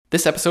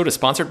This episode is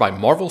sponsored by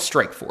Marvel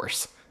Strike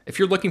Force. If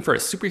you're looking for a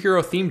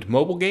superhero-themed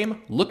mobile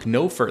game, look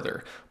no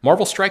further.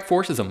 Marvel Strike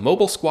Force is a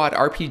mobile squad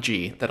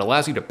RPG that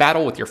allows you to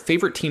battle with your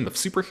favorite team of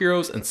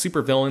superheroes and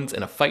supervillains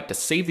in a fight to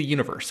save the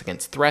universe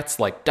against threats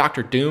like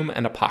Doctor Doom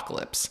and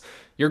Apocalypse.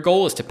 Your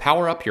goal is to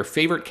power up your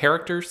favorite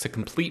characters to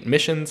complete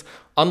missions,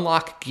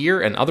 unlock gear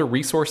and other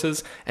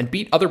resources, and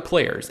beat other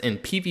players in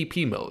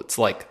PvP modes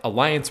like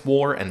Alliance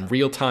War and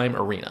Real-Time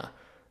Arena.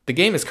 The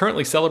game is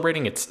currently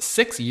celebrating its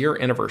 6-year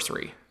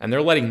anniversary, and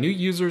they're letting new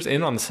users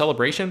in on the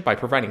celebration by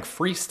providing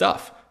free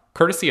stuff,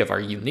 courtesy of our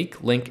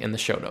unique link in the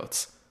show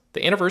notes.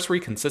 The anniversary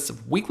consists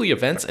of weekly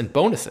events and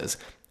bonuses,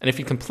 and if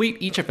you complete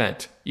each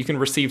event, you can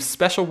receive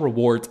special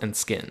rewards and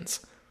skins.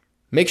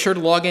 Make sure to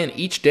log in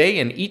each day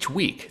and each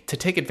week to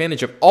take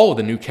advantage of all of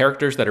the new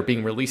characters that are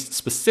being released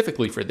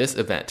specifically for this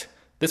event.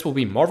 This will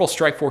be Marvel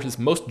Strike Force's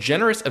most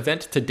generous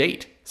event to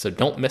date, so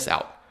don't miss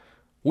out.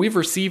 We've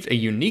received a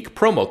unique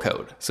promo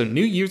code, so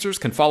new users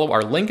can follow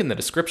our link in the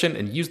description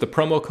and use the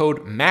promo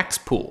code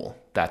MAXPOOL.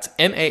 That's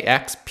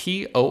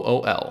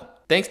MAXPOOL.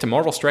 Thanks to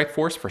Marvel Strike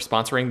Force for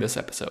sponsoring this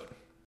episode.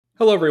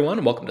 Hello everyone,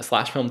 and welcome to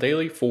Slash Film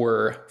Daily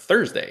for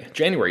Thursday,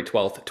 January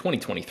 12th,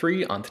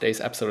 2023. On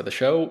today's episode of the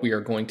show, we are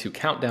going to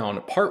count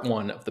down part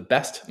one of the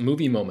best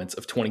movie moments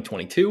of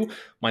 2022.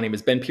 My name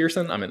is Ben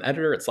Pearson. I'm an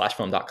editor at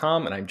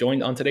slashfilm.com, and I'm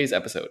joined on today's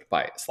episode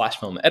by Slash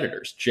Film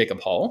editors Jacob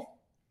Hall.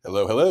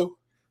 Hello, hello.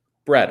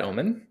 Brad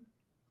Oman.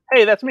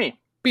 Hey, that's me.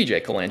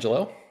 BJ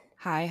Colangelo.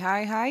 Hi.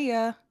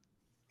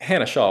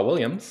 Hannah Shaw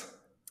Williams.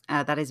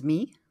 That is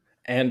me.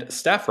 And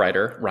staff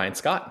writer Ryan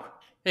Scott.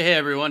 Hey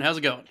everyone, how's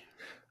it going?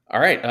 All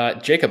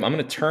right, Jacob, I'm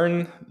going to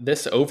turn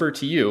this over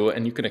to you,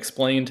 and you can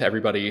explain to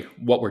everybody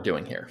what we're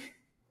doing here.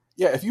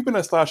 Yeah, if you've been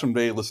a Slash Film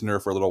Day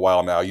listener for a little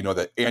while now, you know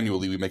that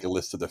annually we make a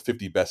list of the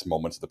 50 best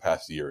moments of the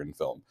past year in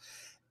film.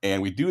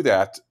 And we do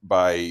that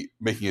by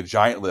making a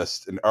giant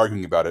list and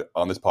arguing about it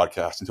on this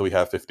podcast until we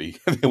have 50,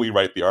 and then we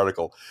write the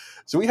article.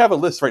 So we have a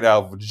list right now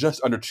of just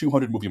under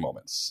 200 movie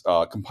moments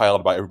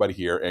compiled by everybody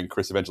here and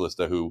Chris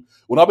Evangelista, who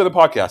will not be on the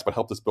podcast, but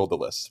helped us build the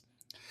list.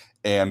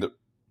 And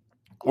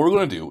what we're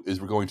going to do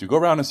is we're going to go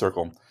around in a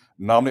circle,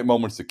 nominate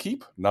moments to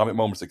keep, nominate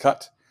moments to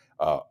cut,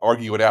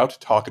 argue it out,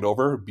 talk it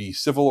over, be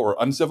civil or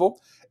uncivil,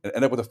 and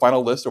end up with a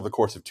final list over the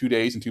course of 2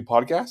 days and 2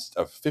 podcasts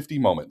of 50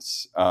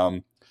 moments.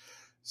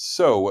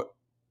 So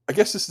I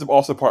guess this is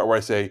also the part where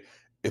I say,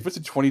 if it's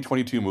a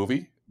 2022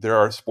 movie, there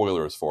are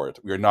spoilers for it.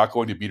 We are not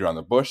going to beat around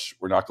the bush.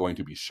 We're not going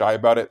to be shy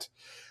about it.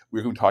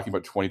 We're going to be talking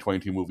about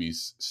 2022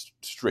 movies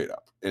straight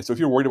up. And so if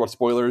you're worried about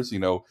spoilers, if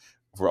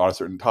we're on a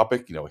certain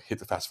topic, hit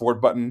the fast forward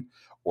button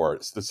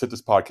or sit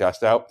this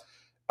podcast out.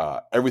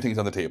 Everything's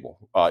on the table,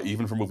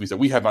 even for movies that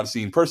we have not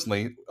seen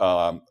personally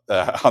on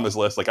this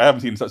list. Like I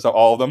haven't seen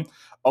all of them.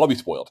 I'll be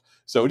spoiled.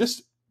 So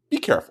just be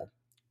careful.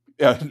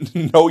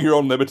 Know your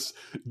own limits.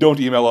 Don't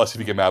email us if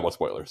you get mad about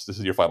spoilers. This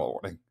is your final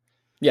warning.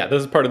 Yeah, this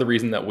is part of the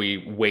reason that we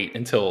wait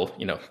until,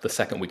 the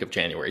second week of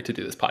January to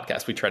do this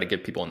podcast. We try to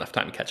give people enough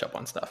time to catch up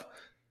on stuff.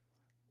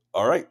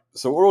 All right.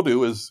 So what we'll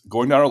do is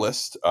going down our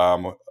list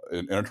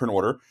in a turn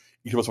order.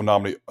 Each of us will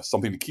nominate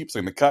something to keep,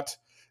 something to cut.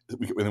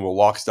 And then we'll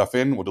lock stuff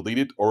in, we'll delete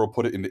it, or we'll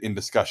put it in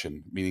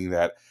discussion, meaning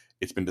that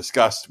it's been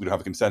discussed, we don't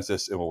have a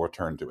consensus, and we'll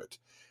return to it.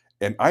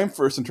 And I am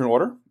first in turn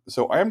order,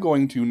 so I am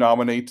going to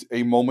nominate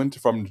a moment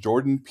from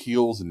Jordan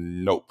Peele's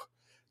Nope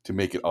to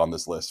make it on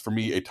this list. For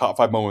me, a top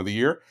 5 moment of the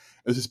year.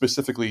 This is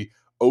specifically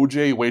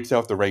OJ waits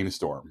out the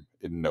rainstorm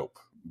in Nope.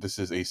 This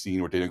is a scene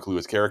where Daniel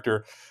Kaluuya's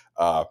character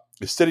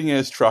is sitting in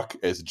his truck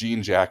as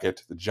Jean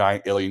Jacket, the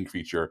giant alien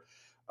creature,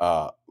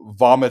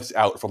 vomits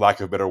out, for lack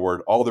of a better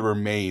word, all the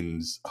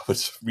remains of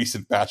its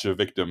recent batch of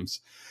victims.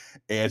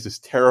 And it's this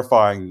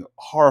terrifying,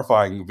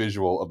 horrifying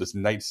visual of this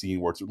night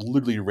scene where it's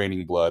literally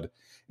raining blood.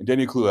 And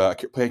Daniel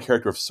Kaluuya, playing a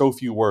character of so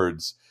few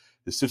words,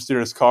 just sits there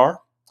in his car,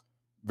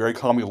 very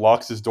calmly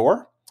locks his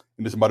door,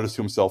 and just mutters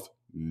to himself,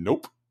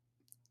 "Nope."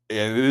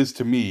 And it is,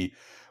 to me,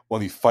 one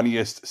of the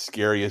funniest,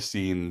 scariest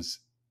scenes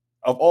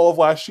of all of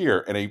last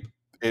year, and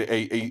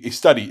a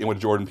study in what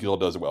Jordan Peele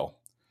does well.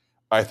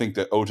 I think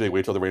that OJ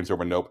Wait Till the Rain's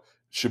Over Nope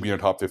should be in our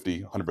top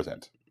 50,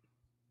 100%.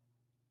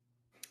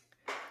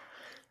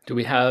 Do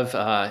we have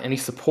any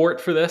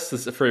support for this?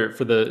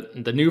 For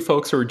the new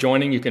folks who are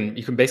joining, you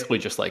can basically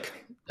just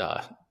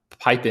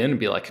pipe in and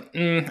be like,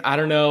 I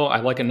don't know, I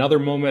like another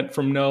moment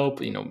from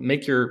Nope.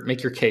 Make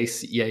your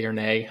case, yay or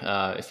nay.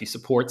 If you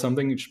support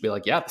something, you should be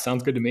like, yeah, that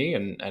sounds good to me,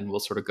 and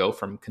we'll sort of go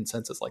from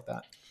consensus like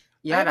that.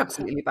 Yeah, I'd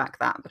absolutely back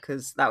that,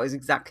 because that was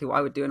exactly what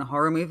I would do in a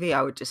horror movie.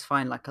 I would just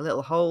find like a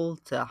little hole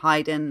to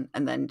hide in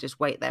and then just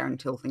wait there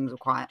until things were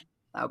quiet.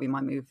 That would be my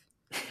move.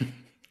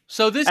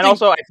 So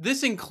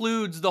this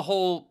includes the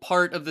whole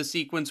part of the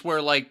sequence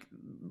where like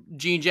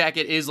Jean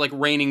Jacket is like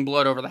raining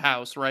blood over the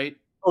house, right?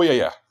 Oh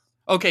yeah.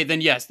 Okay, then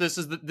yes, this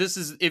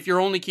is if you're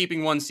only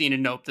keeping one scene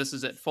in Nope, this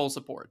is it, full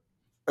support.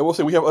 I will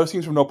say we have other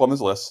scenes from Nope on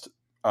this list.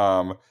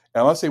 And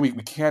I want to say we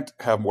can't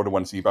have more than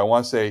one scene, but I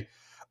want to say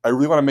I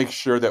really want to make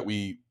sure that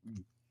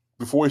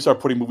before we start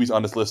putting movies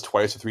on this list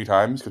twice or 3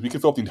 times, because we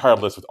can fill up the entire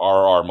list with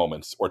RR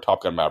moments or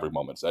Top Gun Maverick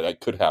moments. That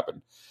could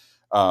happen.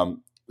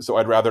 So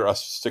I'd rather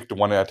us stick to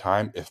one at a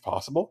time if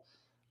possible.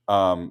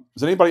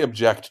 Does anybody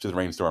object to the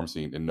rainstorm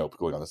scene in Nope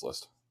going on this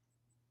list?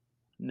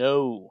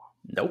 No.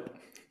 Nope.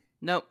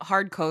 Nope.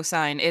 Hard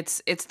cosign.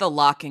 It's the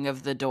locking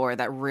of the door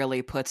that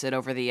really puts it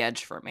over the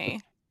edge for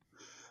me.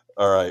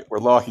 All right, we're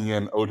locking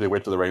in OJ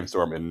Wait Till the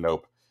Rainstorm in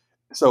Nope.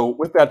 So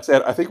with that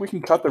said, I think we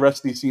can cut the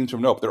rest of these scenes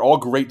from Nope. They're all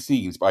great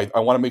scenes, but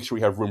I want to make sure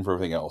we have room for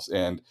everything else.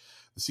 And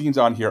the scenes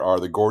on here are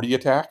the Gordy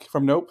attack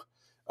from Nope,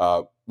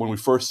 when we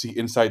first see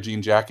inside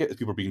Jean Jacket as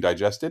people are being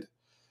digested,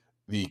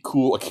 the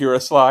cool Akira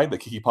slide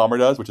that Keke Palmer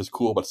does, which is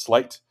cool but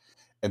slight,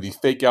 and the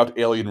fake out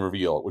alien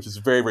reveal, which is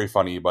very, very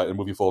funny, but in a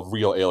movie full of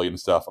real alien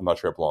stuff, I'm not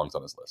sure it belongs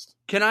on this list.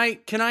 Can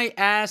I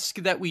ask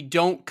that we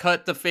don't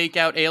cut the fake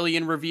out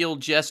alien reveal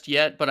just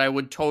yet, but I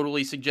would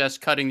totally suggest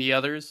cutting the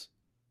others?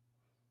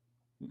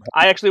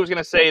 I actually was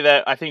going to say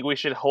that I think we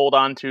should hold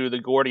on to the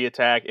Gordy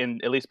attack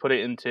and at least put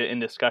it in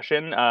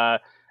discussion.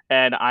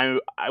 And I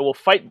will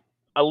fight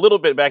a little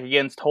bit back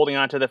against holding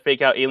on to the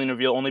fake out alien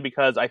reveal, only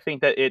because I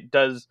think that it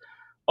does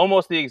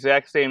almost the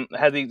exact same,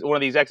 has one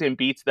of the exact same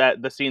beats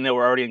that the scene that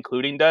we're already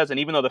including does. And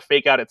even though the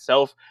fake out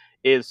itself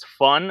is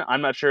fun,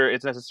 I'm not sure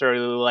it's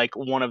necessarily like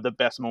one of the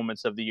best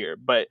moments of the year.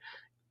 But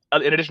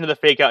in addition to the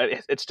fake out,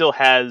 it still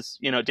has,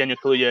 Daniel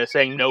Kaluuya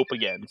saying nope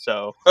again.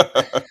 So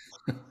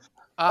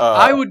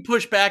I would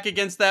push back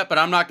against that, but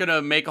I'm not going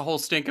to make a whole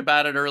stink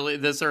about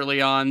it this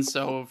early on.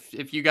 So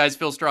if you guys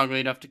feel strongly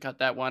enough to cut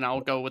that one,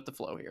 I'll go with the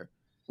flow here.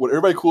 Would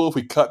everybody cool if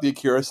we cut the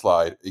Akira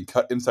slide and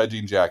cut inside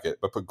Jean Jacket,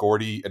 but put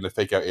Gordy and the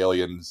fake out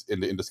aliens in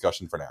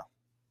discussion for now?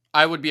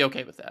 I would be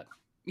okay with that.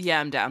 Yeah,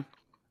 I'm down.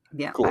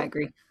 Yeah, cool. I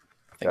agree.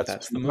 I think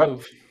that's the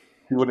move.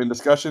 2 in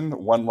discussion,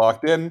 1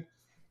 locked in.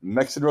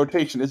 Next in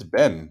rotation is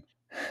Ben.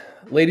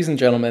 Ladies and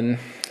gentlemen,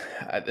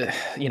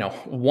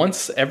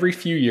 once every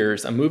few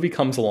years, a movie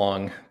comes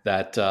along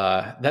that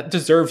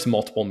deserves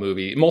multiple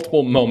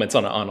moments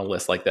on a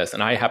list like this,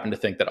 and I happen to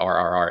think that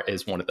RRR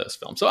is one of those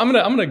films. So I'm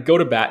gonna go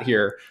to bat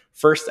here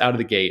first out of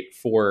the gate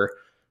for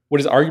what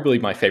is arguably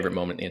my favorite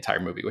moment in the entire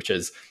movie, which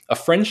is a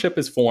friendship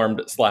is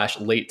formed /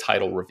 late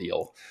title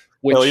reveal,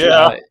 which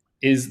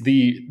is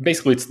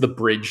basically it's the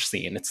bridge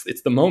scene.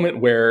 It's the moment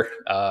where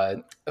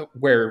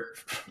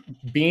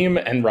Beam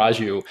and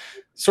Raju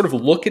sort of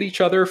look at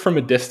each other from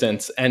a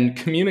distance and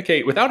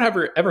communicate without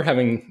ever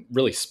having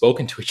really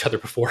spoken to each other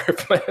before,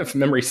 if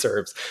memory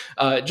serves.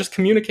 Just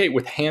communicate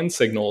with hand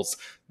signals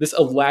this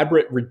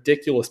elaborate,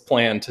 ridiculous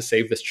plan to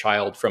save this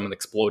child from an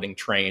exploding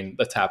train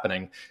that's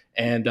happening.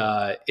 And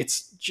I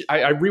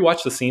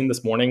rewatched the scene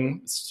this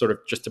morning, sort of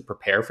just to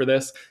prepare for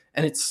this,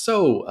 and it's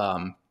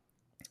so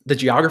the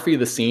geography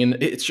of the scene,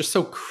 it's just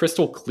so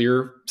crystal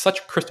clear,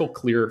 such crystal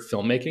clear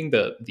filmmaking.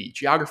 The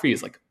geography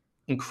is like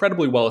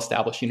incredibly well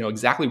established. You know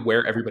exactly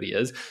where everybody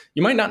is.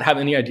 You might not have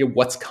any idea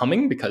what's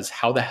coming, because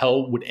how the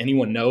hell would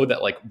anyone know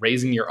that like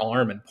raising your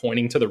arm and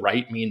pointing to the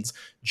right means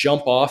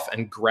jump off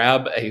and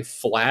grab a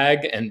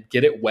flag and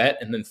get it wet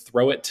and then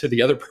throw it to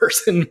the other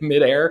person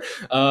midair?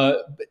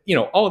 All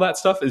of that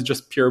stuff is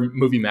just pure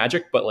movie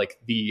magic, but like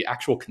the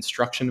actual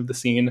construction of the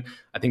scene,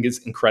 I think is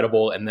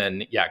incredible. And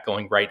then,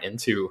 going right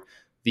into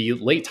the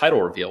late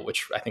title reveal,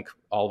 which I think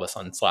all of us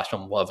on Slash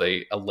Film love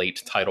a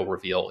late title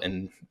reveal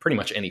in pretty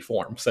much any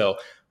form. So,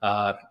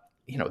 there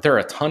are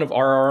a ton of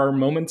RRR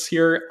moments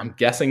here. I'm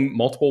guessing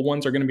multiple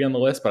ones are going to be on the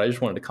list, but I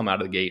just wanted to come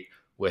out of the gate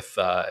with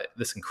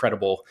this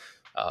incredible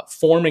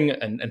forming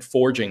and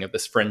forging of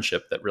this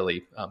friendship that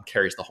really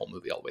carries the whole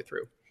movie all the way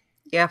through.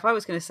 Yeah, if I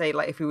was going to say,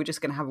 like, if we were just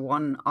going to have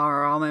one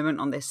RRR moment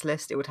on this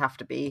list, it would have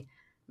to be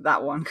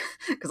that one.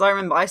 Because I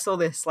remember I saw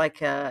this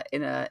like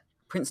in a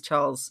Prince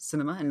Charles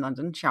Cinema in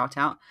London, shout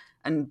out.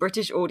 And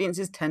British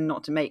audiences tend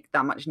not to make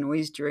that much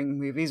noise during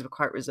movies. We're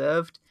quite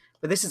reserved.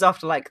 But this is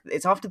after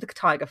it's after the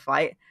tiger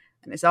fight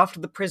and it's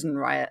after the prison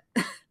riot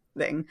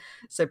thing.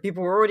 So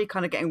people were already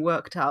kind of getting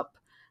worked up.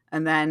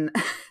 And then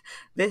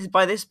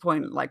by this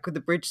point, like with the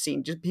bridge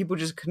scene, people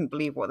just couldn't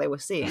believe what they were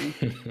seeing.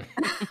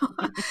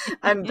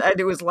 and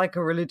it was like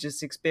a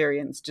religious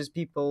experience, just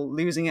people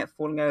losing it,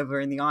 falling over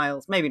in the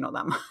aisles. Maybe not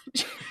that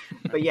much.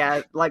 But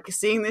yeah, like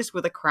seeing this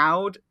with a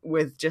crowd,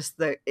 with just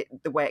the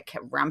way it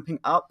kept ramping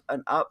up,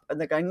 and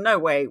they're going, no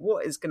way,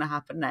 what is going to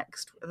happen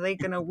next? Are they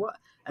going to what?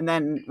 And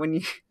then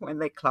when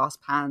they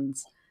clasp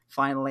hands,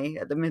 finally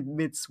at the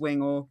mid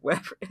swing or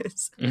wherever it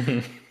is,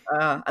 and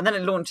then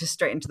it launches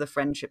straight into the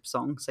friendship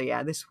song. So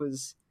yeah, this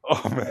was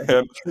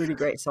a truly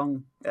great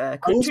song,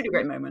 truly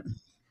great moment.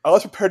 I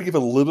was prepared to give a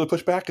little bit of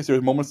pushback because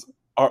there's moments,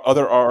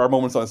 other RR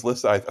moments on this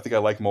list I think I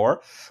like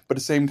more, but at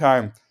the same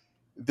time,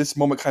 this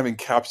moment kind of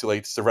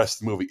encapsulates the rest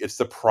of the movie. It's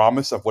the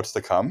promise of what's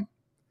to come.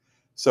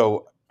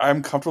 So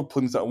I'm comfortable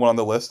putting that one on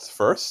the list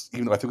first,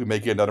 even though I think we may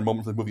get another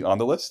moment for the movie on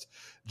the list,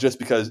 just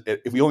because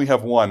if we only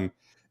have one,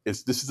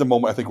 this is the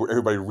moment I think where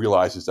everybody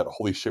realizes that,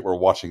 holy shit, we're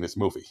watching this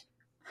movie.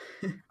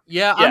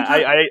 Yeah,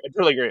 I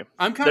totally agree.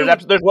 I'm kind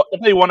There's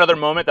definitely one other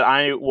moment that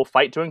I will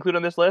fight to include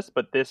on this list,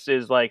 but this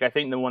is like I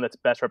think the one that's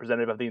best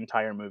representative of the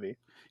entire movie.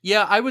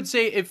 Yeah, I would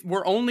say if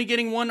we're only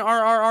getting one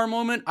RRR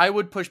moment, I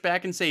would push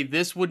back and say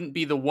this wouldn't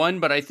be the one,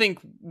 but I think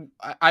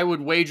I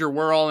would wager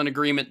we're all in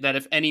agreement that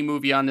if any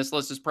movie on this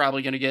list is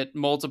probably going to get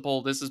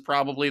multiple, this is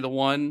probably the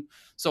one.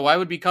 So I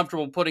would be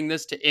comfortable putting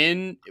this to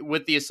in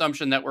with the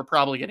assumption that we're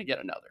probably going to get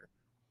another.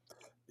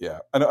 Yeah,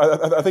 and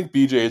I think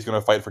BJ is going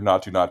to fight for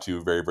not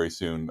to very, very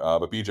soon.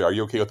 But BJ, are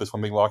you okay with this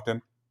one being locked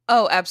in?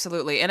 Oh,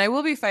 absolutely. And I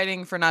will be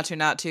fighting for not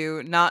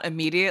to, not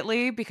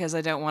immediately because I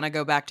don't want to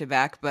go back to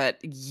back,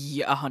 but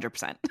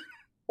 100%.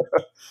 All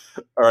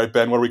right,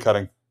 Ben, what are we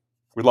cutting?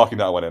 We're locking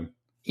that one in.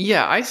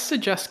 Yeah, I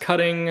suggest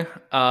cutting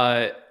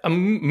a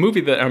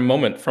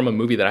moment from a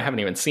movie that I haven't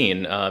even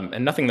seen,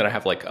 and nothing that I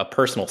have like a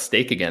personal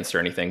stake against or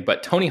anything.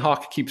 But Tony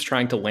Hawk keeps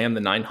trying to land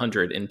the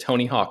 900 in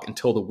Tony Hawk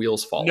until the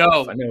wheels fall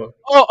off. I know.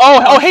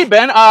 Oh, hey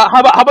Ben,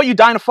 how about you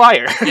die in a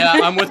fire? Yeah,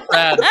 I'm with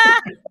Brad.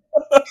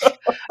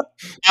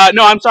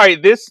 No, I'm sorry.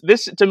 This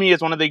to me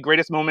is one of the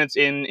greatest moments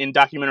in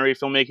documentary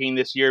filmmaking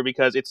this year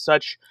because it's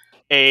such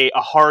a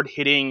hard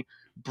hitting,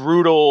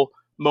 brutal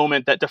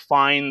moment that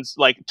defines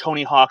like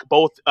Tony Hawk,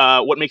 both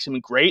what makes him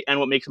great and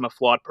what makes him a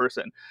flawed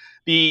person.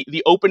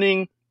 The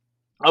opening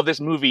of this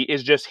movie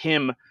is just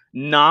him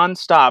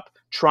nonstop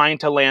trying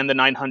to land the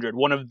 900,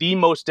 one of the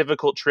most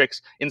difficult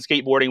tricks in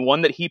skateboarding,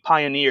 one that he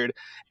pioneered,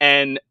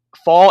 and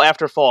fall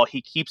after fall,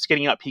 he keeps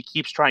getting up, he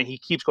keeps trying, he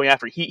keeps going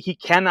after it. He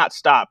cannot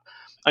stop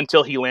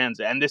until he lands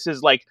it. And this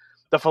is like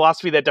the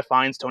philosophy that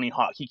defines Tony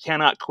Hawk. He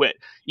cannot quit.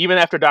 Even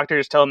after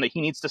doctors tell him that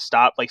he needs to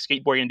stop like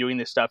skateboarding and doing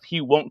this stuff,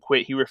 he won't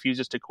quit. He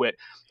refuses to quit.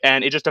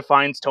 And it just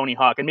defines Tony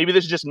Hawk. And maybe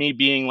this is just me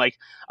being like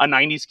a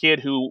 90s kid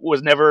who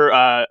was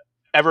never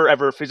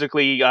ever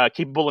physically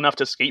capable enough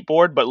to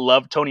skateboard, but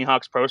loved Tony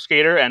Hawk's Pro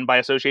Skater and by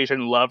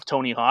association loved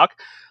Tony Hawk.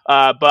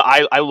 But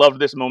I loved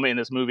this moment in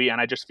this movie,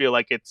 and I just feel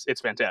like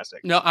it's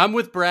fantastic. No, I'm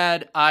with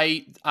Brad.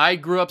 I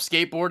grew up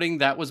skateboarding.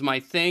 That was my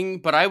thing.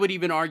 But I would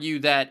even argue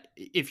that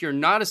if you're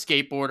not a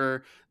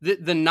skateboarder,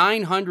 the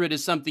 900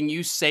 is something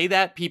you say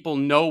that people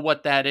know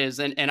what that is.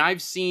 And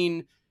I've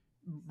seen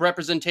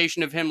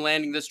representation of him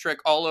landing this trick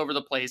all over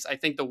the place. I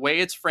think the way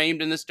it's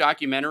framed in this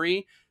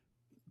documentary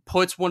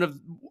puts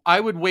I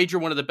would wager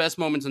one of the best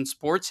moments in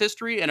sports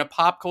history and a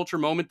pop culture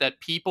moment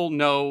that people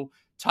know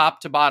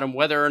top to bottom,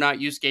 whether or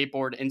not you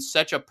skateboard, in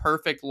such a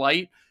perfect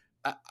light.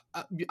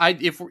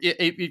 If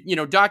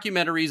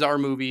documentaries are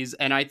movies,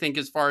 and I think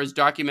as far as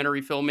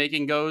documentary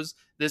filmmaking goes,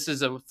 this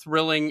is a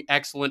thrilling,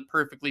 excellent,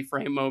 perfectly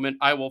framed moment.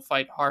 I will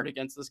fight hard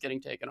against this getting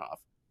taken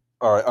off.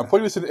 All right, I'm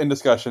putting this in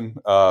discussion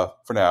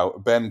for now.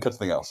 Ben, cut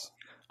something else.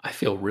 I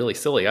feel really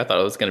silly. I thought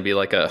it was going to be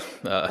like a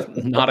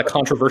not a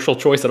controversial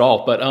choice at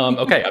all. But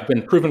okay, I've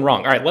been proven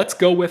wrong. All right, let's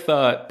go with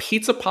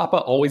Pizza Papa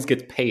always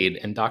gets paid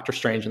in Doctor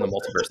Strange in the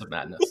Multiverse of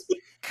Madness.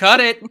 Cut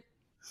it.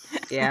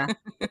 Yeah.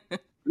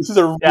 This is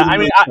a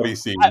really funny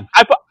scene.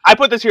 I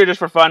put this here just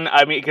for fun.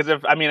 I mean, because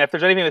if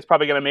there's anything that's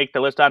probably going to make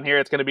the list on here,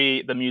 it's going to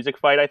be the music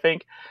fight, I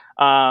think.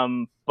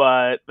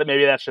 But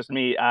maybe that's just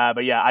me.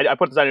 But yeah, I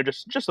put this on here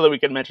just so that we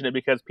can mention it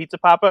because Pizza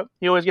Papa,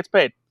 he always gets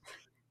paid.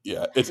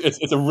 Yeah,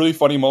 it's a really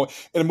funny moment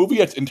in a movie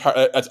that's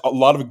a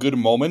lot of good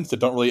moments that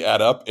don't really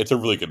add up. It's a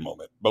really good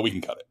moment, but we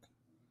can cut it.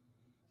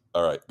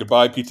 All right,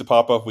 goodbye, Pizza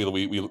Papa.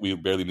 We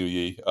barely knew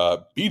ye.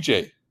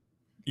 BJ,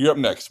 you're up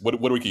next. What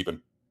are we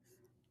keeping?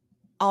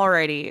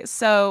 Alrighty,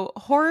 so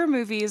horror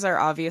movies are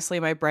obviously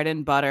my bread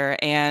and butter,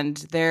 and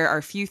there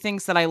are few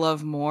things that I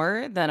love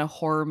more than a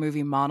horror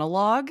movie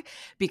monologue,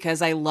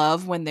 because I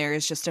love when there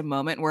is just a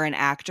moment where an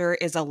actor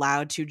is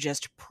allowed to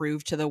just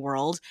prove to the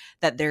world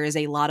that there is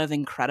a lot of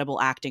incredible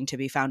acting to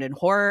be found in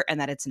horror,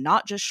 and that it's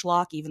not just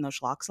schlock, even though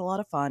schlock's a lot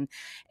of fun,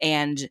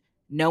 and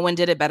no one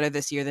did it better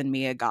this year than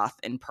Mia Goth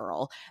in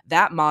Pearl.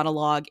 That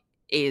monologue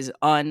is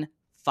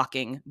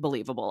fucking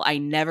believable. I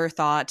never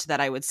thought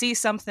that I would see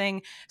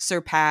something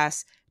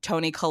surpass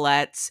Toni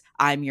Collette's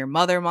I'm Your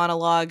Mother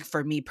monologue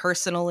for me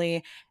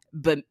personally,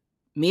 but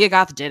Mia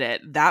Goth did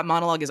it. That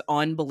monologue is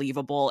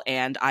unbelievable,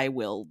 and I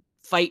will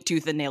fight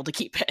tooth and nail to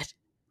keep it.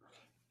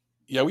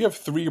 Yeah, we have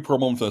 3 Pearl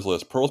moments on this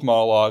list. Pearl's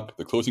monologue,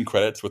 the closing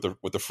credits with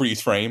the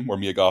freeze frame where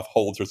Mia Goth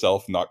holds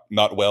herself not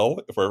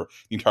well for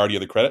the entirety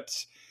of the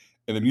credits,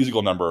 and the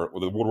musical number, or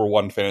the World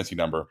War I fantasy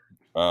number.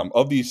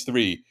 Of these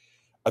 3,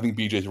 I think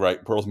BJ's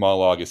right. Pearl's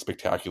monologue is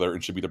spectacular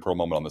and should be the Pearl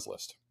moment on this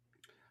list.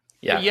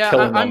 Yeah,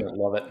 killer moment.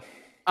 Love it.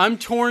 I'm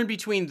torn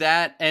between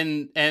that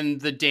and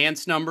the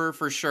dance number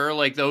for sure.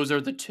 Like those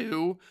are the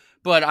 2,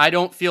 but I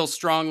don't feel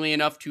strongly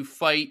enough to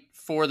fight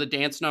for the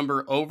dance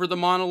number over the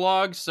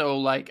monologue. So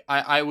like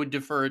I would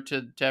defer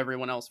to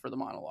everyone else for the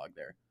monologue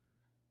there.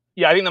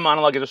 Yeah, I think the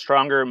monologue is a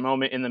stronger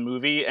moment in the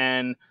movie,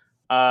 and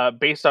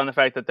based on the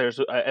fact that there's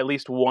at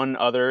least one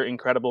other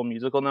incredible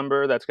musical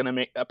number that's going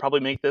to probably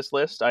make this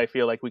list, I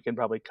feel like we can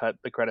probably cut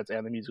the credits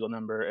and the musical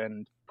number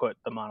and put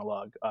the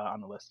monologue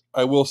on the list.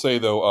 I will say,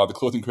 though, the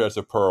closing credits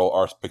of Pearl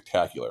are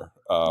spectacular,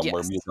 Yes.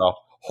 where Mia Goth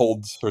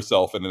holds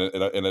herself in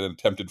an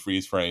attempted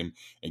freeze frame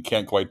and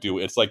can't quite do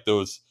it. It's like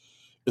those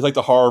It's like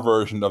the horror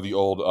version of the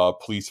old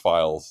Police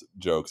Files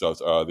jokes.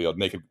 The old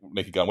Naked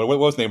Gun. What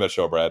was the name of that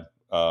show, Brad?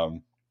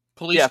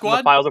 Police From Squad?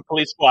 the Files of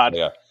Police Squad.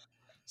 Yeah.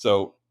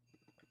 So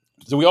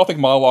we all think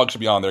monologue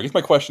should be on there. I guess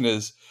my question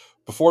is,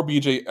 before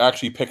BJ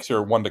actually picks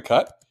her one to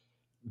cut,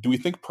 do we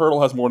think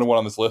Pearl has more than one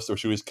on this list, or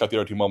should we just cut the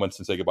other two moments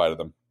and say goodbye to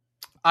them?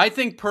 I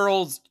think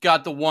Pearl's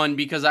got the one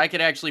because I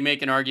could actually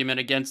make an argument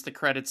against the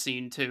credit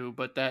scene too,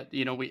 but that,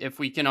 if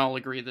we can all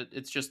agree that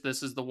it's just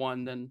this is the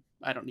one, then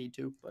I don't need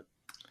to. But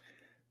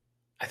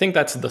I think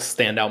that's the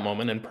standout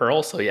moment in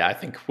Pearl. So yeah, I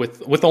think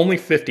with only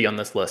 50 on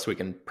this list, we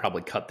can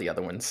probably cut the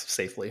other ones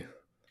safely.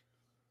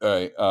 All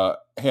right,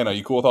 Hannah,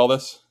 you cool with all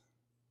this?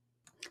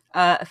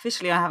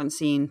 Officially, I haven't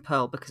seen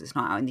Pearl because it's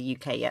not out in the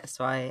UK yet,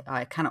 so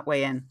I cannot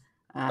weigh in.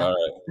 All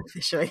right.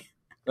 Officially.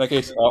 In that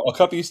case, I'll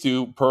cut these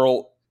two.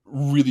 Pearl,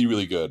 really,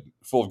 really good,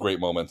 full of great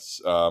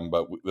moments,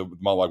 but the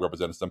monologue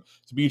represents them.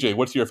 So, BJ,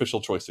 what's your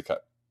official choice to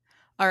cut?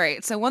 All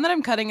right, so one that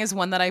I'm cutting is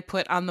one that I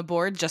put on the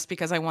board just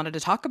because I wanted to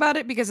talk about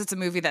it because it's a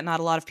movie that not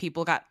a lot of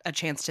people got a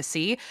chance to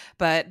see.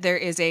 But there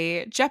is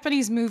a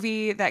Japanese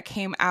movie that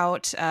came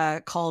out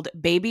called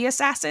Baby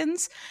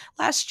Assassins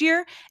last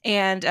year.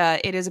 And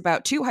it is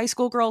about two high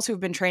school girls who have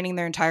been training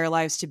their entire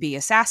lives to be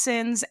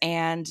assassins.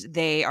 And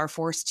they are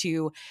forced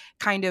to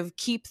kind of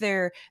keep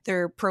their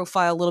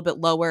profile a little bit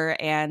lower.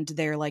 And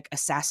their like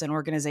assassin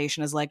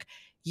organization is like,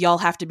 y'all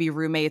have to be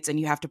roommates and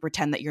you have to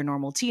pretend that you're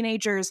normal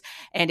teenagers.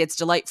 And it's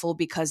delightful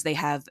because they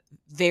have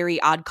very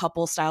Odd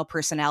Couple style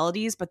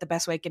personalities. But the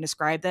best way I can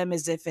describe them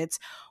is if it's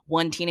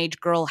one teenage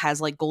girl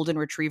has like golden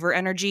retriever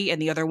energy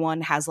and the other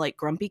one has like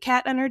grumpy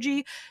cat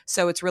energy.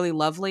 So it's really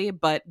lovely,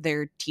 but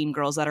they're teen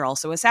girls that are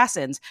also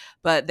assassins.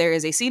 But there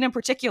is a scene in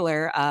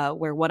particular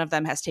where one of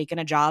them has taken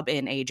a job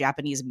in a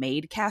Japanese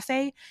maid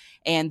cafe,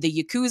 and the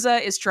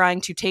Yakuza is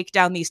trying to take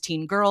down these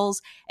teen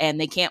girls, and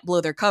they can't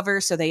blow their cover,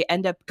 so they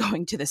end up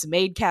going to this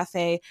maid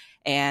cafe,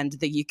 and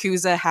the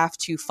Yakuza have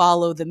to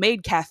follow the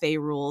maid cafe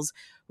rules,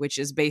 which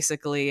is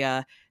basically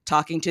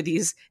talking to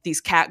these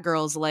cat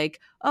girls like,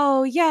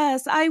 oh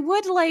yes, I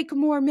would like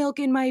more milk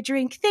in my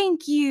drink,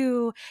 thank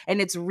you. And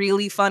it's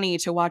really funny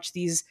to watch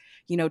these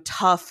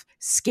tough,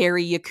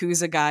 scary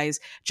Yakuza guys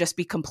just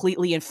be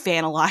completely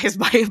infantilized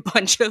by a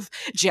bunch of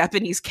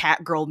Japanese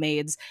cat girl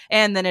maids.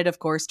 And then it, of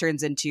course,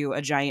 turns into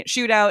a giant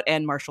shootout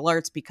and martial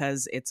arts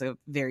because it's a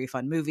very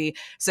fun movie.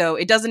 So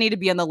it doesn't need to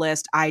be on the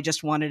list. I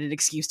just wanted an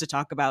excuse to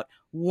talk about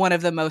one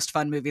of the most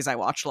fun movies I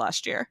watched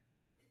last year.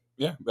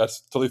 Yeah,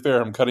 that's totally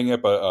fair. I'm cutting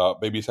it, but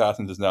Baby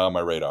Assassins is now on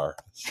my radar.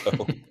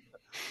 So,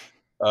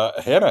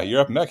 Hannah, you're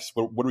up next.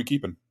 What are we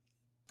keeping?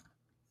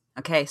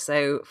 Okay,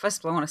 so first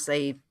of all, I want to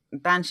say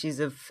Banshees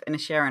of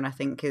Inisherin, I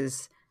think,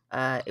 is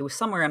it was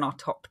somewhere in our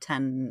top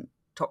 10,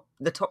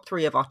 the top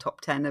 3 of our top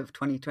 10 of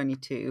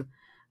 2022.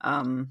 Or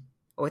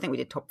I think we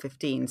did top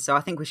 15. So I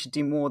think we should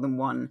do more than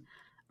one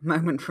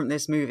moment from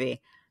this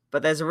movie.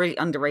 But there's a really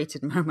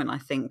underrated moment, I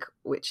think,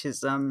 which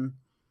is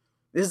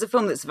this is a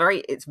film that's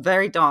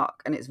very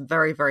dark and it's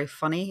very, very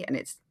funny, and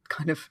it's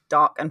kind of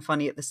dark and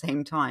funny at the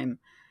same time.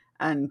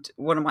 And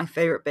one of my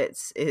favorite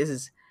bits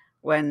is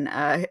when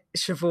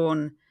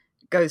Siobhan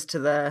goes to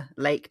the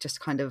lake, just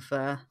kind of,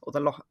 to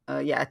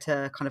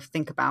kind of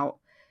think about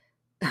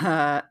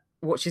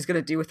what she's going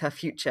to do with her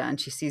future.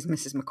 And she sees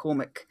Mrs.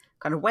 McCormick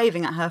kind of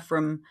waving at her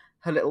from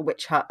her little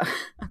witch hut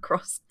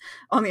across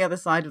on the other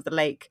side of the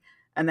lake.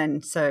 And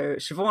then so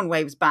Siobhan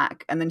waves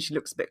back, and then she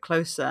looks a bit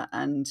closer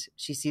and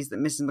she sees that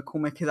Mrs.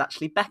 McCormick is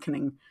actually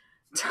beckoning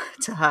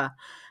to her,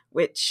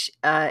 which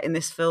in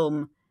this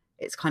film,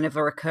 it's kind of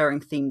a recurring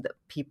theme that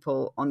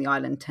people on the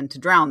island tend to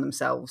drown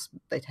themselves.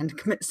 They tend to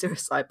commit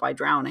suicide by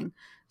drowning.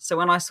 So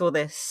when I saw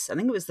this, I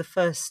think it was the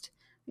first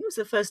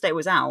day it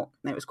was out,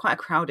 and it was quite a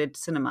crowded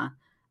cinema.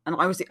 And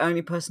I was the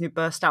only person who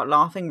burst out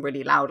laughing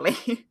really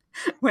loudly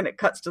when it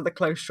cuts to the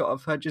close shot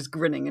of her just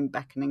grinning and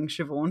beckoning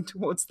Siobhan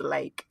towards the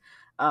lake.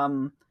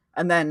 And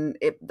then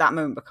that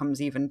moment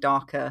becomes even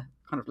darker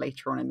kind of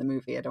later on in the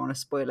movie. I don't want to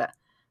spoil it.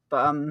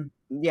 But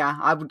yeah,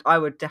 I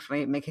would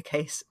definitely make a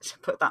case to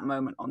put that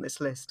moment on this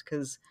list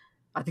because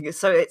I think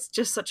it's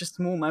just such a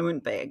small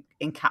moment, but it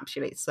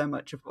encapsulates so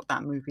much of what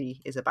that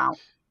movie is about.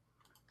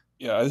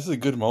 Yeah, this is a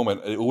good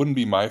moment. It wouldn't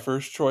be my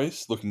first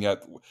choice looking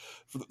at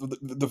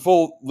the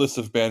full list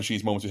of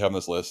Banshees moments we have on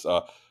this list.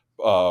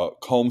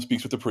 Colm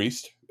speaks with the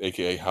priest,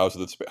 a.k.a. House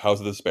of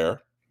the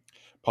Despair.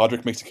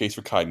 Podrick makes a case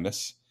for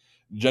kindness.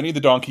 Jenny the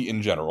donkey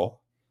in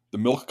general. The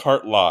milk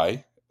cart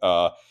lie.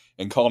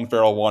 And Colin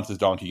Farrell wants his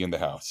donkey in the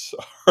house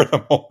are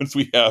the moments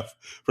we have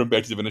from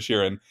Banshees of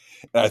Inisherin.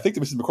 And I think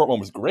the Mrs. McCourt one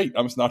was great.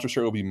 I'm just not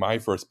sure it will be my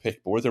first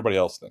pick, but what does everybody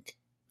else think?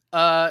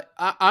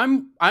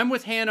 I'm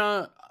with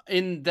Hannah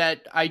in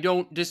that I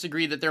don't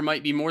disagree that there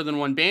might be more than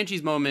one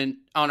Banshees moment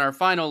on our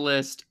final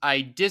list.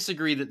 I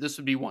disagree that this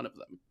would be one of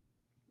them.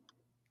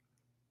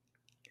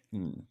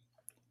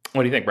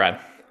 What do you think, Brad?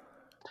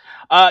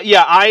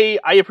 Yeah,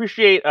 I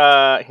appreciate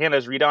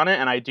Hannah's read on it,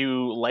 and I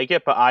do like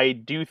it, but I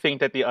do think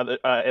that the other,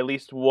 at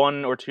least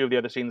one or two of the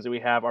other scenes that we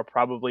have are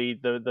probably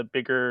the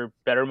bigger,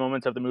 better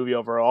moments of the movie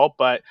overall.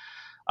 But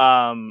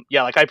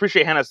Yeah, like I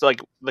appreciate Hannah's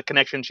like the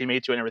connection she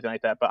made to it and everything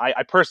like that. But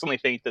I personally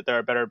think that there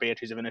are better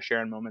Banshees of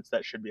Inisherin moments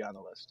that should be on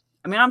the list.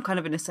 I mean, I'm kind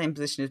of in the same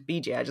position as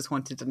BJ. I just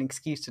wanted an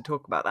excuse to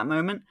talk about that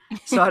moment.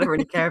 So I don't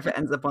really care if it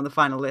ends up on the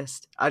final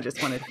list. I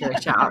just wanted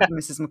to shout out to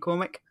Mrs.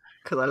 McCormick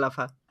because I love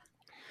her.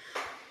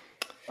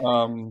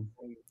 I'm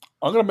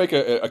going to make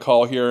a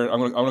call here. I'm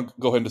going to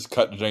go ahead and just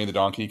cut Jane the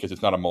Donkey because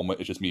it's not a moment.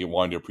 It's just me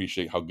wanting to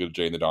appreciate how good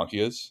Jane the Donkey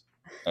is.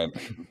 And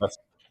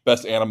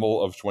best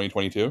animal of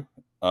 2022.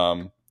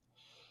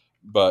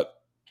 But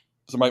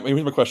so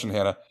here's my question,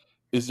 Hannah.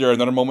 Is there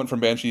another moment from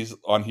Banshees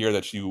on here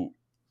that you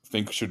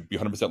think should be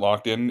 100%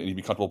 locked in and you'd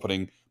be comfortable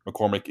putting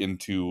McCormick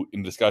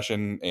in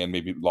discussion and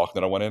maybe lock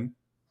another one in?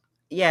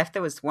 Yeah, if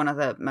there was one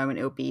other moment,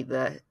 it would be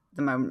the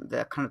moment,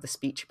 the kind of the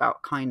speech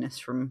about kindness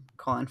from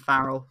Colin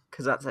Farrell,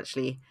 because that's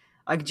actually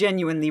like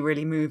genuinely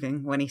really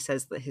moving when he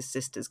says that his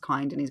sister's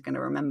kind and he's going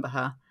to remember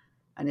her,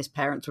 and his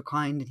parents were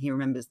kind and he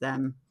remembers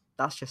them.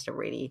 That's just a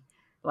really,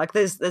 like,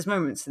 there's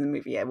moments in the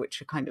movie, yeah,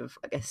 which are kind of,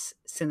 I guess,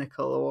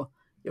 cynical, or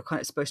you're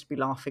kind of supposed to be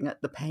laughing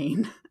at the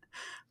pain.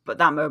 But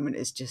that moment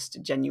is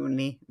just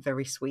genuinely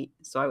very sweet.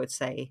 So I would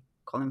say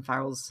Colin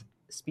Farrell's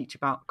speech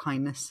about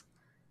kindness.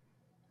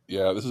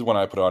 Yeah, this is one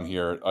I put on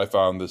here. I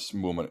found this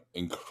moment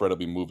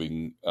incredibly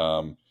moving.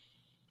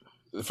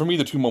 For me,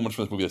 the two moments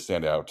from this movie that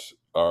stand out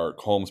are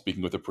Colm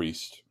speaking with the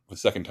priest the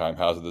second time,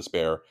 House of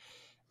Despair,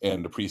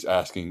 and the priest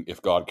asking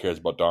if God cares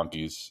about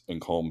donkeys,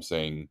 and Colm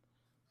saying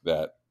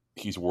that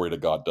he's worried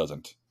that God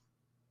doesn't.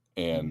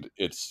 And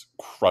it's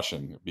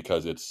crushing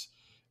because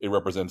it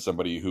represents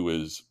somebody who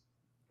is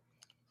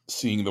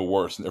seeing the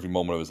worst in every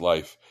moment of his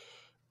life,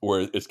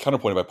 where it's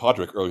counterpointed by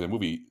Podrick early in the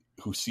movie,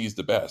 who sees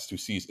the best, who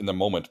sees in the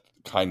moment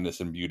kindness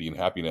and beauty and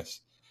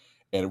happiness.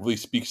 And it really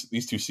speaks,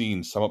 these two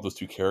scenes sum up those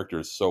two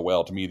characters so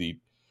well. To me, the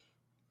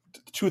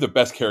two of the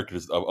best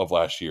characters of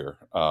last year.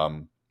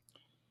 So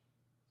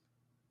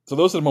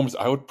those are the moments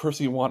I would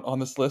personally want on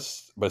this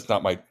list, but it's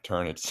not my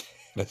turn. It's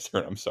his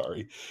turn. I'm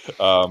sorry.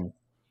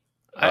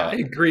 I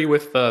agree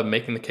with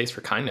making the case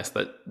for kindness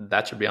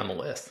that should be on the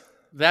list.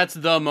 That's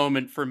the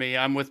moment for me.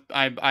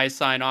 I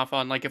sign off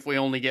on, like, if we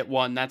only get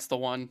one, that's the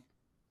one.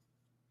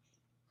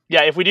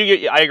 Yeah, if we do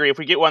get, I agree. If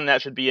we get one,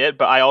 that should be it.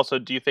 But I also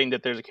do think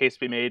that there's a case to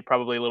be made,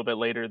 probably a little bit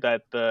later,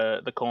 that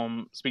the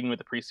Colm speaking with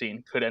the priest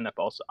scene could end up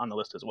also on the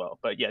list as well.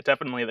 But yeah,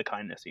 definitely the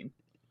kindness scene.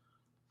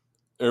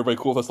 Everybody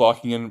cool with us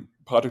locking in?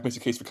 Podrick makes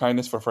a case for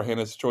kindness for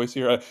Hannah's choice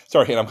here.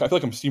 Sorry, Hannah, I feel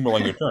like I'm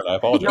steamrolling your turn. I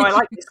apologize. No, I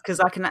like this because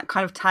I can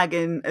kind of tag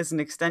in as an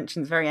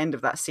extension the very end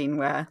of that scene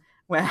where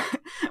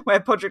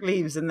Podrick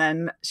leaves and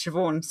then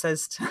Siobhan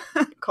says to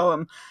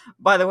Colm,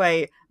 by the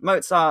way,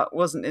 Mozart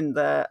wasn't in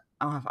the...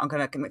 Oh, I'm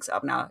going to mix it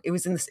up now. It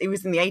was in the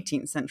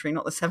 18th century,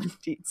 not the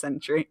 17th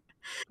century.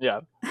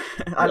 Yeah.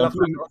 I love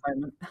that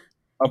moment.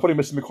 I'm putting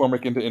Mrs.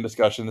 McCormick in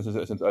discussion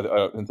since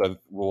I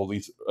will at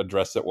least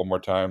address it one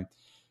more time.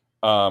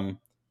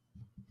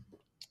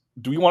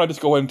 Do we want to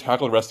just go ahead and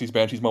tackle the rest of these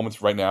Banshees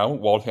moments right now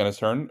while it's Hannah's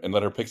turn and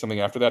let her pick something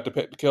after that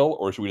to kill,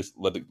 or should we just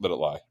let it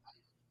lie?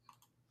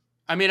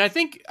 I mean, I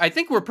think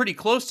we're pretty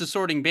close to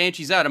sorting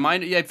Banshees out.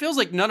 It feels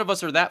like none of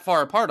us are that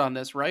far apart on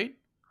this, right?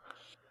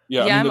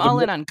 Yeah, I'm all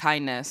in on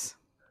kindness.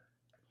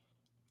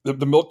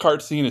 The milk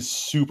cart scene is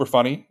super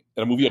funny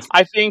in a movie.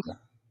 I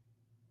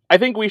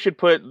think we should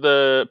put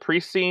the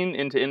priest scene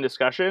in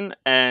discussion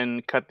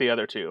and cut the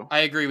other two. I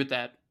agree with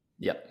that.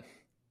 Yep.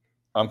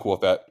 I'm cool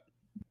with that.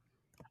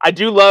 I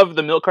do love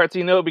the milk cart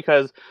scene though,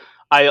 because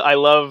I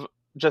love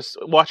just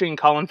watching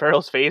Colin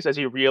Farrell's face as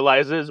he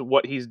realizes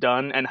what he's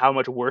done and how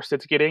much worse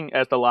it's getting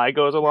as the lie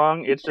goes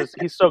along. It's just,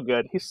 he's so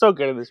good. He's so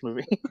good in this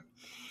movie.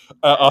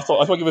 Also,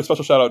 I just want to give a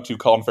special shout out to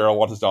Colin Farrell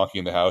wants his donkey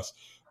in the house.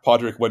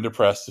 Podrick, when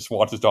depressed, just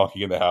wants his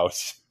donkey in the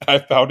house. I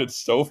found it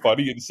so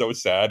funny and so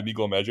sad in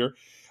equal measure,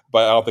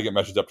 but I don't think it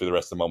measures up to the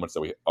rest of the moments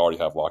that we already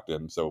have locked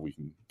in, so we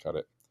can cut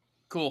it.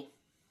 Cool.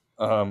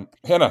 Hannah,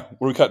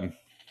 what are we cutting?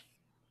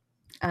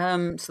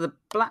 So the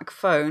black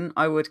phone,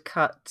 I would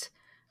cut.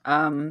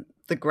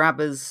 The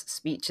Grabber's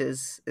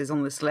speeches is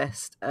on this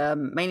list,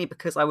 mainly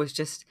because I was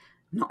just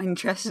not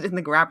interested in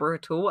the Grabber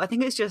at all. I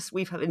think it's just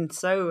we've been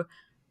so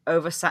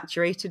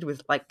oversaturated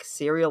with like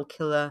serial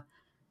killer,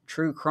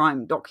 true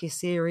crime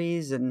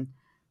docuseries and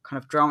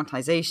kind of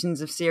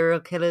dramatizations of serial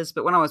killers.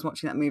 But when I was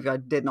watching that movie, I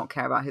did not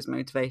care about his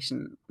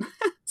motivation.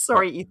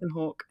 Sorry, Ethan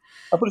Hawke.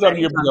 I put it on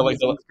here because I like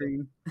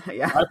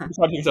yeah. I put it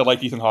on here because I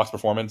like Ethan Hawke's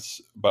performance,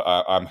 but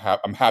I'm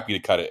happy to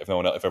cut it if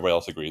everybody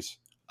else agrees.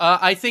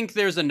 I think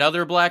there's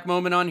another black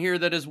moment on here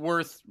that is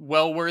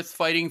well worth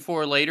fighting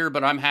for later,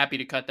 but I'm happy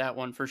to cut that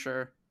one for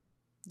sure.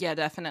 Yeah,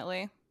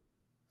 definitely.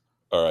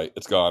 All right,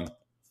 it's gone.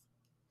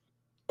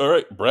 All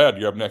right, Brad,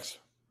 you're up next.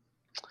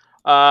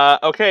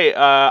 Okay,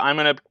 I'm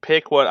going to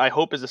pick what I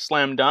hope is a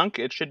slam dunk.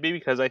 It should be,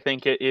 because I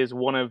think it is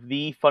one of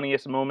the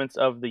funniest moments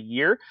of the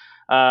year.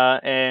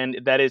 And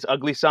that is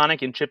Ugly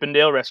Sonic and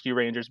Chippendale Rescue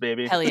Rangers,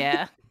 baby. Hell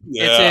yeah.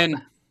 Yeah. It's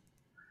in.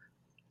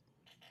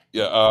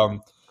 Yeah,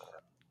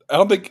 I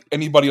don't think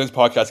anybody on this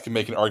podcast can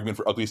make an argument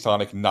for Ugly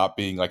Sonic not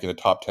being like in the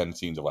top 10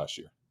 scenes of last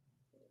year.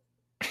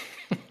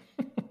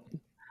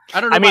 I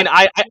don't know. I mean,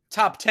 I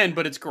top 10,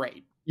 but it's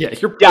great. Yeah,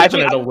 you're Yeah,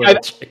 pushing it a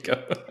little, Jacob.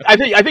 I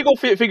think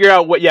we'll figure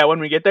out when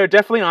we get there.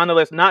 Definitely on the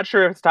list. Not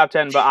sure if it's top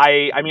 10, but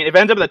I mean, if it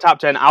ends up in the top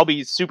 10, I'll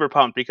be super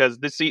pumped because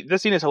this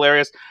scene is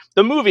hilarious.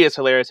 The movie is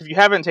hilarious. If you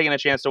haven't taken a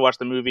chance to watch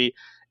the movie,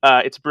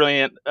 it's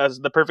brilliant. As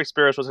the perfect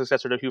spiritual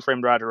successor to Who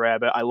Framed Roger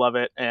Rabbit, I love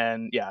it.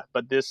 And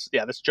but this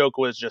joke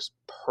was just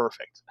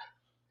perfect.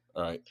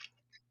 All right.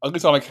 Ugly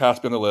Sonic has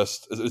to be on the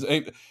list.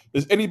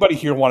 Does anybody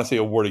here want to say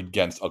a word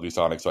against Ugly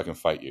Sonic so I can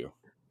fight you?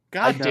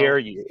 God, I dare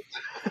you.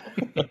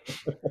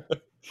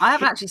 I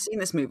haven't actually seen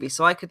this movie,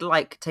 so I could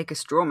take a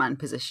straw man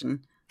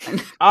position.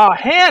 Oh,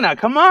 Hannah,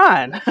 come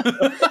on!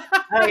 Oh,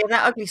 yeah,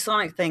 that Ugly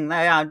Sonic thing. No,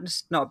 I'm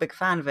just not a big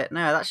fan of it.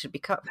 No, that should be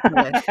cut from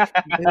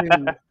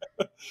the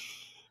list.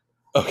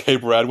 Okay,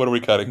 Brad, what are we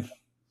cutting?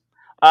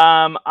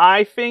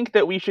 I think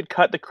that we should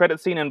cut the credit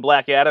scene in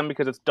Black Adam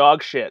because it's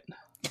dog shit.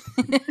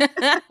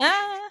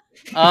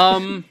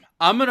 I'm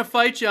gonna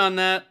fight you on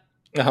that.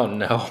 Oh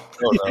no.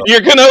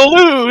 You're gonna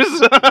lose.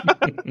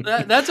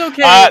 That's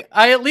okay.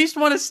 I at least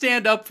want to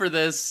stand up for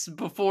this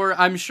before.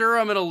 I'm sure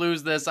I'm gonna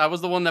lose this. I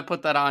was the one that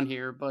put that on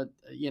here, but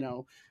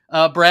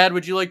Brad,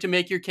 would you like to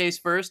make your case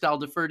first? I'll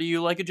defer to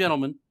you like a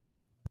gentleman.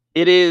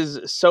 It is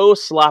so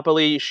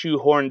sloppily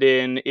shoehorned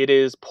in. It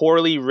is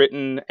poorly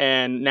written,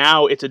 and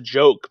now it's a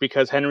joke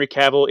because Henry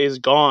Cavill is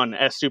gone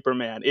as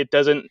Superman. It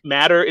doesn't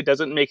matter. It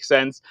doesn't make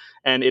sense,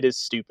 and it is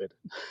stupid.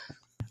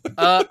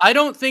 I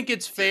don't think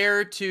it's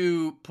fair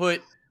to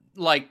put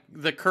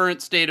the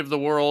current state of the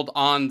world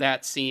on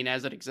that scene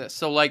as it exists.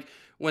 So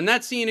when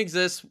that scene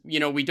exists,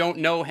 we don't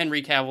know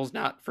Henry Cavill's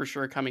not for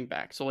sure coming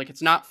back. So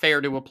it's not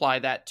fair to apply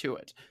that to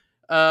it.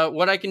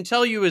 What I can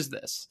tell you is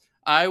this.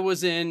 I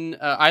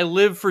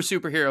live for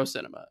superhero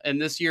cinema,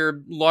 and this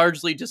year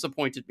largely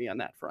disappointed me on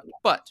that front.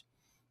 But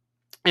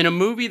in a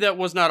movie that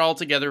was not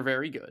altogether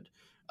very good,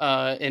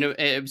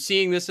 and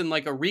seeing this in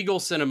a Regal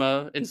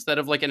cinema instead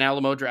of an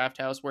Alamo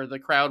Drafthouse where the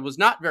crowd was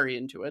not very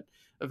into it,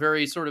 a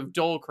very sort of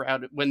dull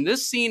crowd. When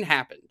this scene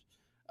happened,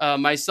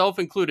 myself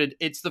included,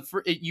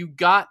 you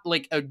got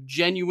a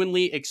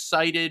genuinely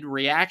excited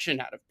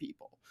reaction out of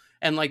people.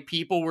 And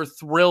people were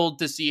thrilled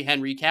to see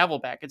Henry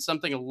Cavill back. It's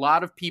something a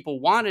lot of people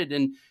wanted.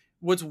 And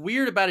what's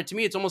weird about it to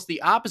me, it's almost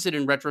the opposite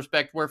in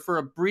retrospect, where for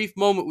a brief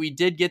moment we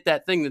did get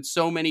that thing that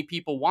so many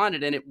people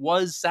wanted, and it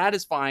was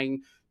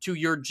satisfying to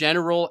your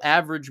general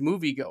average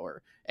moviegoer.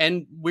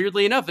 And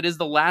weirdly enough, it is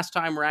the last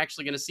time we're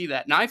actually going to see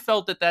that. And I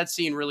felt that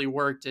scene really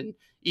worked. And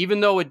even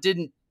though it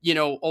didn't,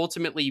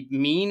 ultimately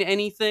mean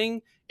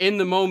anything, in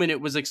the moment it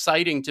was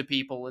exciting to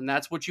people. And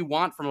that's what you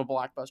want from a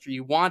blockbuster.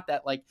 You want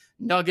that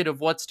nugget of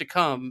what's to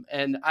come.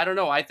 And I don't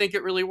know, I think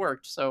it really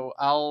worked. So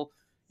I'll,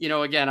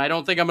 again, I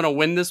don't think I'm going to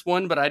win this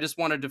one, but I just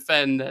want to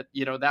defend that,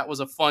 that was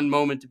a fun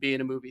moment to be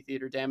in a movie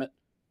theater, damn it.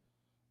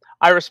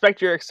 I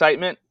respect your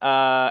excitement, and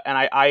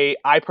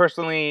I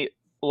personally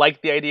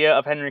like the idea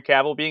of Henry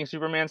Cavill being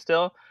Superman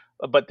still,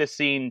 but this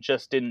scene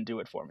just didn't do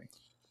it for me.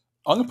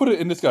 I'm gonna put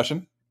it in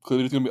discussion.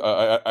 Clearly, it's gonna be.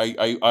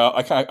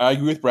 I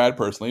agree with Brad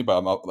personally,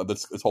 but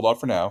let's hold on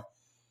for now.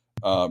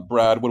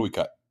 Brad, what do we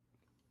cut?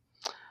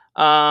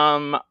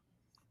 I'm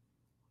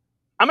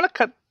gonna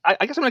cut.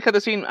 I guess I'm gonna cut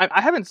the scene.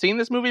 I haven't seen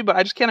this movie, but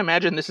I just can't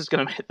imagine this is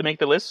gonna make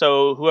the list.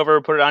 So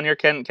whoever put it on here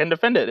can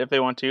defend it if they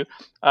want to.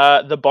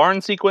 The barn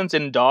sequence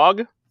in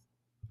Dog.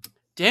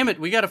 Damn it,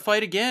 we got to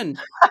fight again.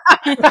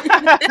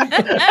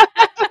 I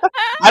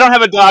don't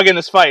have a dog in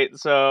this fight,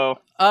 so.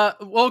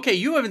 Well, okay,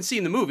 you haven't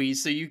seen the movie,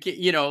 so you can,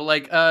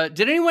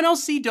 did anyone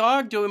else see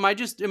Dog? Am I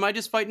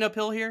just fighting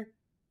uphill here?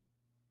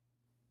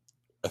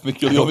 I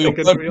think you're the only one.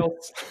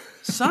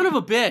 Son of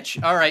a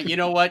bitch. All right, you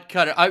know what?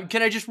 Cut it.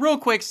 Can I just real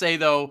quick say,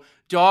 though,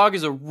 Dog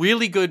is a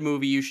really good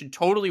movie. You should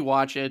totally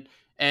watch it.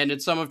 And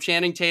it's some of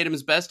Channing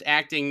Tatum's best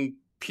acting,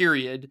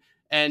 period.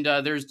 And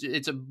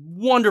it's a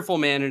wonderful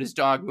man in his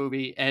dog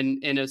movie, and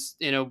in a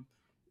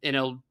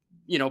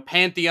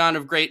pantheon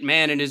of great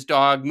man in his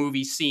dog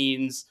movie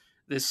scenes.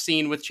 This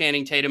scene with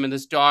Channing Tatum and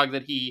this dog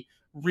that he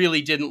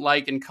really didn't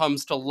like and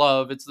comes to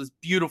love. It's this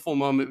beautiful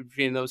moment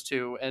between those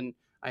two, and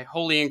I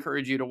wholly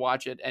encourage you to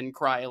watch it and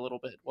cry a little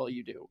bit while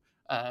you do.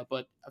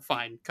 But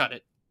fine, cut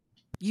it.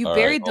 You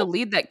buried the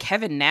lead that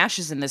Kevin Nash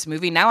is in this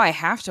movie. Now I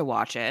have to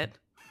watch it.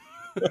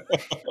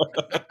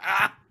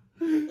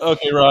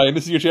 Okay, Ryan,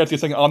 this is your chance to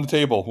get something on the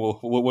table.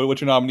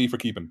 What's your nominee for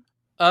keeping?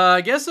 I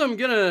guess I'm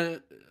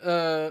gonna.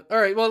 All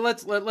right, well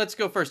let's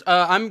go first.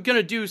 I'm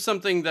gonna do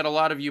something that a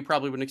lot of you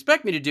probably wouldn't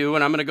expect me to do,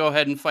 and I'm gonna go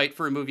ahead and fight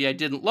for a movie I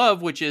didn't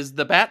love, which is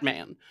The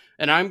Batman.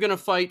 And I'm gonna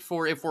fight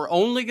for, if we're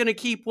only gonna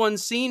keep one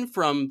scene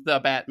from The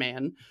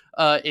Batman,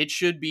 it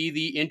should be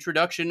the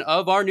introduction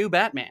of our new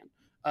Batman,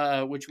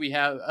 which we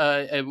have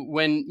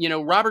when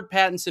Robert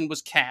Pattinson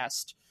was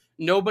cast.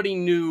 Nobody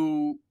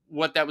knew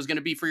what that was going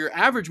to be. For your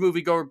average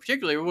moviegoer,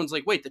 particularly, everyone's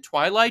like, wait, the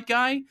Twilight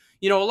guy?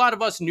 A lot of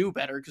us knew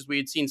better because we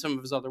had seen some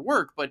of his other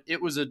work, but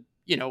it was it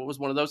was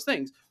one of those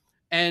things.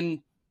 And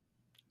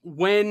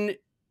when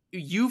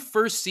you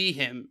first see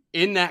him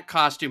in that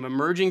costume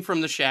emerging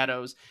from the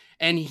shadows,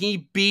 and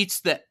he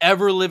beats the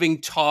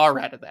ever-living tar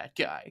out of that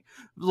guy,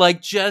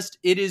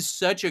 it is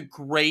such a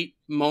great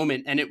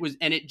moment. And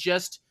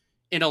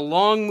in a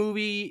long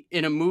movie,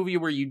 in a movie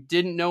where you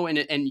didn't know, and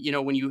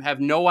when you have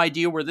no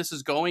idea where this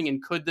is going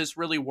and could this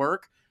really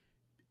work,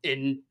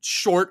 in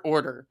short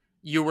order,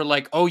 you were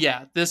like, oh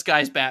yeah, this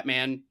guy's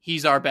Batman.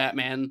 He's our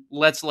Batman.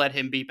 Let's let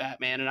him be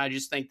Batman. And I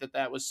just think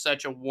that was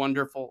such a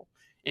wonderful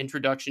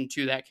introduction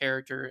to that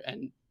character.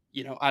 And,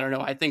 I don't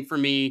know. I think for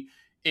me,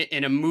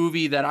 in a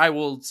movie that I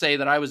will say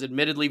that I was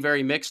admittedly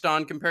very mixed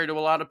on compared to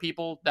a lot of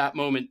people, that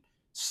moment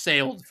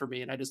sailed for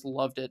me and I just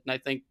loved it. And I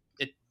think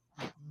it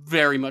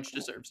very much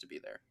deserves to be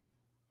there.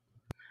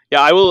 Yeah,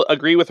 I will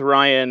agree with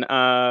Ryan,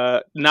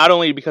 not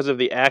only because of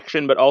the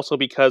action, but also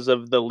because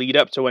of the lead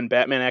up to when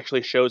Batman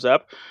actually shows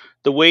up.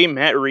 The way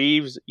Matt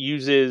Reeves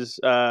uses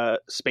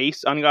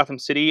space on Gotham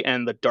City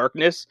and the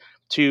darkness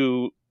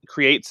to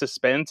create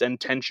suspense and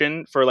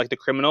tension for like the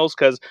criminals,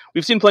 because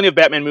we've seen plenty of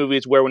Batman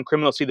movies where when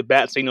criminals see the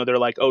bat signal, they're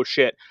like, oh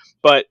shit.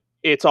 But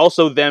it's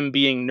also them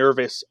being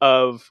nervous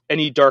of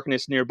any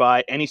darkness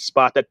nearby, any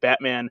spot that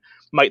Batman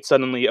might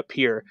suddenly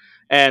appear.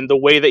 And the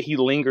way that he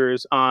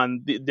lingers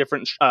on the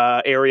different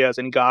areas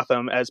in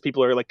Gotham as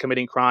people are like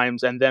committing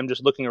crimes and them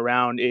just looking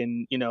around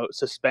in,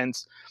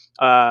 suspense.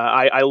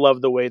 I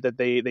love the way that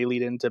they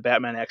lead into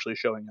Batman actually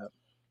showing up.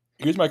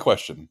 Here's my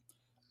question.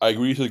 I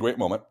agree it's a great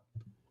moment.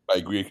 I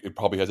agree it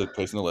probably has a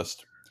place in the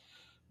list.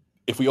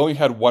 If we only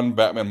had one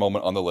Batman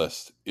moment on the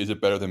list, is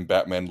it better than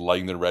Batman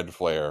lighting the red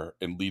flare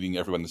and leading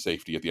everyone to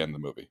safety at the end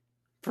of the movie?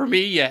 For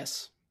me,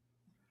 yes.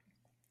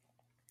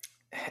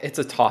 It's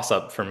a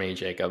toss-up for me,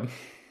 Jacob.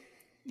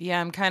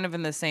 Yeah, I'm kind of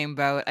in the same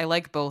boat. I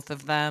like both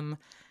of them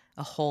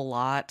a whole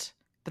lot.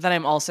 But then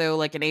I'm also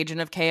like an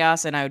agent of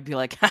chaos, and I would be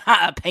like,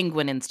 haha,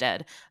 Penguin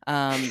instead.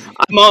 I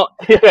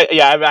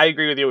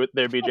agree with you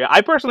there, BJ.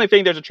 I personally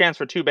think there's a chance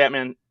for two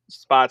Batman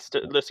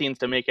scenes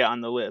to make it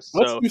on the list.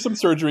 Let's do some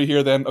surgery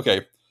here then.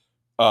 Okay.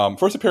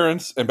 First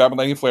appearance and Batman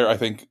lighting flare, I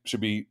think,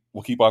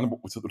 we'll keep on, we'll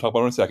talk about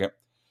it in a second.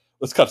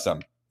 Let's cut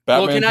some.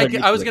 Batman,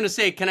 well, I was going to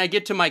say, can I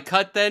get to my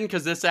cut then?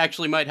 Because this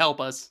actually might help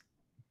us.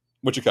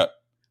 What'd you cut?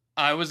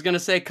 I was going to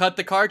say cut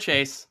the car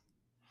chase.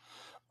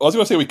 I was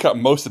going to say we cut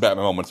most of the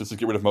Batman moments just to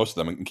get rid of most of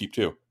them and keep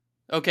two.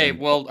 Okay,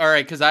 well, all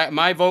right, because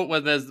my vote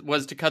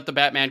was to cut the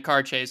Batman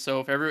car chase.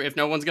 So if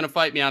no one's going to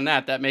fight me on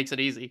that makes it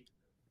easy.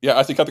 Yeah,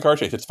 I think cut the car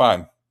chase. It's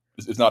fine.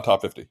 It's not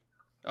top 50.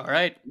 All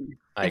right.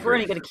 If we're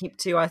only going to keep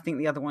two, I think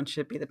the other one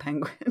should be the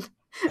Penguin.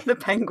 The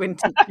Penguin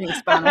teaching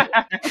Spanish.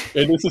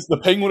 And the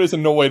Penguin is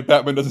annoyed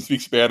Batman doesn't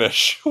speak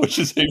Spanish, which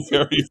is a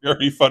very,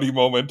 very funny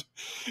moment.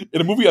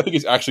 In a movie I think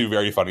is actually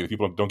very funny that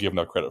people don't give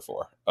enough credit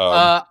for.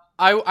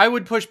 I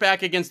would push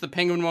back against the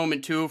Penguin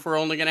moment too if we're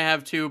only going to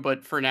have two,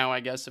 but for now, I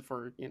guess if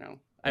we're,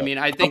 I mean,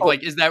 I think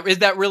is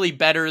that really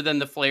better than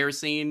the flare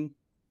scene?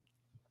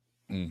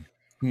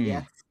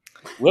 Yeah.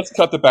 Let's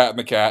cut the Bat and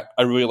the Cat.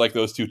 I really like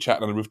those two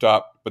chatting on the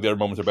rooftop, but the other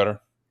moments are better.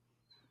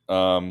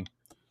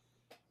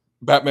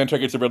 Batman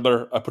targets the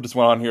Riddler. I put this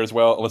one on here as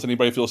well, unless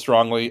anybody feels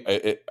strongly.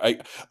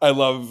 I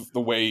love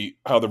the way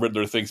how the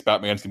Riddler thinks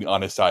Batman's going to be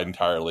on his side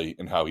entirely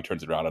and how he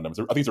turns it around on him.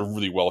 I think it's a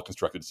really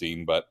well-constructed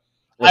scene, but...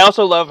 I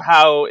also love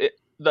how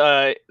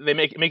they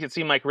make it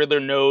seem like Riddler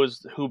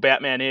knows who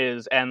Batman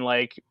is, and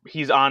like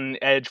he's on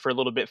edge for a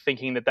little bit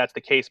thinking that that's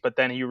the case, but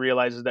then he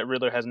realizes that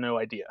Riddler has no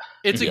idea.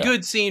 It's a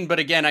good scene, but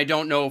again, I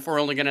don't know if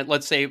we're only going to,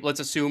 let's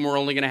assume we're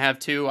only going to have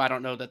two. I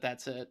don't know that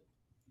that's it.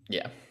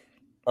 Yeah.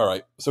 All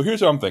right, so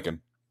here's what I'm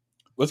thinking.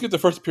 Let's get the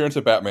first appearance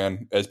of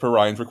Batman, as per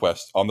Ryan's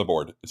request, on the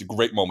board. It's a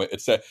great moment.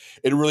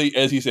 It really,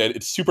 as he said,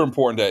 it's super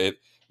important that it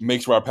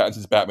makes Robert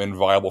Pattinson's Batman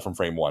viable from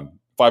frame one.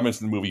 5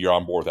 minutes in the movie, you're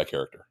on board with that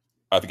character.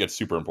 I think that's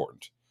super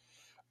important.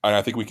 And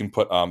I think we can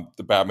put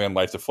the Batman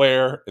lights a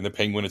flare and the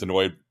Penguin is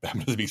annoyed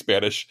Batman doesn't speak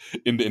Spanish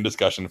in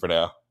discussion for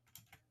now.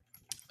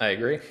 I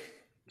agree.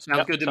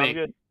 Sounds good to me.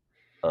 Good.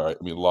 All right,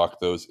 let me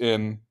lock those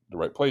in the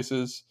right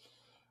places.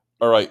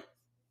 All right.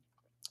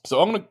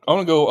 So I'm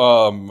gonna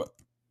go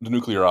the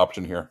nuclear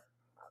option here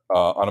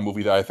on a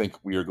movie that I think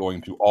we are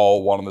going to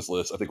all want on this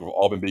list. I think we've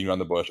all been beating around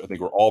the bush. I think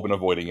we've all been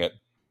avoiding it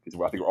because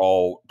I think we're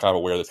all kind of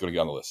aware that's going to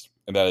get on the list.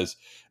 And that is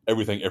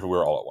Everything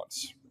Everywhere All at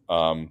Once.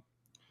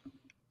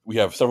 We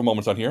have several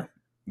moments on here.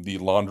 The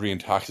laundry and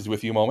taxes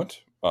with you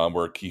moment,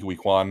 where Ke Huy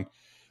Quan,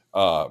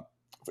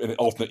 in an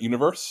alternate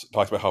universe,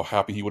 talks about how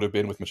happy he would have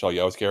been with Michelle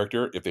Yeoh's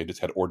character if they just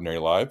had ordinary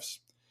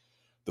lives.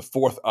 The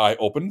fourth eye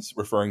opens,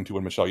 referring to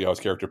when Michelle Yeoh's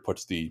character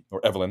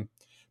Evelyn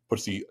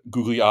puts the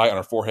googly eye on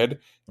her forehead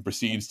and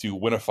proceeds to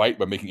win a fight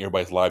by making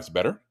everybody's lives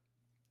better.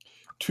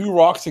 Two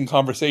rocks in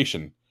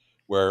conversation,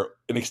 where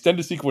an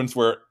extended sequence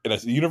where in a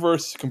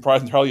universe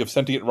comprised entirely of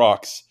sentient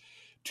rocks,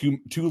 two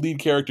lead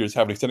characters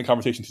have an extended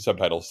conversation to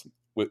subtitles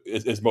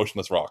as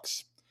motionless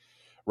rocks.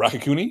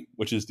 Raccacoonie,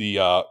 which is the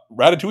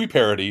Ratatouille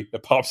parody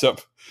that pops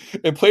up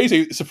and plays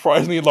a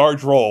surprisingly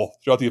large role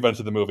throughout the events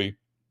of the movie.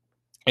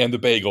 And the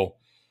bagel,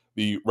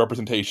 the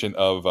representation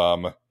of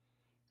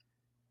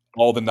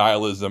all the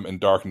nihilism and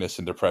darkness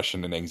and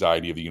depression and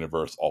anxiety of the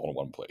universe all in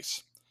one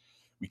place.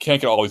 We can't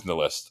get all these in the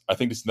list. I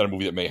think this is another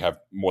movie that may have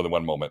more than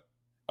one moment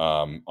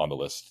on the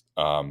list.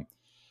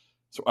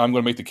 So I'm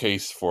going to make the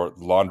case for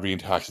Laundry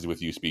and Taxes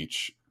with You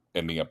speech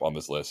ending up on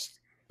this list.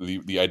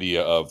 The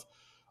idea of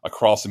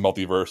across the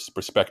multiverse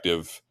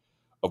perspective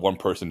of one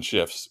person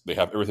shifts, they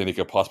have everything they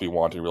could possibly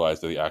want and realize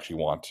that they actually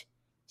want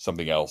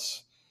something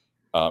else.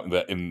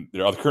 That in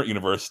their other current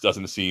universe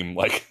doesn't seem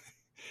like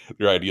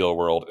their ideal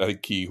world. I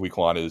think Ke Huy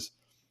Quan is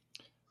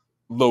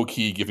low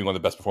key giving one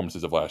of the best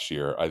performances of last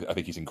year. I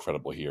think he's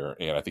incredible here,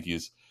 and I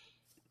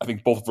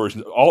think both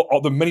versions,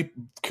 all the many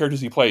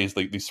characters he plays,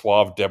 like the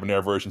suave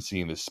debonair version,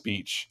 seeing the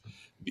speech,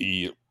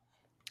 the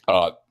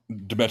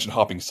dimension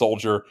hopping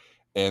soldier,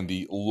 and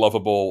the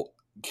lovable,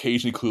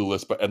 occasionally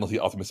clueless but endlessly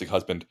optimistic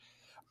husband.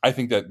 I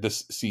think that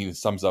this scene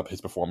sums up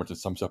his performance and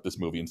sums up this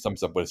movie and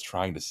sums up what it's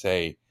trying to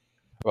say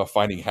about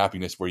finding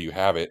happiness where you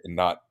have it and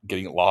not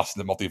getting lost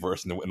in the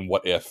multiverse and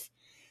what if.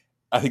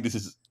 I think this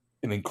is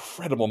an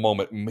incredible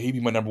moment, maybe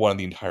my number one of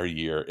the entire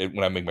year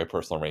when I make my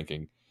personal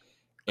ranking.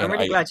 I'm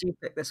really glad you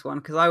picked this one,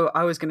 because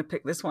I was going to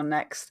pick this one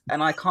next,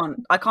 and I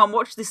can't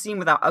watch this scene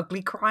without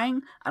ugly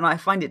crying, and I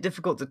find it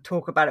difficult to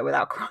talk about it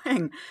without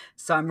crying.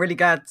 So I'm really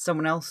glad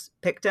someone else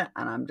picked it,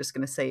 and I'm just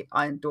going to say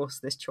I endorse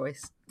this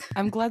choice.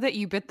 I'm glad that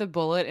you bit the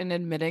bullet in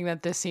admitting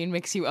that this scene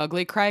makes you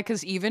ugly cry,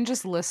 because even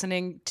just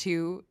listening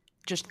to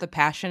just the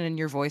passion in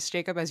your voice,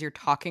 Jacob, as you're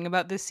talking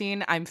about this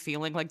scene, I'm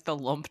feeling like the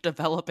lump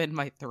develop in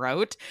my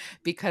throat,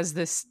 because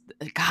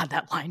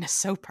that line is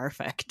so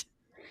perfect.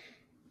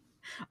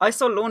 I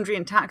saw laundry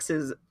and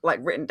taxes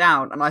written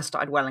down, and I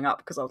started welling up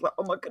because I was like,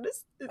 "Oh my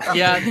goodness!"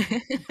 Yeah,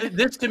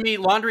 this to me,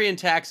 laundry and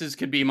taxes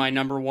could be my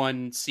number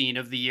one scene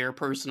of the year,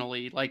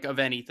 personally, of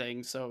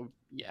anything. So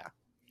yeah,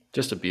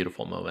 just a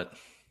beautiful moment.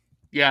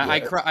 Yeah,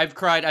 I've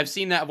cried. I've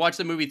seen that. I've watched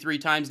the movie 3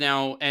 times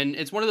now, and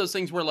it's one of those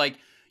things where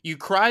you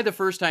cry the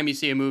first time you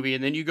see a movie,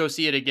 and then you go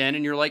see it again,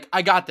 and you're like,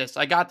 I got this.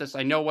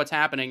 I know what's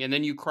happening, and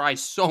then you cry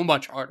so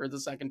much harder the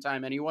second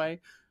time anyway.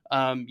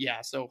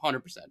 So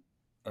 100%.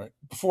 All right.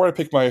 Before I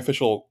pick my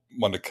official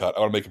one to cut,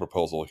 I want to make a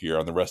proposal here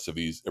on the rest of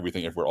these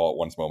Everything Everywhere All at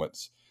Once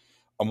moments.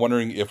 I'm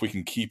wondering if we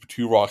can keep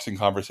 2 rocks in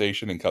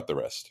conversation and cut the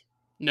rest.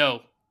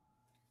 No.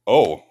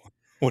 Oh.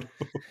 What?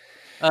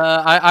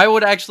 I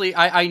would actually,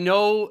 I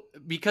know,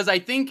 because I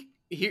think,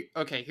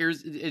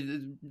 here's,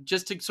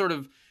 just to sort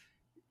of,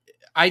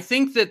 I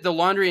think that the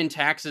laundry and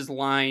taxes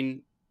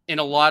line, in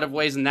a lot of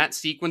ways, and that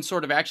sequence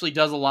sort of actually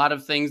does a lot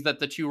of things that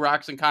the 2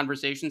 rocks in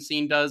conversation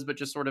scene does, but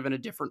just sort of in a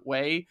different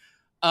way.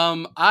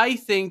 I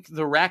think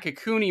the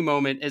Raccacoonie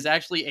moment is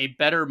actually a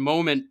better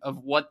moment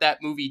of what that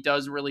movie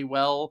does really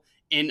well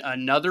in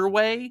another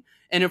way.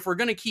 And if we're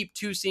going to keep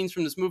 2 scenes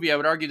from this movie, I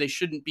would argue they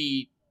shouldn't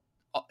be,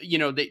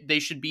 they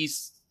should be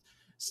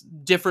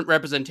different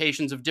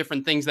representations of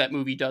different things that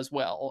movie does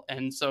well.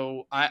 And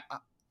so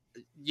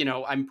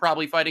I'm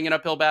probably fighting an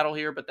uphill battle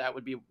here, but that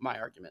would be my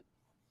argument.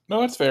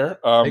 No, that's fair.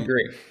 I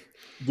agree.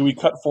 Do we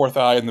cut Fourth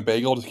Eye in the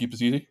bagel to keep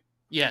this easy?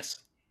 Yes.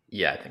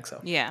 Yeah, I think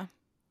so. Yeah.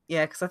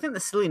 Yeah, because I think the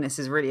silliness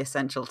is really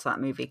essential to that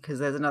movie, because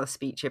there's another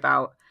speech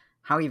about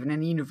how even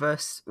in a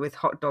universe with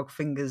hot dog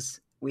fingers,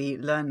 we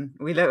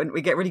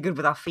get really good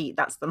with our feet.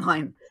 That's the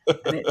line.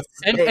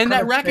 And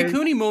that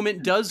Raccacoonie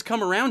moment does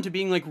come around to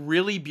being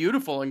really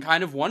beautiful and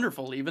kind of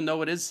wonderful, even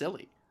though it is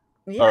silly.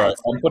 Yeah, all right,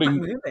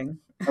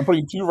 I'm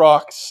putting 2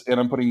 rocks, and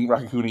I'm putting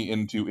Raccacoonie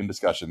in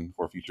discussion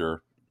for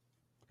future.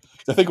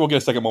 I think we'll get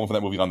a second moment from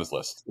that movie on this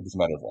list. It doesn't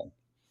matter when.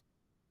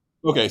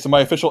 Okay, so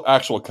my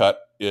actual cut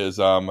is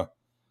I'm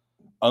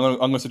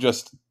going to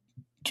suggest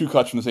 2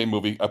 cuts from the same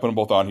movie. I put them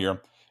both on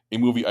here. A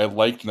movie I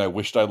liked and I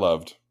wished I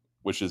loved,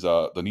 which is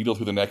The Needle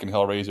Through the Neck in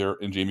Hellraiser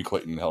and Jamie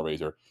Clayton in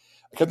Hellraiser.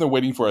 I kept on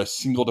waiting for a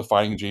single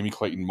defining Jamie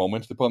Clayton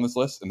moment to put on this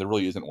list, and there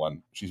really isn't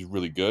one. She's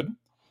really good.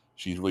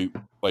 She's really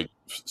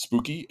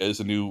spooky as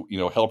a new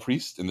Hell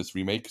Priest in this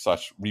remake /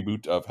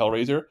 reboot of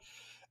Hellraiser.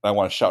 And I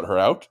want to shout her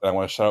out. And I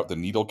want to shout out the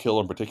Needle Kill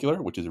in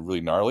particular, which is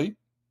really gnarly.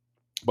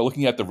 But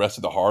looking at the rest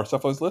of the horror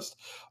stuff on this list,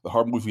 the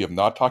horror movies we have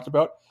not talked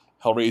about,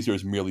 Hellraiser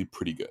is merely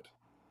pretty good.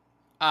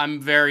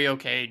 I'm very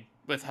okay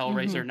with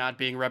Hellraiser not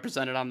being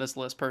represented on this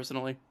list,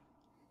 personally.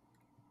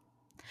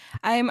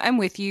 I'm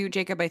with you,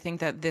 Jacob. I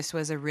think that this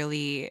was a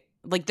really,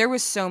 there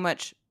was so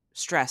much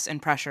stress and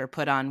pressure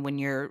put on when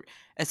you're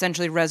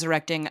essentially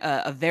resurrecting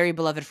a very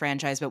beloved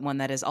franchise, but one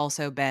that has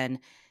also been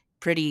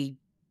pretty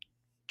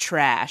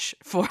trash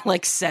for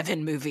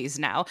 7 movies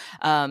now.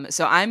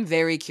 So I'm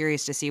very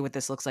curious to see what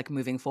this looks like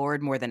moving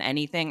forward more than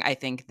anything. I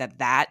think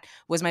that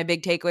was my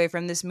big takeaway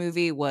from this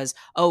movie was,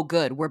 oh,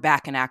 good, we're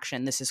back in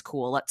action. This is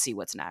cool. Let's see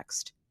what's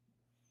next.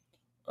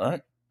 All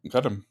right.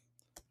 Cut him.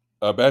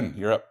 Ben,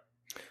 you're up.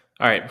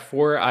 All right.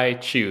 Before I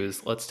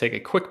choose, let's take a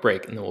quick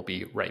break and then we'll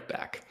be right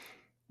back.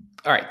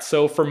 All right.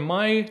 So for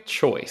my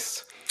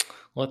choice,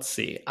 let's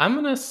see. I'm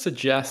going to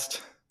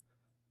suggest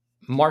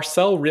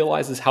Marcel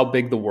Realizes How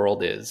Big the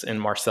World Is in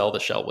Marcel the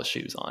Shell with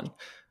Shoes On.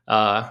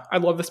 I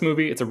love this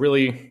movie. It's a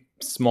really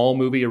small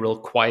movie, a real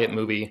quiet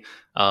movie,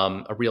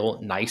 a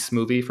real nice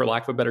movie, for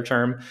lack of a better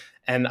term.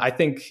 And I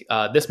think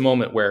this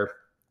moment where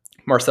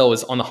Marcel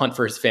is on the hunt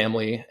for his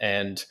family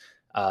and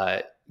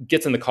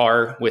gets in the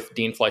car with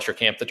Dean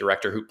Fleischer-Camp, the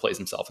director who plays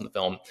himself in the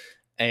film,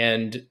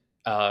 and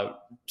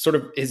sort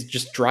of is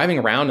just driving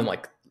around in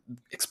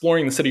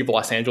exploring the city of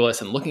Los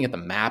Angeles and looking at the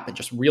map and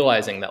just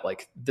realizing that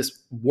like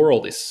this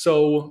world is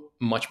so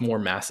much more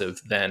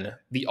massive than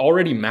the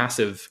already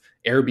massive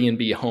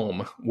Airbnb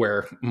home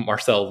where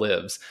Marcel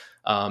lives.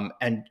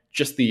 And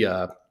just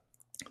the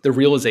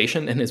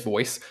realization in his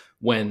voice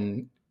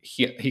when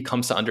he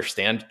comes to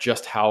understand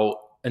just how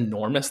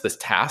enormous this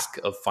task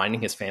of finding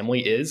his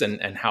family is,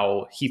 and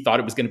how he thought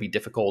it was going to be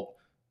difficult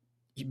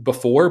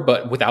before,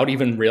 but without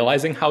even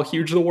realizing how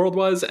huge the world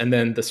was. And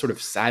then the sort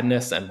of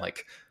sadness and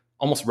like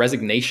almost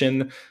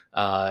resignation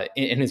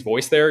in his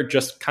voice there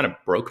just kind of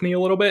broke me a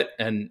little bit.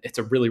 And it's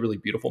a really, really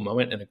beautiful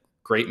moment and a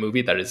great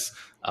movie that is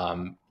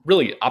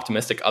really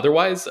optimistic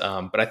otherwise.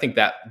 But I think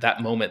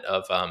that moment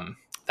of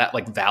that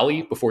like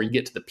valley before you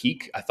get to the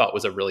peak, I thought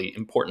was a really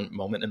important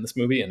moment in this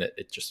movie, and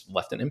it just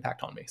left an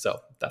impact on me. So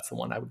that's the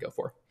one I would go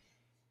for.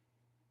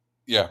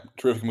 Yeah,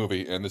 terrific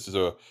movie. And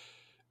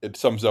it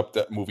sums up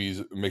that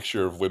movie's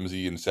mixture of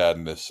whimsy and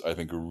sadness, I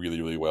think, really,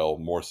 really well,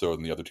 more so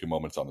than the other two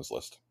moments on this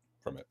list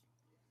from it.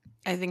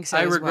 I think so.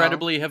 I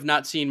regrettably have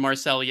not seen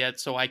Marcel yet,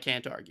 so I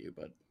can't argue,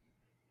 but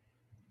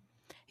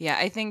yeah,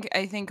 I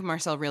think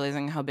Marcel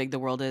realizing how big the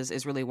world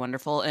is really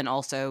wonderful, and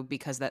also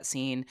because that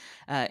scene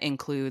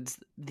includes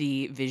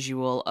the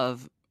visual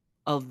of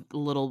a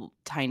little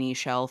tiny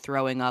shell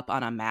throwing up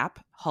on a map.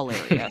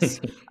 Hilarious.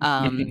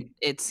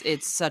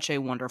 It's such a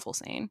wonderful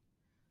scene.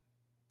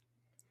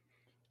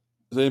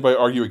 Does anybody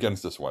argue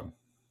against this one?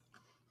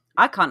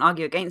 I can't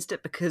argue against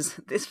it because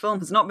this film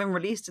has not been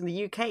released in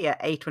the UK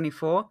yet,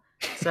 A24.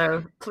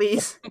 So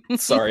please.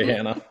 Sorry,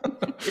 Hannah.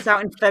 It's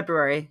out in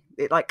February.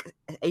 Like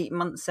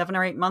 7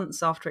 or 8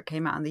 months after it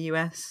came out in the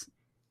US.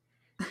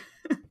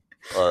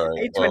 All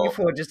right.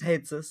 A24 just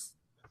hates us.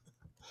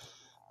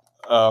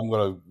 I'm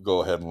going to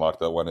go ahead and lock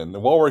that one in.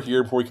 And while we're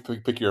here, before we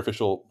pick your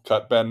official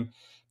cut, Ben,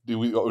 do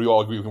we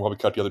all agree we can probably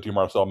cut the other two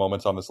Marcel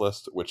moments on this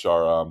list, which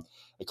are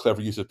a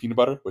clever use of peanut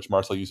butter, which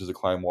Marcel uses to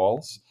climb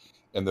walls,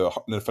 and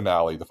the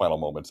finale, the final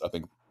moments, I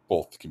think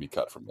both can be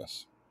cut from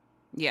this.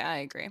 Yeah, I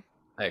agree.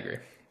 All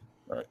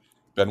right.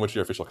 Ben, what's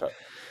your official cut?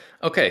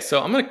 Okay,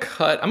 so I'm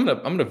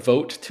gonna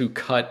vote to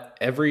cut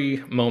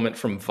every moment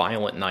from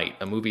Violent Night,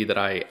 a movie that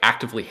I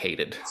actively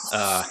hated.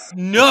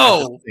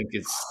 No, I think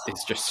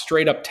it's just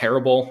straight up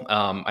terrible.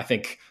 I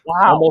think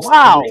Wow!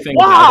 everything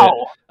about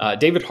it.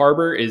 David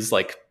Harbour is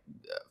like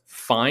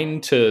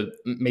fine to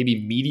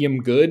maybe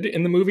medium good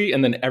in the movie,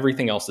 and then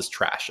everything else is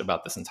trash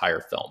about this entire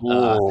film.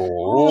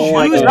 Oh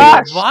my choose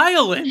gosh!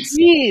 violence.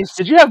 Jeez,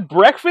 did you have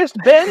breakfast,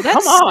 Ben?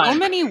 That's Come on. so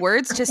many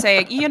words to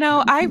say.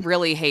 I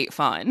really hate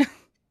fun.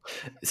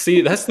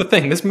 See, that's the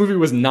thing. This movie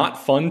was not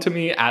fun to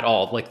me at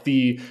all. Like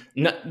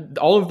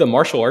all of the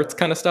martial arts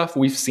kind of stuff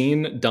we've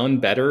seen done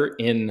better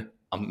in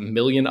a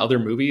million other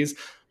movies.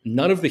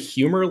 None of the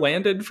humor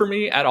landed for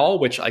me at all,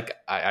 which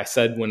I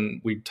said when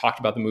we talked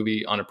about the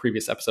movie on a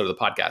previous episode of the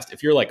podcast.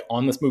 If you're like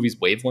on this movie's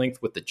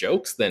wavelength with the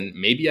jokes, then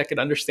maybe I could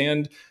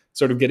understand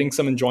sort of getting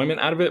some enjoyment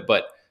out of it.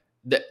 But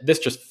this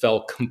just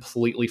fell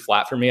completely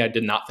flat for me. I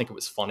did not think it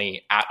was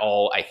funny at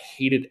all. I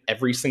hated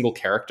every single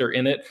character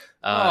in it,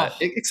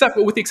 except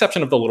with the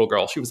exception of the little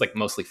girl. She was like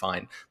mostly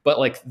fine. But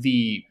like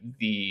the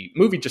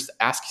movie just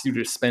asks you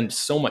to spend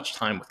so much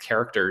time with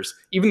characters,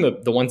 even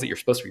the ones that you're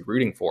supposed to be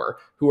rooting for,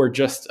 who are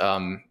just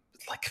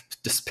like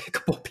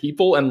despicable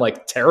people and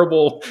like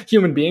terrible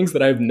human beings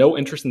that I have no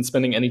interest in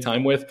spending any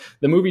time with.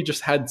 The movie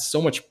just had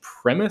so much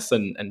premise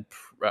and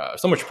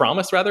so much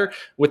promise rather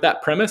with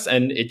that premise,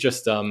 and it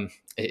just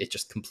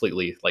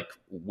completely like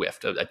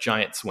whiffed a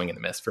giant swing and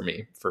a miss for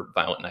me for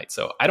Violent Night.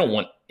 So I don't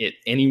want it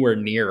anywhere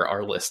near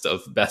our list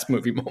of best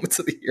movie moments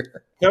of the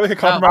year. Can I make a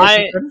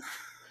compromise?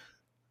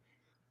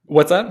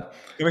 What's that?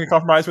 Can I make a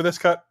compromise with this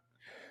cut?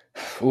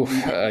 Ooh,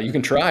 you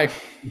can try.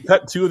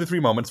 Cut 2 of the 3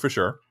 moments for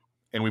sure,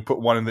 and we put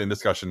one in the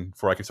discussion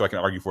so I can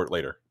argue for it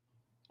later.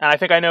 And I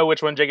think I know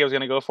which one Jacob was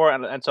going to go for,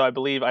 and so I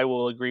believe I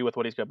will agree with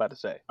what he's about to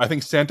say. I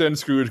think Santa and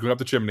Scrooge going up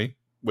the chimney,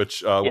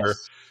 which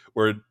Yes.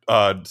 where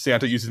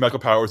Santa uses magical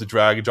powers to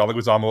drag John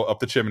Leguizamo up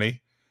the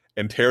chimney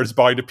and tears his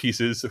body to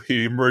pieces.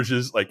 He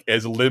emerges like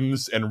as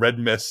limbs and red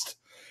mist.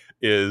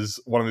 Is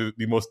one of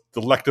the most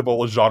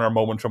delectable genre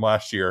moments from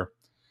last year,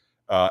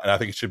 and I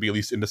think it should be at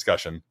least in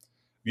discussion.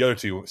 The other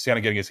two,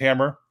 Santa getting his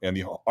hammer and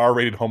the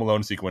R-rated Home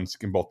Alone sequence,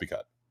 can both be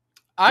cut.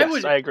 I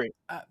agree.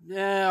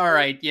 All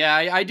right. Yeah,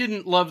 I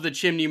didn't love the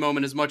chimney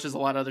moment as much as a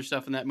lot of other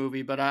stuff in that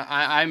movie, but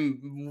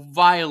I'm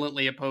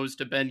violently opposed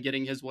to Ben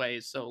getting his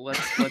way. So let's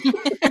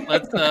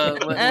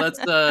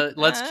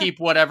keep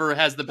whatever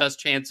has the best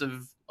chance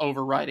of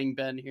overriding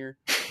Ben here.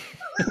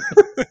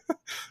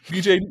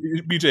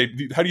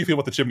 BJ, how do you feel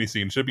about the chimney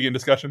scene? Should it be in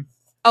discussion?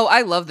 Oh,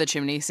 I love the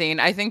chimney scene.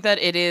 I think that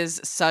it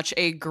is such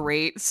a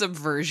great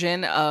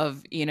subversion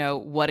of,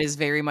 what is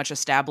very much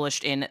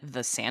established in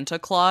the Santa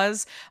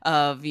Claus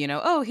of,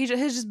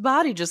 his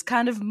body just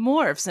kind of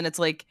morphs. And it's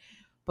like,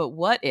 but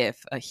what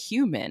if a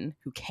human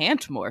who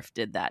can't morph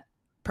did that?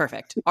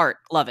 Perfect. Art.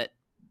 Love it.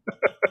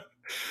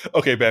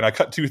 Okay, Ben, I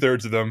cut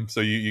 2/3 of them.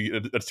 So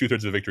that's 2/3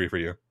 of the victory for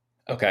you.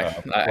 Okay.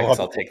 I guess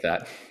I'll take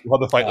that. We'll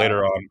have the fight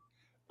later on.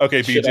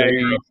 Okay,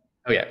 BJ.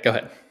 Oh, yeah. Go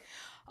ahead.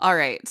 All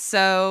right.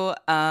 So,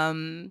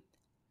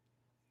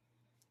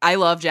 I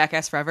love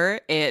Jackass Forever.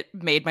 It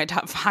made my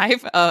top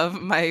 5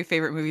 of my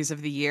favorite movies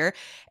of the year.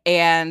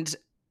 And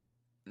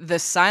the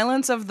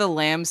Silence of the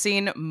Lamb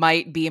scene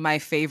might be my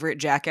favorite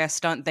Jackass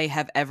stunt they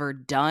have ever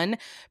done,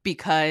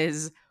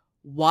 because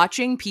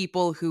watching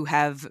people who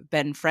have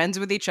been friends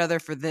with each other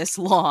for this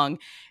long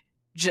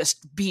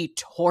just be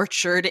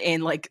tortured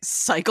in like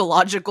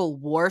psychological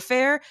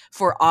warfare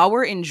for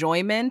our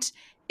enjoyment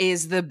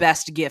is the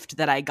best gift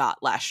that I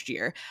got last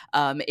year.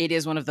 It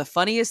is one of the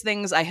funniest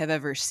things I have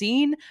ever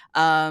seen.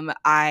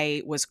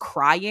 I was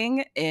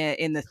crying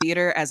in the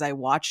theater as I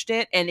watched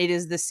it, and it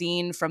is the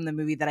scene from the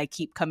movie that I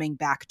keep coming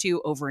back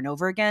to over and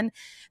over again.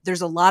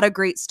 There's a lot of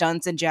great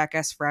stunts in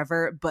Jackass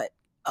Forever, but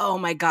oh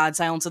my God,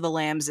 Silence of the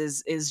Lambs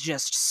is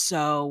just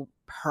so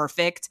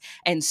perfect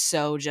and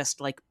so just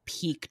like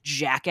peak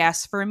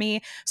Jackass for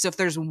me. So if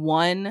there's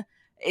one,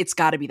 it's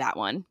got to be that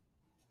one.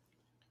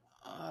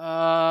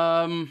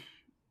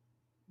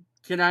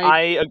 Can I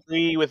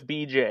agree with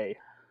BJ.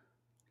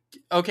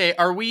 Okay,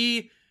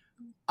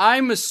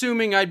 I'm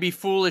assuming I'd be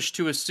foolish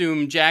to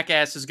assume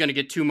Jackass is going to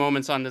get 2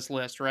 moments on this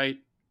list, right?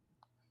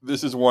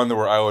 This is one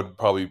where I would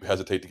probably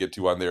hesitate to get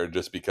 2 on there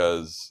just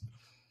because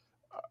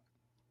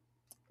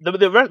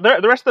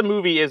The rest of the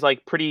movie is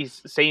like pretty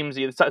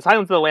samey. Silence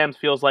of the Lambs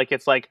feels like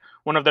it's like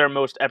one of their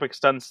most epic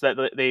stunts that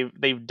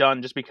they've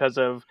done, just because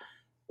of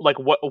like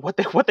what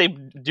they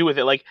do with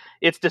it. Like,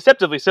 it's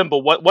deceptively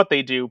simple what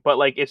they do, but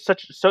like it's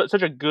such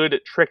a good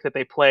trick that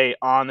they play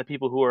on the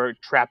people who are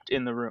trapped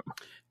in the room.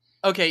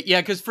 Okay, yeah,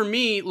 because for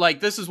me,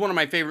 like, this is one of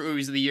my favorite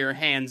movies of the year,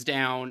 hands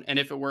down. And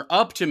if it were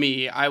up to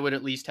me, I would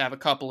at least have a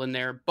couple in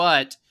there.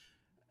 But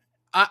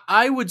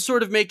I would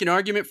sort of make an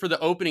argument for the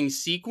opening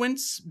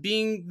sequence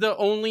being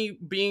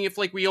if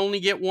like we only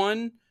get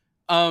one.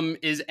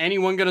 Is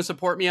anyone going to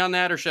support me on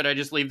that, or should I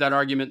just leave that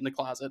argument in the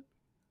closet?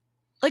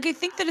 Like, I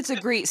think that it's a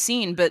great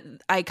scene, but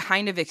I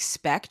kind of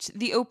expect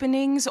the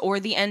openings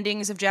or the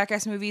endings of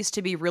Jackass movies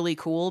to be really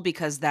cool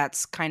because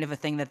that's kind of a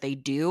thing that they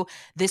do.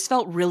 This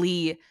felt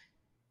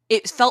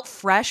it felt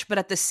fresh, but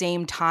at the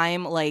same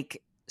time,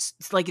 like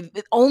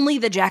only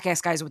the Jackass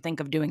guys would think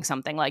of doing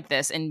something like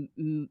this and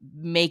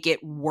make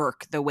it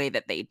work the way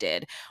that they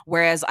did.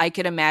 Whereas I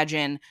could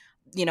imagine,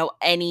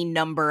 any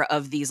number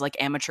of these like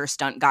amateur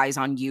stunt guys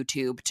on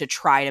YouTube to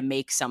try to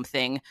make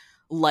something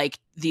like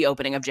the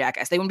opening of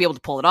Jackass. They wouldn't be able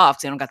to pull it off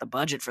because they don't got the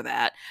budget for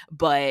that.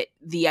 But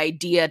the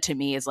idea to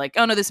me is like,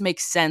 oh no, this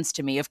makes sense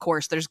to me. Of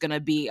course, there's going to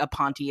be a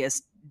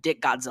Pontius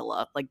Dick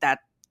Godzilla. Like, that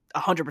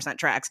 100%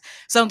 tracks.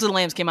 Silence of the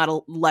Lambs came out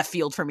of left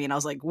field for me, and I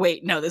was like,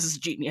 wait, no, this is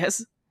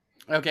genius.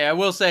 Okay, I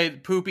will say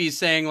Poopy's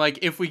saying, like,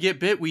 if we get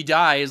bit, we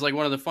die is like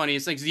one of the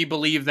funniest things. He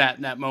believed that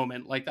in that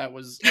moment. Like, that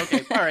was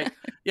okay. All right.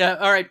 Yeah.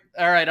 All right.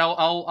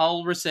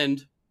 I'll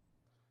rescind.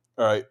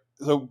 All right.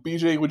 So,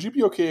 BJ, would you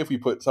be okay if we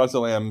put Silence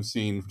of the Lambs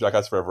scene from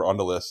Jackass Forever on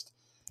the list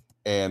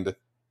and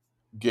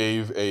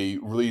gave a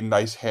really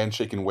nice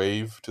handshake and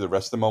wave to the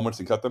rest of the moments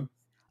and cut them?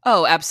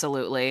 Oh,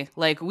 absolutely.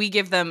 Like, we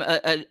give them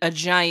a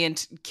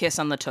giant kiss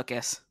on the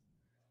tuchus.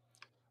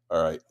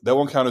 All right. That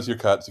won't count as your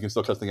cut, so you can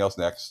still cut something else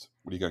next.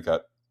 What are you going to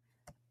cut?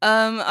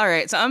 All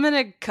right. So I'm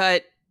going to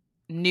cut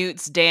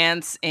Newt's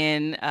dance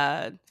in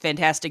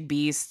Fantastic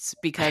Beasts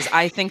because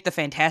I think the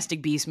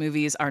Fantastic Beasts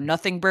movies are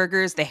nothing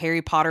burgers. The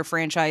Harry Potter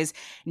franchise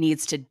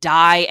needs to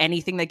die.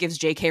 Anything that gives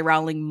J.K.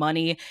 Rowling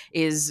money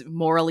is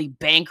morally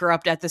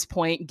bankrupt at this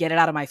point. Get it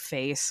out of my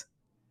face.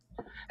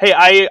 Hey,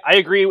 I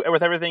agree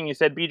with everything you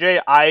said,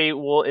 BJ. I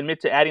will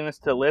admit to adding this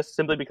to the list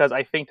simply because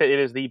I think that it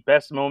is the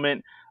best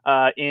moment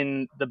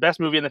in the best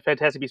movie in the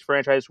Fantastic Beasts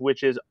franchise,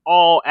 which is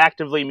all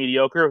actively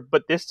mediocre.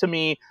 But this, to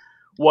me,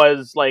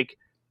 was like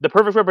the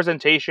perfect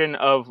representation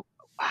of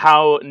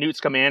how Newt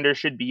Scamander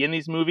should be in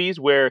these movies,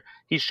 where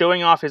he's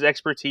showing off his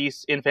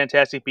expertise in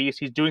Fantastic Beasts.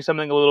 He's doing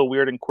something a little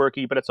weird and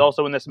quirky, but it's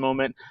also in this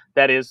moment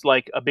that is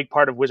like a big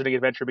part of Wizarding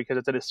Adventure because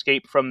it's an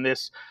escape from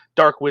this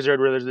dark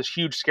wizard where there's this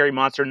huge scary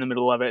monster in the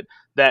middle of it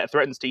that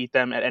threatens to eat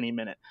them at any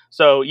minute.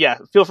 So yeah,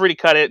 feel free to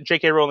cut it.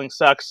 J.K. Rowling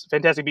sucks.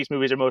 Fantastic Beasts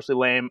movies are mostly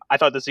lame. I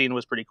thought the scene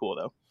was pretty cool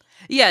though.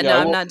 Yeah, no,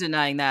 I'm not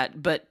denying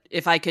that, but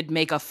if I could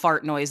make a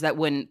fart noise that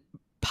wouldn't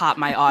pop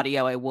my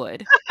audio, I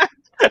would.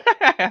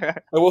 I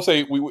will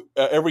say,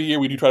 every year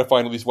we do try to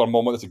find at least one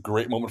moment that's a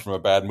great moment from a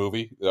bad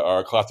movie.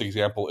 Our classic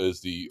example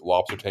is the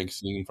lobster tank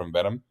scene from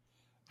Venom.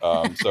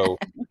 So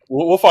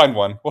we'll find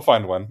one. We'll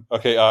find one.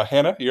 Okay,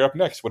 Hannah, you're up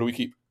next. What do we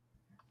keep?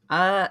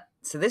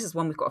 So this is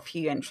one we've got a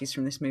few entries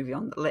from this movie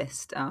on the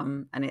list,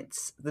 and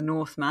it's The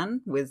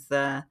Northman with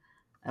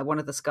one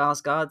of the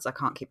Skarsgårds. I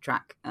can't keep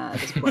track at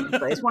this point,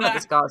 but it's one of the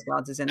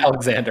Skarsgårds is in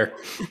Alexander.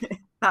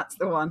 That's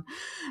the one.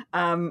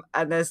 And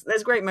there's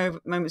great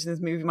moments in this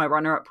movie. My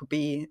runner-up would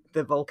be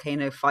the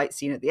volcano fight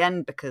scene at the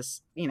end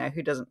because,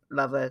 who doesn't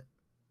love a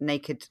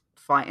naked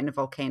fight in a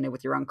volcano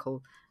with your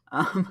uncle?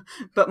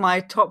 But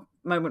my top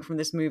moment from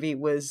this movie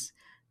was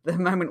the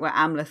moment where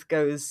Amleth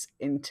goes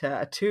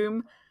into a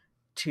tomb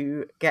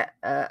to get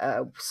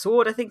a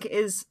sword, I think it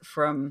is,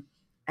 from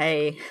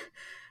a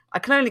I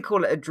can only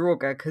call it a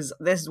Draugr because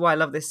this is why I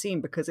love this scene,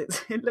 because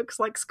it looks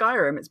like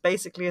Skyrim. It's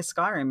basically a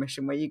Skyrim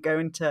mission where you go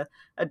into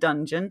a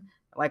dungeon,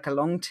 like a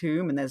long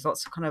tomb, and there's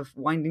lots of kind of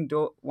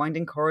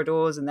winding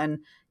corridors, and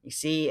then you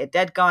see a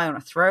dead guy on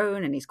a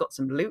throne, and he's got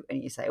some loot,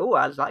 and you say, "Oh,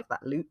 I like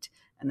that loot."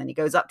 And then he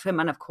goes up to him,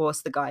 and of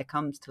course the guy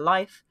comes to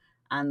life,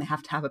 and they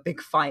have to have a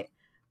big fight.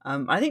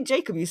 I think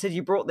Jacob, you said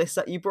you brought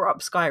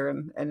up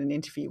Skyrim in an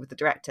interview with the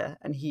director,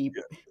 and he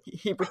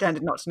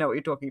pretended not to know what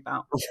you're talking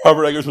about.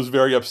 Robert Eggers was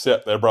very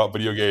upset that I brought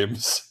video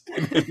games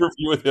in an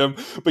interview with him.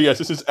 But yes,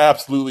 this is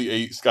absolutely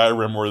a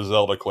Skyrim or a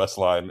Zelda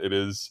questline.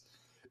 It's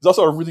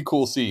also a really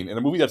cool scene in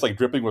a movie that's like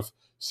dripping with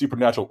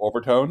supernatural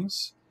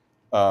overtones,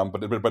 but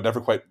never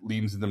quite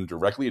leans in them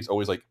directly. It's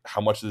always like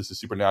how much of this is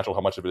supernatural,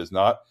 how much of it is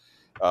not.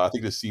 I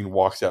think this scene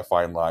walks that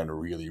fine line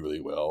really,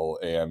 really well,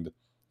 and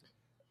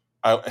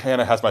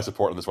Hannah has my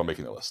support on this one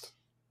making the list.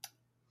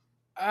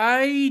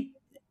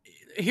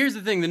 Here's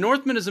the thing: The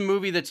Northman is a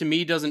movie that to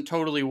me doesn't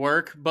totally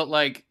work, but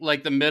like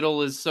the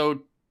middle is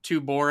so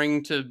too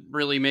boring to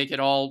really make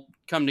it all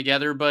come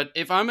together. But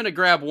if I'm going to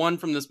grab one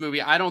from this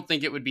movie, I don't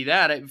think it would be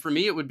that. For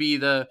me, it would be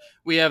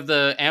we have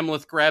the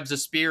Amleth grabs a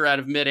spear out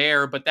of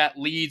midair, but that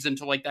leads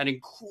into like that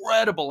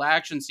incredible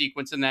action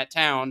sequence in that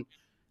town.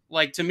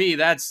 Like, to me,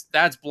 that's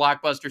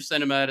blockbuster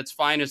cinema at its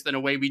finest in a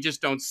way we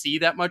just don't see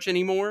that much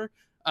anymore.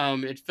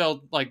 It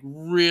felt like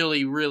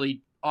really,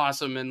 really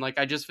awesome. And like,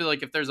 I just feel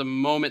like if there's a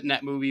moment in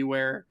that movie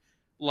where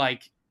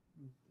like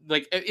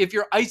if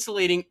you're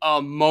isolating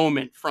a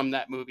moment from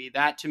that movie,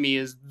 that to me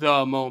is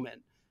the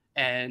moment.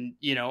 And,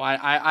 you know,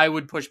 I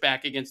would push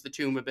back against the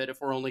Tomb a bit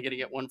if we're only going to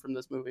get one from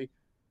this movie.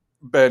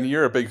 Ben,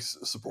 you're a big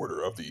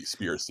supporter of the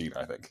spear scene,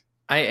 I think.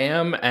 I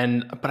am,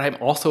 but I'm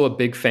also a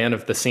big fan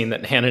of the scene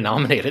that Hannah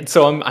nominated.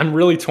 So I'm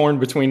really torn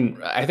between.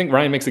 I think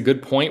Ryan makes a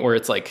good point where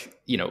it's like,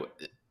 you know,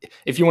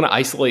 if you want to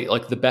isolate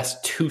like the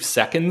best 2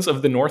 seconds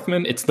of the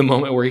Northman, it's the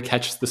moment where he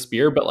catches the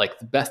spear. But like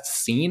the best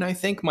scene, I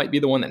think, might be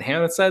the one that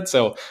Hannah said.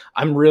 So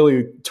I'm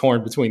really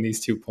torn between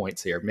these 2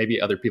 points here. Maybe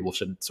other people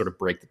should sort of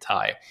break the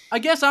tie. I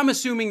guess I'm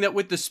assuming that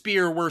with the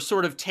spear, we're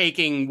sort of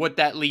taking what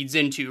that leads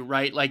into,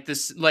 right? Like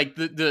this, like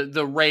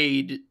the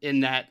raid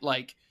in that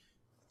like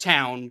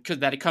town, because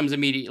that it comes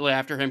immediately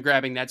after him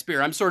grabbing that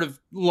spear. I'm sort of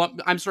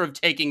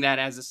taking that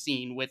as a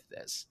scene with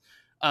this.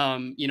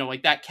 You know,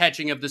 like that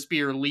catching of the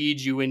spear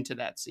leads you into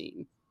that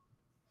scene.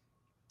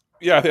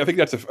 Yeah, I think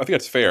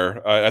that's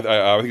fair.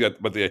 I think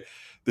that, but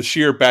the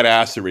sheer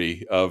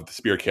badassery of the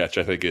spear catch,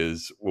 I think,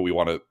 is what we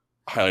want to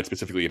highlight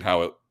specifically in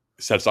how it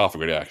sets off a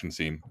great action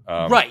scene.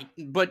 Right,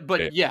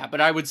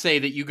 but I would say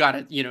that you got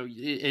to, you know,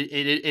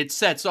 it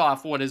sets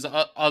off what is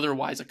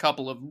otherwise a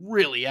couple of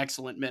really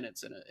excellent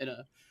minutes in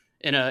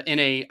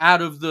a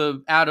out of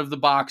the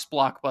box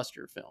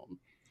blockbuster film.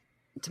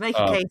 To make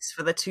a case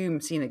for the tomb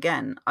scene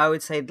again, I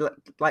would say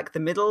like the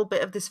middle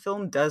bit of this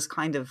film does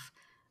kind of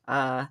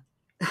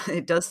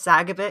it does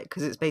sag a bit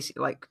because it's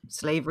basically like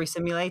slavery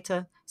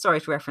simulator.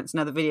 Sorry to reference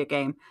another video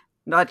game.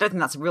 No, I don't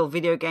think that's a real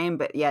video game,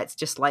 but yeah, it's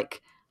just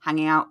like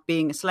hanging out,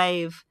 being a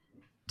slave,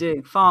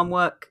 doing farm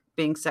work,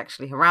 being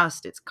sexually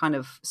harassed. It's kind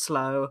of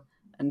slow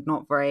and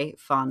not very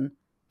fun.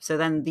 So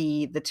then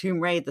the tomb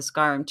raid, the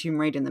Skyrim tomb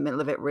raid in the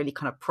middle of it really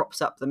kind of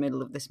props up the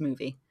middle of this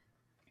movie.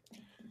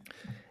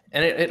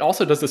 And it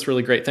also does this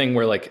really great thing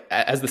where, like,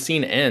 as the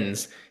scene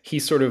ends, he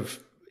sort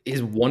of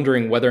is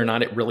wondering whether or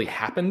not it really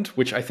happened,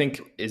 which I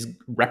think is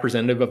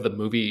representative of the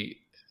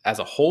movie as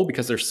a whole,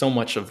 because there's so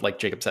much of, like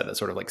Jacob said, that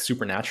sort of like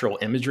supernatural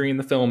imagery in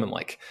the film, and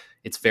like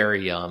it's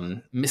very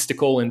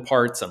mystical in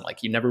parts, and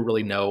like you never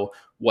really know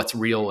what's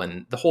real,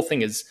 and the whole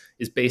thing is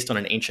based on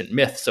an ancient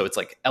myth, so it's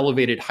like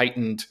elevated,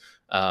 heightened,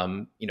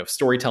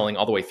 storytelling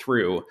all the way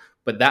through.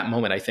 But that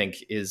moment, I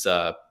think, is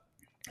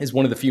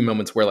one of the few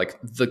moments where like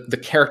the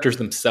characters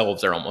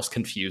themselves are almost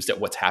confused at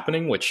what's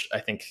happening, which I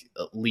think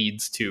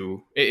leads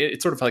to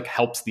it sort of like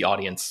helps the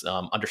audience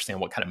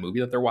understand what kind of movie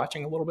that they're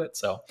watching a little bit.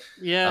 So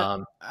yeah,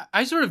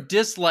 I sort of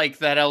dislike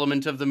that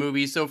element of the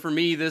movie. So for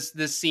me,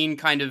 this scene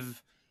kind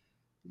of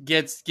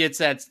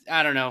gets at,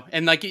 I don't know,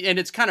 and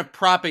it's kind of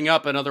propping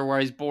up an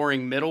otherwise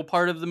boring middle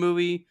part of the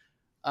movie.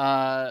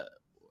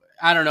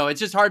 I don't know. It's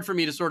just hard for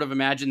me to sort of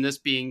imagine this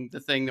being the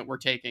thing that we're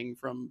taking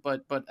from.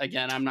 But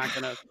again, I'm not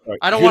gonna. Right.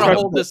 I don't want to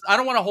hold this. I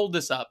don't want to hold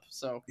this up.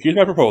 So here's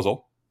my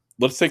proposal.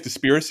 Let's take the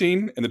spear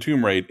scene and the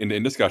tomb raid into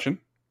in discussion.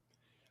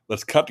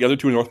 Let's cut the other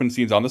two Northman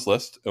scenes on this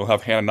list, and we'll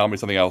have Hannah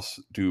nominate something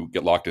else to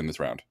get locked in this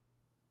round.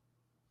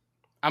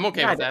 I'm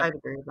okay with that. I'd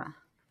agree with that.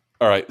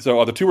 All right.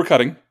 So the two we're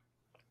cutting: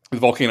 the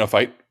volcano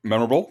fight,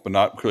 memorable,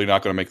 but clearly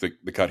not going to make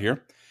the cut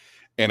here.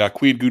 And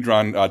Queed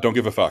Gudrun, Don't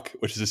Give a Fuck,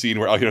 which is a scene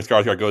where Alexander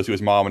Skarsgård goes to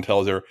his mom and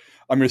tells her,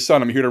 "I'm your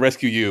son, I'm here to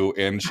rescue you."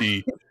 And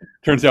she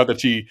turns out that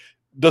she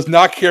does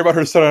not care about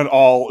her son at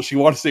all. She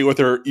wants to stay with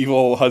her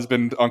evil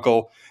husband,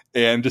 uncle,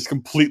 and just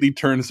completely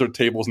turns their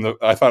tables. And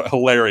I found it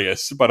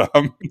hilarious. But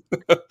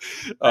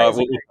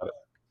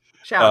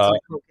shout out to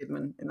Nicole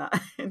Kidman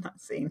in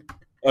that scene.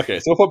 Okay,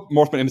 so we'll put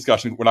Northman in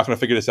discussion. We're not going to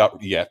figure this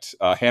out yet.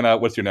 Hannah,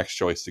 what's your next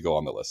choice to go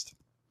on the list?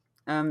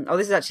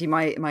 This is actually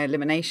my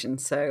elimination,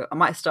 so I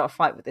might start a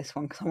fight with this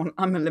one because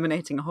I'm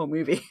eliminating a whole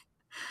movie.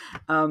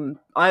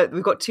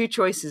 We've got two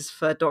choices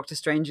for Doctor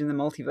Strange in the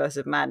Multiverse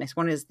of Madness.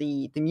 One is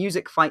the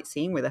music fight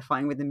scene where they're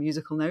fighting with the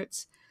musical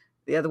notes.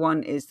 The other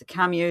one is the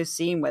cameo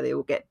scene where they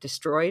will get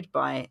destroyed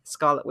by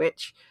Scarlet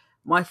Witch.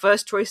 My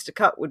first choice to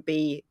cut would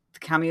be the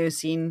cameo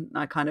scene.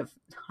 I kind of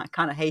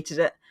hated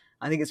it.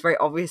 I think it's very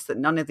obvious that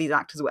none of these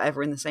actors were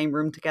ever in the same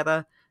room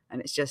together,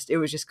 and it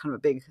was just kind of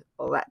a big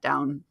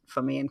letdown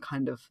for me, and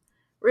kind of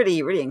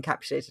really, really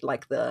encapsulated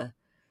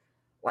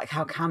like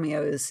how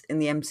cameos in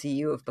the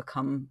MCU have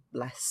become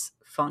less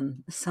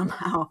fun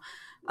somehow.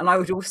 And I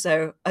would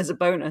also, as a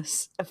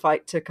bonus,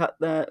 fight to cut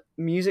the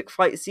music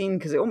fight scene,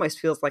 because it almost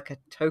feels like a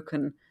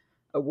token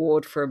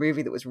award for a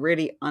movie that was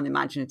really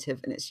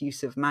unimaginative in its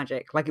use of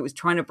magic. Like it was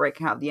trying to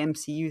break out the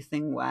MCU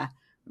thing where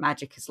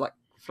magic is like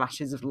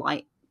flashes of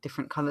light,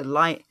 different colored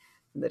light,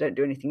 and they don't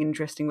do anything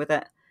interesting with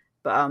it.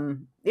 But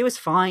it was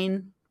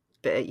fine.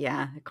 But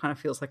yeah, it kind of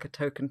feels like a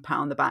token pat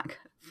on the back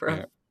for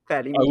a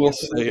fairly. I will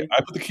say,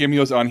 I put the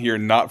cameos on here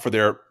not for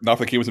the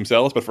cameos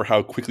themselves, but for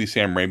how quickly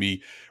Sam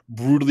Raimi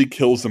brutally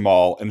kills them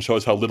all and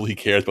shows how little he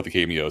cares about the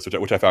cameos,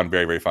 which I found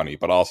very, very funny.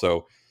 But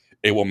also,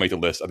 it won't make the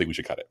list. I think we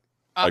should cut it.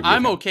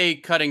 I'm okay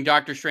cutting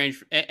Doctor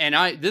Strange,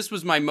 and this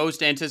was my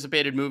most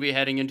anticipated movie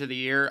heading into the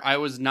year. I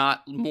was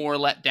not more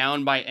let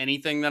down by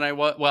anything than I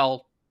was.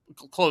 Well,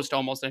 close to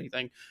almost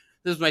anything.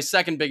 This was my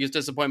second biggest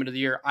disappointment of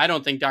the year. I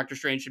don't think Doctor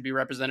Strange should be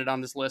represented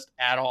on this list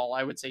at all.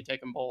 I would say take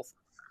them both.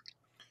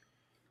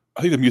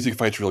 I think the music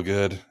fight's real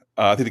good.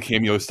 I think the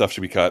cameo stuff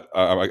should be cut.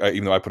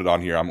 Even though I put it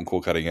on here, I'm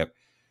cool cutting it.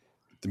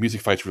 The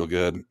music fight's real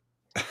good.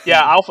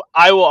 Yeah,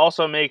 I will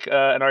also make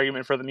an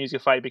argument for the music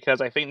fight, because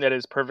I think that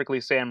is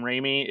perfectly Sam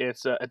Raimi.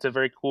 It's a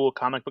very cool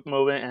comic book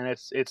moment, and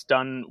it's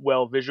done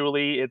well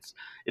visually. It's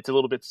a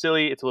little bit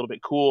silly. It's a little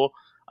bit cool.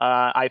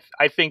 I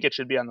think it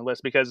should be on the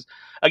list because,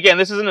 again,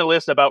 this isn't a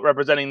list about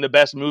representing the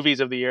best movies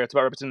of the year. It's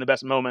about representing the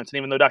best moments. And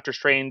even though Doctor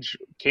Strange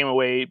came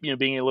away,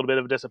 being a little bit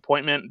of a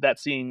disappointment, that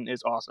scene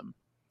is awesome.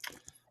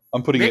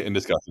 I'm putting it in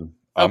discussion.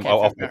 Okay,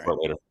 I'll pay for it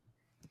later.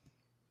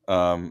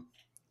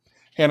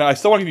 Hannah, I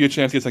still want to give you a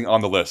chance to get something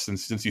on the list,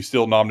 since you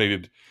still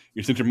nominated,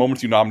 since your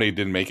moments you nominated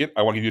didn't make it.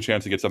 I want to give you a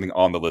chance to get something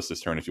on the list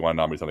this turn if you want to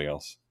nominate something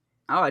else.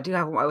 Oh, I do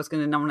have what I was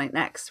going to nominate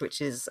next,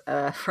 which is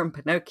from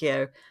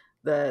Pinocchio,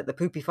 the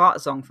poopy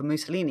fart song for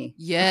Mussolini.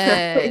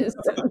 Yes.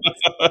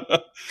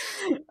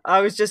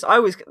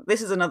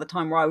 This is another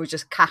time where I was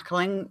just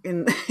cackling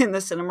in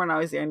the cinema, and I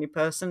was the only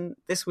person.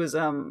 This was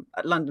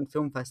at London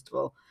Film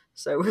Festival,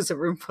 so it was a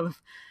room full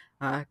of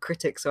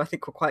critics, so I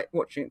think we're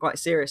watching it quite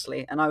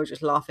seriously, and I was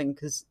just laughing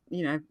because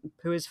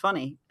Pooh is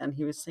funny, and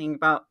he was singing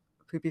about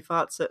poopy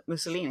farts at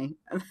Mussolini,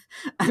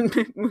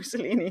 and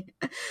Mussolini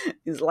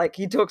is like,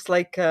 he talks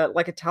like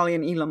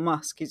Italian Elon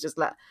Musk. He's just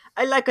like,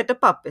 I like the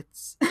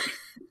puppets.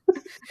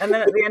 And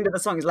then at the end of the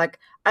song, he's like,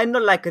 I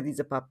don't like these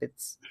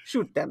puppets.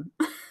 Shoot them.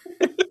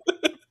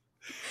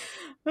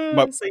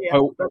 My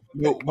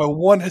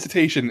one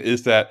hesitation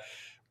is that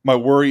my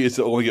worry is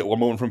to only get one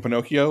moment from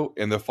Pinocchio,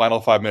 and the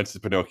final 5 minutes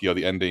of Pinocchio,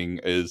 the ending,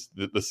 is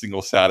the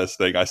single saddest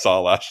thing I saw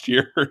last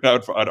year.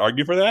 I'd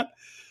argue for that.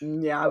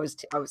 Yeah, I was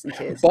in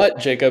tears. But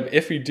Jacob,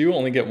 if you do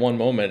only get one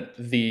moment,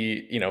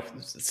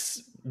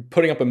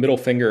 putting up a middle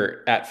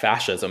finger at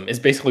fascism is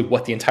basically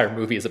what the entire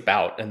movie is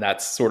about, and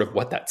that's sort of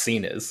what that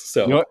scene is.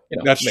 So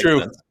that's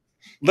true.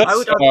 I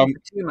would argue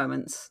for 2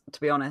 moments,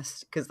 to be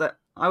honest, because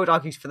I would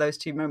argue for those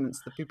 2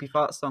 moments: the poopy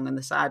fart song and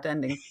the sad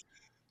ending.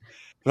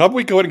 How about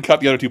we go ahead and cut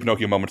the other 2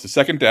 Pinocchio moments? The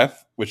second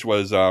death, which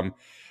was, I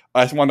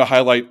just wanted to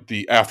highlight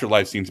the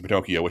afterlife scenes of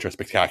Pinocchio, which are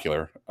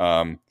spectacular.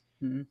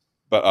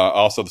 But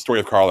also the story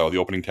of Carlo, the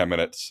opening 10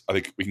 minutes. I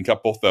think we can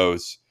cut both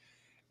those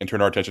and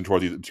turn our attention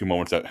toward the 2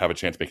 moments that have a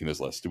chance of making this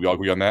list. Do we all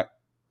agree on that?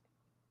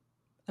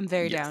 I'm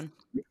very down.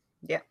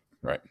 Yeah.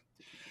 Right.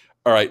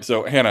 All right.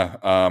 So,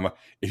 Hannah,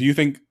 if you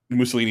think the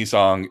Mussolini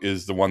song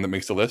is the one that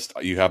makes the list,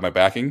 you have my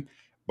backing,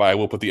 but I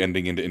will put the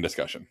ending in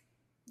discussion.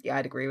 Yeah,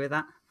 I'd agree with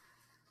that.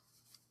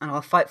 And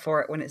I'll fight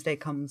for it when its day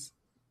comes.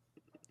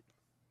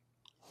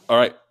 All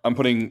right. I'm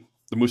putting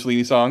the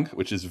Mussolini song,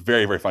 which is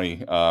very, very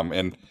funny.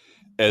 And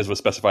as was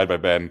specified by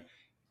Ben,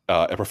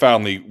 a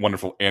profoundly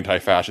wonderful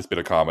anti-fascist bit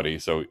of comedy.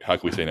 So how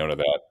can we say no to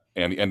that?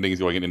 And the ending is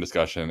going in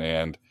discussion.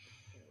 And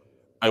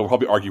I will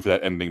probably argue for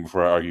that ending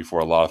before I argue for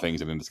a lot of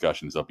things in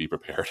discussion. So be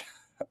prepared.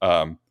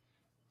 All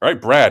right,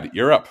 Brad,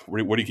 you're up.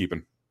 What are you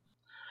keeping?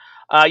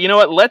 You know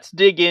what? Let's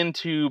dig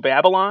into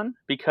Babylon,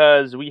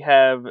 because we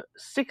have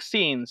 6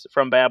 scenes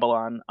from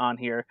Babylon on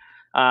here.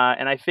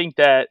 And I think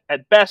that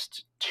at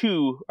best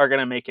 2 are going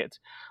to make it.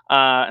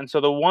 And so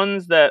the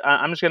ones that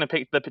I'm just going to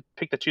pick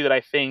the 2 that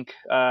I think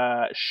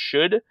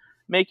should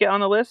make it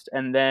on the list,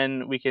 and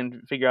then we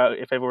can figure out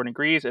if everyone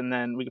agrees, and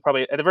then we could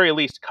probably at the very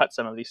least cut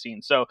some of these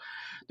scenes. So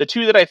the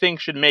 2 that I think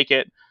should make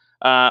it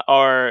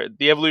are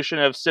the evolution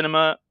of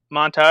cinema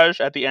montage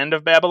at the end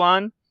of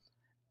Babylon,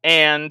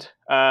 and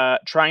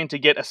trying to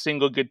get a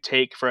single good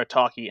take for a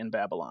talkie in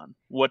Babylon.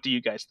 What do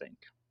you guys think?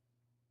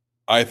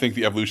 I think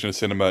the evolution of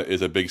cinema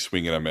is a big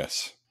swing and a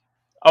miss.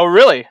 Oh,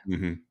 really?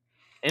 Mm-hmm.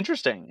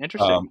 Interesting.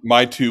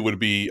 My 2 would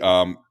be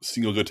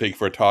single good take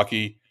for a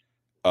talkie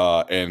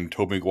and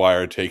Tobey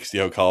Maguire takes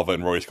Diego Calva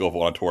and Rory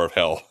Scovel on a tour of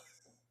hell.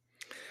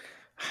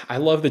 I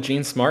love the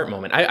Gene Smart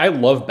moment. I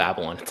love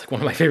Babylon. It's like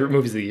one of my favorite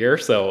movies of the year,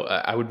 so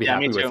I would be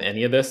happy with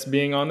any of this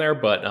being on there.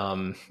 But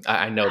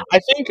I know.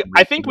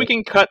 I think we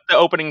can cut the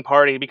opening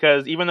party,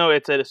 because even though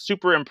it's a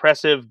super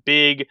impressive,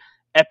 big,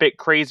 epic,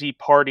 crazy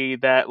party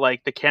that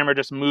like the camera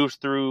just moves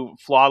through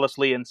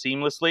flawlessly and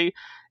seamlessly,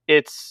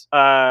 it's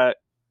not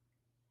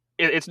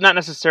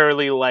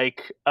necessarily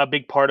like a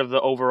big part of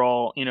the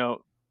overall,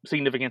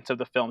 significance of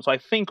the film. So I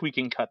think we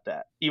can cut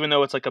that, even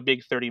though it's like a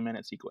big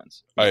 30-minute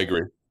sequence. I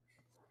agree.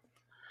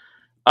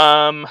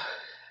 I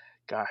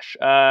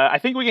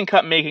think we can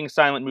cut making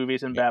silent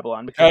movies in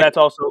Babylon, because that's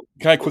also.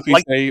 Can I quickly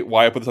say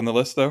why I put this on the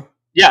list, though?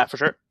 Yeah, for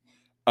sure.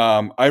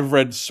 I've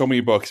read so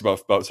many books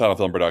about silent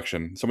film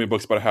production. So many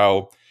books about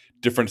how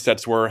different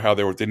sets were, how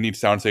they didn't need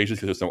sound stations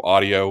because there's no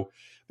audio.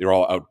 They were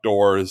all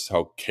outdoors.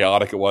 How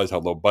chaotic it was. How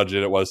low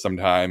budget it was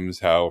sometimes.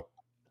 How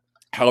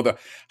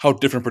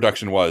different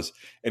production was.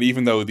 And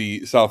even though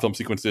the silent film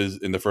sequences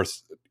in the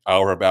first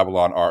hour of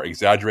Babylon are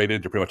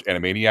exaggerated, they're pretty much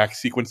Animaniac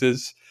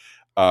sequences.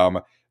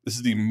 This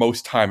is the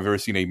most time I've ever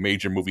seen a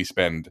major movie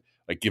spend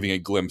like giving a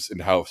glimpse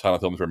into how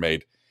silent films were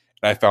made.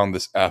 And I found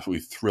this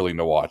absolutely thrilling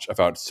to watch. I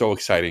found it so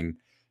exciting,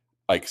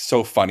 like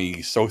so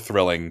funny, so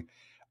thrilling.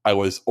 I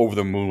was over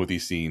the moon with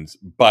these scenes,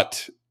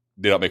 but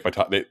they don't make my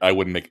top. It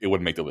wouldn't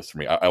make the list for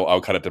me. I'll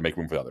cut it to make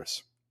room for the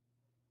others.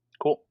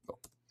 Cool.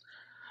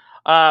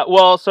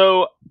 Well,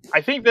 so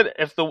I think that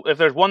if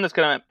there's one that's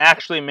going to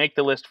actually make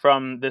the list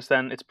from this,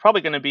 then it's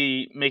probably going to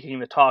be Making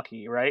the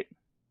Talkie, right?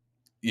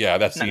 Yeah,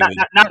 that's not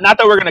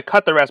that we're going to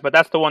cut the rest, but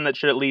that's the one that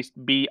should at least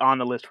be on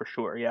the list for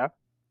sure. Yeah.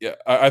 Yeah,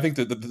 I think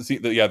the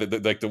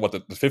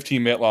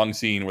 15-minute long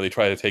scene where they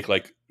try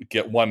to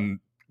get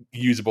one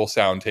usable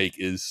sound take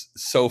is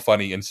so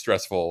funny and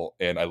stressful,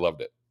 and I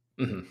loved it.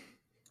 Mm-hmm.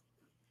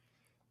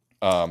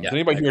 Does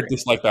anybody here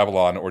dislike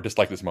Babylon or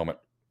dislike this moment?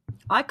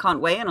 I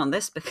can't weigh in on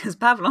this because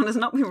Babylon has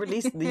not been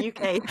released in the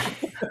UK.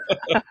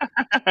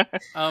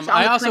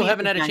 I also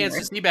haven't had a chance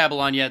to see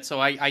Babylon yet, so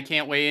I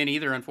can't weigh in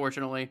either,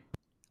 unfortunately.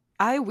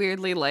 I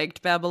weirdly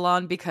liked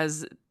Babylon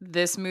because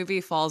this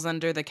movie falls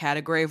under the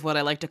category of what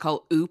I like to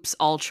call oops,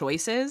 all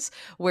choices,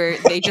 where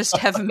they just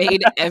have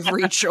made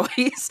every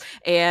choice.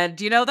 And,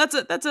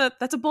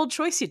 that's a bold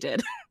choice you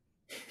did.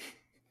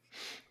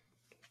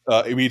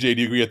 EJ,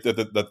 do you agree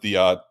that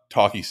the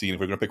talkie scene, if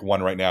we're going to pick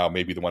one right now,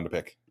 may be the one to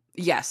pick?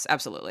 Yes,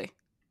 absolutely.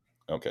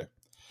 Okay.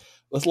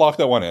 Let's lock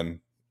that one in.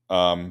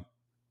 And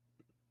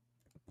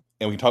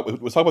let's talk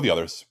about the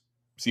others.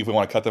 See if we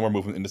want to cut them or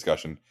move them in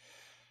discussion.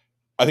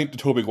 I think the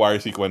Tobey Maguire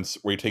sequence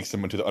where he takes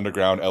them into the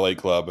underground LA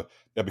club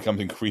that becomes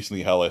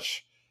increasingly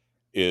hellish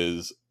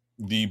is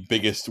the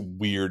biggest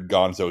weird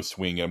gonzo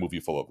swing in a movie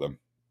full of them.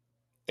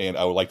 And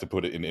I would like to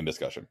put it in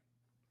discussion.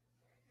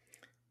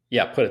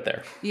 Yeah, put it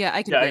there. Yeah,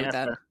 I can agree with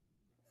that. Fair.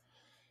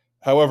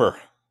 However,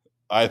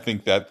 I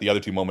think that the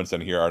other two moments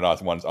in here are not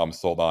the ones I'm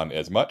sold on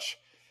as much.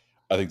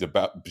 I think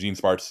the Gene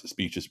Smart's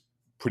speech is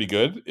pretty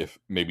good, if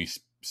maybe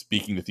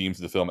speaking the themes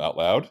of the film out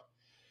loud.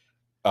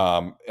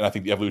 And I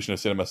think the evolution of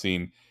cinema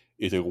scene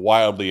is a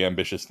wildly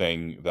ambitious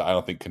thing that I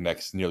don't think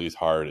connects nearly as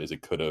hard as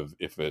it could have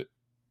if it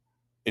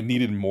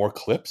needed more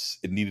clips,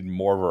 it needed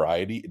more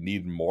variety, it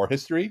needed more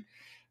history.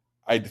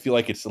 I feel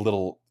like it's I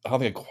don't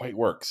think it quite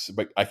works,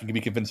 but I can be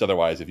convinced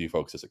otherwise if you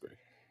folks disagree.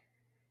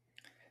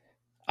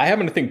 I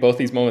happen to think both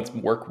these moments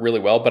work really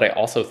well, but I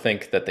also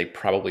think that they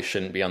probably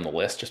shouldn't be on the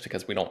list just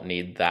because we don't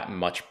need that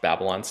much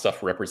Babylon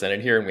stuff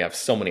represented here, and we have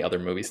so many other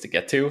movies to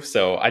get to.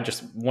 So I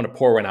just want to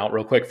pour one out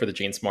real quick for the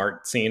Gene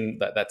Smart scene,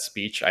 that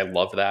speech. I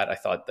love that. I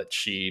thought that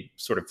she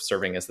sort of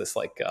serving as this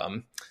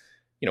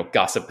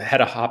gossip,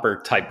 Hedda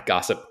Hopper type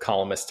gossip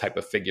columnist type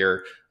of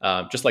figure,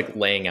 just like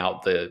laying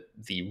out the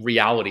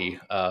reality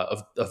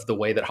of the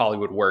way that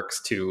Hollywood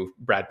works to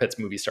Brad Pitt's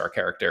movie star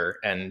character,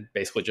 and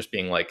basically just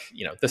being like,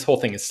 this whole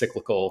thing is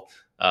cyclical.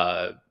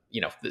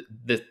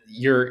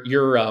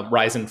 Your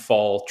rise and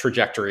fall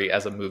trajectory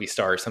as a movie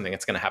star is something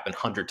that's going to happen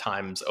 100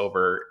 times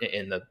over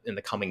in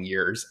the coming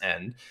years,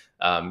 and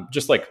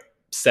just like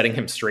setting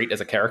him straight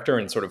as a character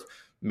and sort of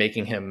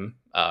making him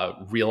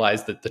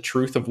realize that the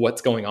truth of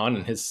what's going on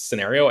in his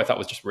scenario, I thought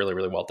was just really,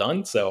 really well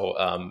done. So,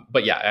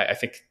 but yeah, I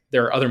think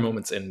there are other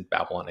moments in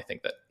Babylon, I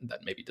think that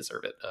maybe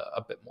deserve it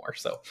a bit more.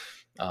 So,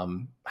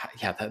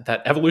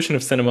 that evolution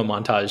of cinema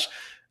montage,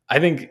 I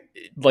think,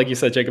 like you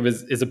said, Jacob,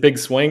 is a big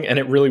swing, and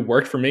it really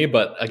worked for me.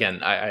 But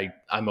again,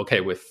 I'm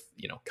okay with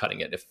cutting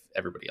it if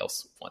everybody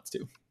else wants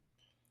to.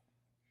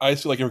 I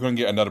just feel like if we're going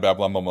to get another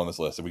Babylon moment on this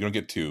list, if we're going to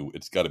get two,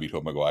 it's got to be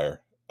Tobey Maguire.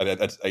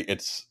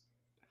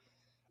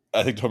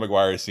 I think Tobey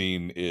Maguire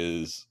scene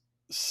is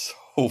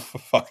so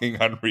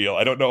fucking unreal.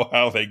 I don't know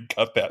how they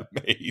got that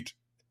made.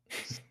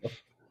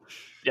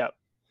 Yeah.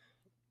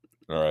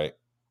 All right.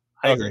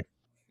 I agree.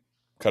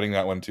 Cutting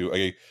that one too.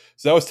 Okay.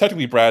 So that was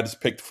technically Brad's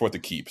pick for the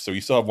keep. So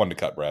you still have one to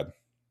cut, Brad.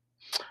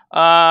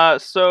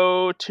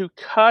 So to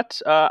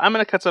cut, I'm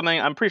going to cut something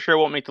I'm pretty sure it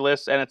won't make the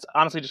list, and it's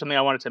honestly just something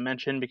I wanted to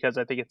mention because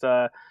I think it's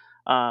a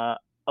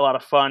lot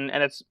of fun,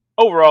 and it's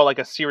overall like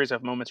a series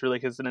of moments, really,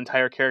 because it's an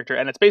entire character,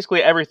 and it's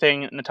basically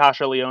everything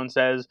Natasha Lyonne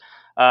says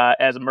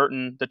as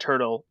Merton the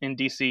Turtle in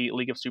DC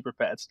League of Super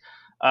Pets.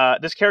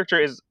 This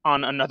character is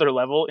on another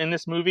level in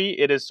this movie.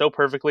 It is so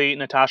perfectly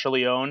Natasha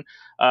Lyonne.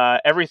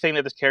 Everything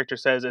that this character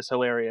says is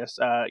hilarious.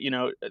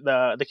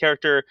 The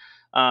character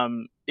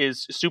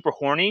is super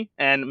horny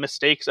and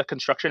mistakes a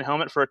construction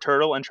helmet for a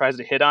turtle and tries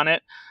to hit on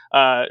it.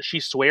 She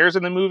swears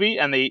in the movie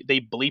and they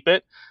bleep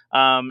it.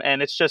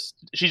 And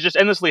she's just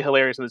endlessly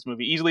hilarious in this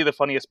movie. Easily the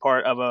funniest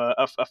part of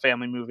a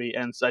family movie,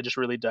 and so I just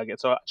really dug it.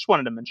 So I just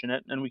wanted to mention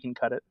it, and we can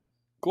cut it.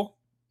 Cool.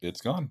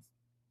 It's gone.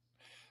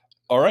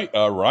 All right,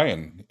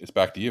 Ryan, it's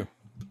back to you.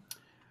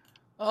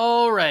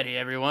 Alrighty,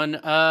 everyone.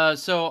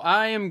 So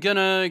I am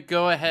gonna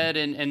go ahead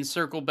and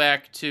circle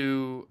back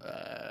to.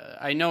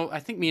 I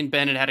think me and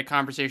Ben had a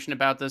conversation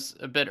about this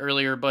a bit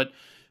earlier, but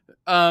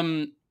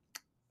I'm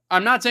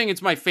not saying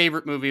it's my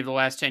favorite movie of the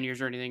last 10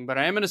 years or anything, but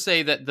I am gonna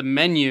say that The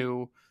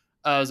Menu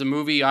is a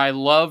movie I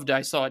loved.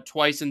 I saw it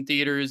twice in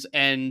theaters,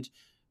 and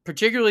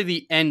particularly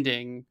the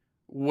ending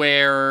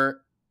where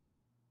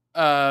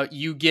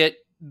you get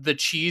the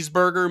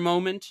cheeseburger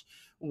moment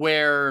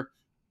where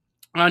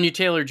Anya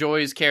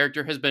Taylor-Joy's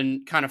character has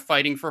been kind of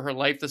fighting for her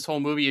life this whole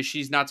movie, as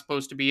she's not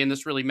supposed to be in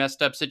this really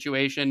messed up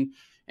situation.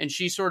 And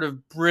she sort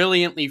of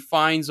brilliantly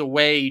finds a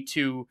way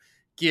to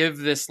give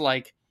this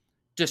like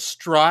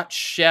distraught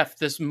chef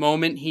this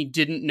moment he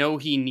didn't know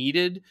he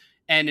needed.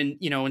 And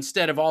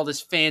instead of all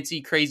this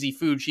fancy, crazy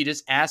food, she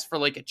just asked for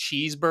like a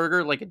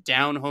cheeseburger, like a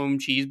down-home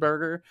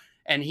cheeseburger.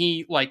 And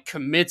he like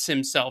commits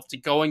himself to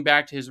going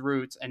back to his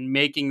roots and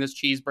making this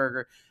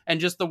cheeseburger. And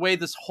just the way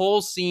this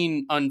whole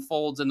scene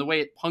unfolds and the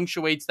way it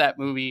punctuates that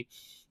movie.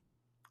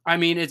 I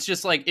mean, it's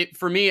just like it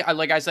for me.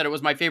 Like I said, it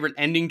was my favorite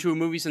ending to a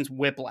movie since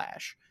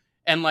Whiplash.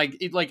 And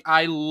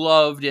I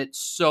loved it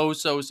so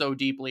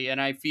deeply.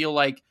 And I feel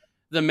like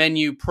The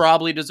Menu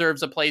probably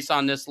deserves a place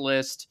on this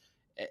list.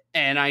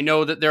 And I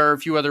know that there are a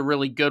few other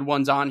really good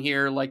ones on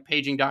here, like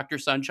Paging Dr.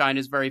 Sunshine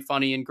is very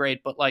funny and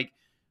great, but like,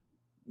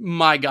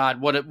 my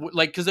God,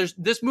 because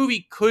this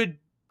movie could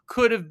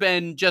have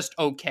been just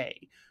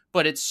okay,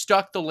 but it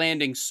stuck the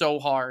landing so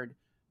hard,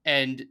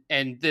 and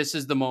this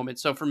is the moment.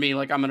 So for me,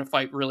 like, I'm gonna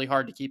fight really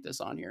hard to keep this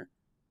on here.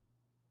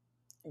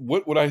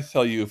 What would I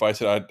tell you if I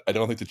said I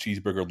don't think the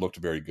cheeseburger looked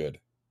very good?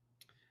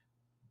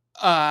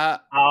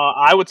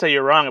 I would say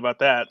you're wrong about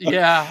that.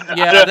 Yeah.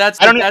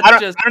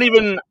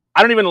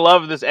 I don't even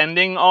love this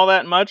ending all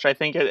that much. I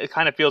think it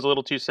kind of feels a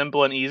little too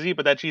simple and easy,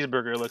 but that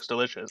cheeseburger looks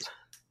delicious.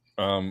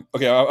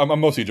 Okay, I'm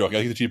mostly joking.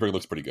 I think the cheeseburger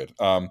looks pretty good.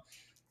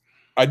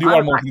 I do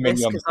want more from the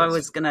menu on this. I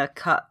was gonna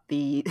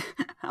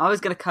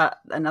cut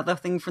another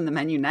thing from the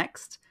menu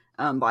next.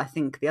 But I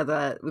think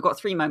we've got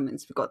three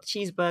moments. We've got the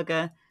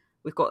cheeseburger.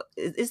 We've got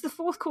is the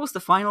fourth course the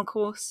final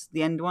course,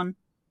 the end one?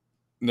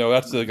 No,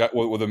 that's the guy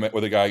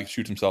where the guy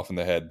shoots himself in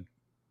the head.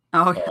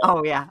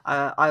 Oh yeah.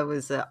 I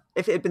was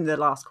if it had been the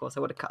last course,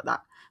 I would have cut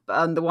that.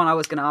 But the one I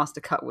was going to ask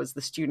to cut was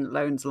the student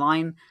loans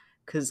line,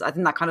 because I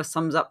think that kind of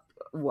sums up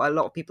what a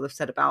lot of people have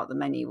said about the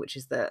menu, which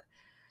is that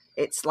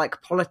it's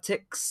like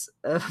politics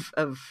of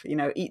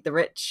eat the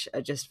rich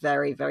are just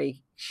very,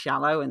 very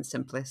shallow and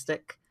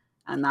simplistic.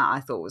 And that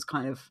I thought was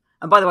kind of,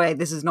 and by the way,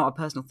 this is not a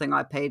personal thing.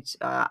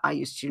 I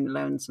use student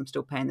loans. I'm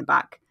still paying them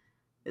back.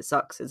 It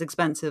sucks. It's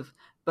expensive.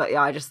 But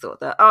yeah, I just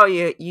thought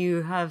that,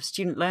 you have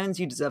student loans,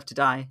 you deserve to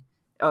die.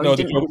 No,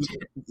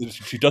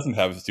 she doesn't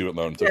have student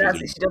loans. So yeah,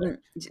 she doesn't,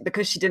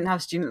 because she didn't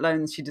have student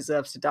loans. She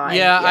deserves to die.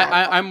 Yeah,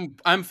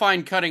 I'm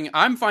fine cutting.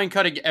 I'm fine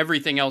cutting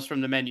everything else from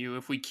the menu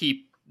if we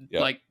keep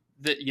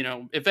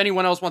if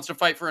anyone else wants to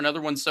fight for another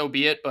one, so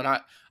be it.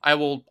 But I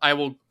will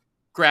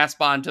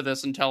grasp onto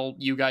this until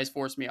you guys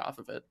force me off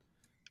of it.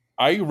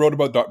 I wrote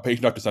about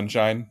Paging Dr.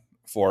 Sunshine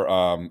for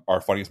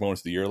our funniest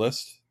moments of the year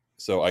list,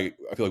 so I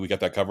feel like we got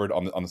that covered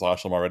on the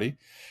slash film already.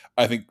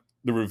 I think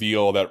the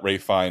reveal that Ray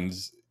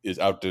Fiennes is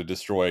out to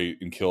destroy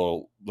and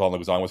kill John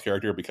Leguizamo's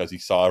character because he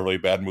saw a really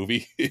bad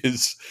movie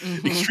is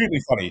extremely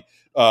funny.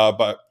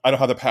 But I don't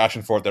have the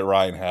passion for it that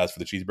Ryan has for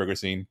the cheeseburger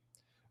scene.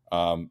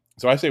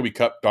 So I say we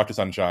cut Dr.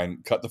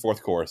 Sunshine, cut the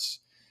fourth course,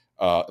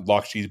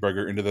 lock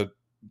cheeseburger into the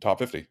top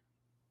 50.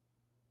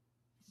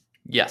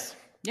 Yes.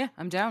 Yeah,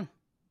 I'm down.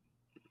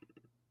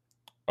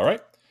 All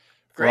right.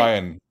 Great.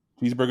 Ryan,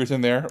 cheeseburger's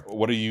in there.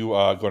 What are you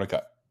going to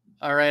cut?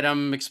 All right.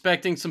 I'm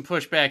expecting some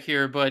pushback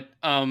here, but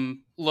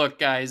look,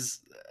 guys,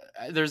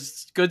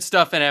 there's good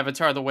stuff in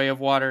Avatar: The Way of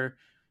Water.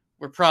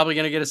 We're probably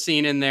going to get a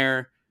scene in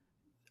there.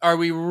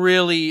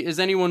 Is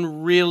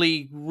anyone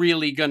really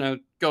going to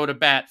go to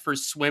bat for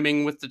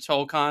swimming with the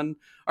Tolkien?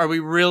 Are we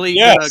really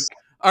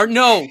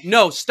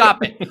no,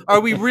 stop it. Are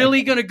we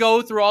really going to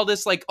go through all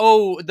this like,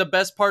 the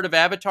best part of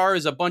Avatar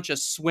is a bunch of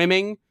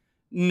swimming?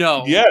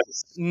 No.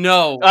 Yes.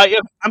 No.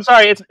 I'm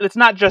sorry. It's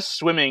not just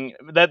swimming.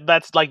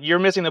 That's like you're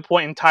missing the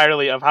point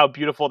entirely of how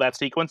beautiful that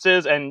sequence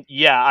is. And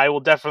yeah, I will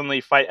definitely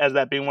fight as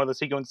that being one of the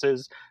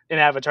sequences in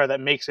Avatar that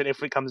makes it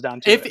if it comes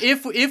down to it.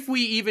 If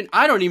we even,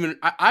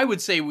 I would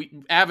say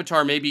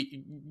Avatar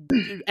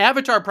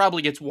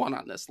probably gets one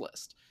on this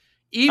list.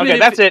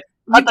 That's it.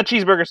 Not the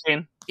cheeseburger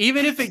scene.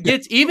 Even if it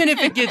gets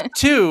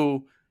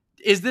 2,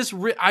 is this?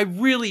 I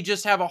really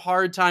just have a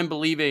hard time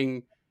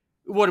believing.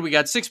 What do we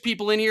got? 6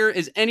 people in here.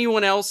 Is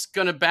anyone else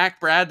gonna back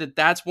Brad that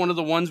that's one of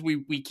the ones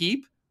we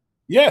keep?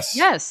 Yes.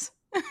 Yes.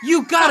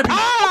 You gotta be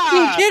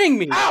fucking kidding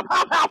me! Pow,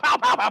 pow, pow, pow,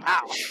 pow, pow,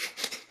 pow.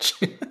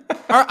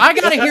 I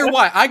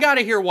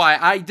gotta hear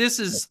why. This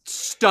is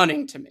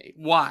stunning to me.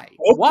 Why?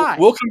 Why?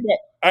 We'll come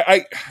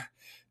back.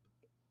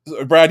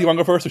 Brad, you want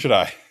to go first, or should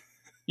I?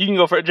 You can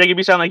go for it. Jacob,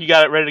 you sound like you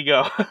got it ready to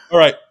go. All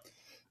right.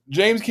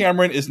 James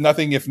Cameron is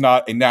nothing if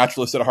not a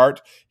naturalist at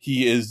heart.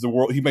 He is the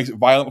world. He makes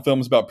violent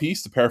films about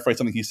peace, to paraphrase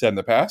something he said in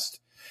the past.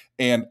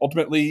 And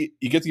ultimately,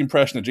 you get the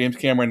impression that James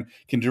Cameron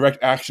can direct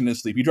action in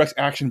his sleep. He directs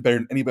action better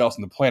than anybody else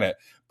on the planet,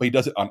 but he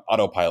does it on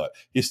autopilot.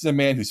 He's a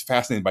man who's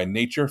fascinated by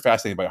nature,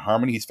 fascinated by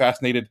harmony. He's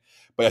fascinated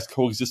by us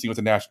coexisting with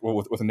the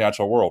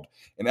natural world.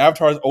 And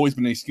Avatar has always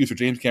been an excuse for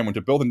James Cameron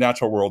to build a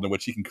natural world in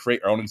which he can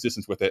create our own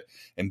existence with it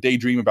and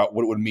daydream about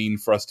what it would mean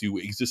for us to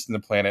exist in the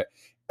planet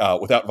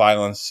without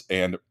violence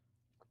and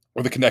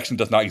where the connection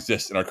does not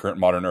exist in our current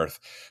modern Earth.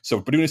 So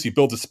by doing this, he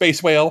builds a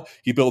space whale.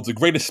 He builds the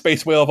greatest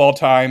space whale of all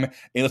time, and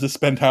he lets us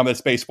spend time with that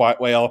space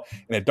whale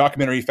in a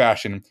documentary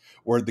fashion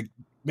where the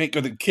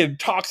kid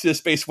talks to the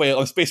space whale,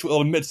 and the space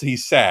whale admits that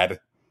he's sad.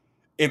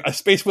 And a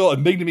space whale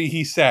admitting to me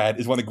he's sad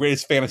is one of the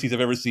greatest fantasies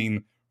I've ever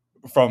seen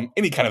from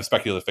any kind of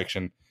speculative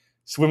fiction.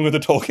 Swimming with the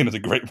Tolkien is a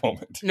great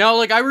moment. No,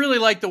 like, I really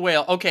like the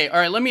whale. Okay, all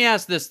right, let me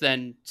ask this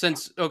then,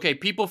 since,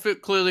 people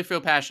clearly feel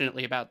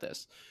passionately about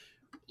this.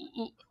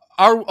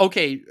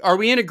 Are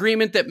we in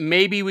agreement that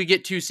maybe we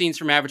get 2 scenes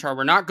from Avatar?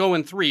 We're not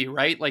going 3,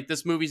 right? Like,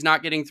 this movie's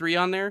not getting 3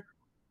 on there?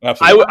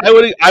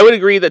 Absolutely. I would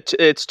agree that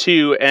it's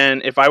 2,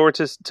 and if I were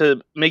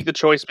to make the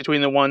choice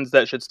between the ones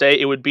that should stay,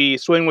 it would be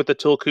Swing with the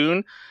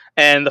Tulkun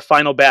and the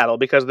final battle,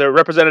 because they're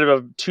representative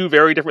of 2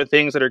 very different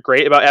things that are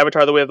great about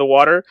Avatar: The Way of the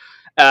Water,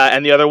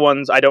 and the other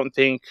ones I don't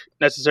think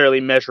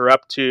necessarily measure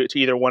up to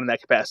either one in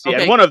that capacity.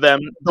 Okay. And one of them,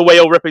 the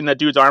whale ripping that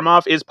dude's arm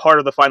off, is part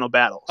of the final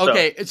battle.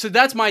 Okay, so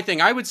that's my thing.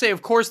 I would say,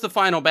 of course, the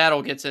final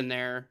battle gets in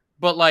there,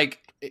 but like,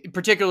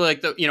 particularly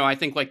like I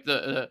think like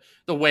the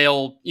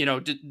whale,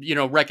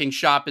 wrecking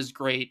shop is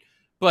great.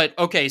 But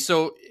okay,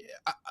 so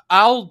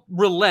I'll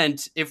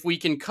relent if we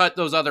can cut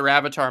those other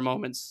Avatar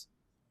moments.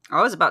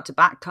 I was about to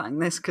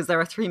backcutting this because there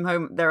are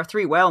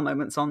 3 whale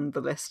moments on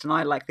the list, and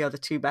I like the other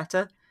 2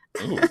 better.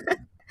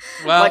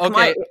 Well,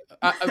 like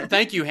okay.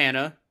 Thank you,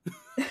 Hannah.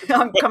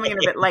 I'm coming in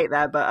a bit late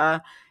there,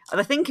 but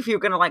I think if you're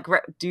going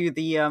to do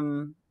the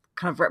kind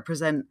of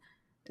represent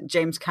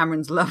James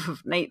Cameron's love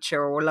of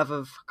nature or love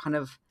of kind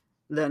of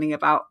learning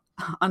about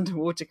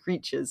underwater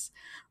creatures,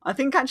 I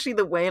think actually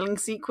the whaling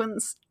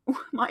sequence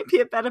might be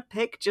a better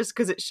pick, just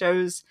because it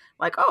shows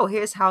like, oh,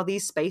 here's how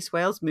these space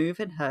whales move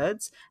in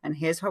herds, and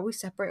here's how we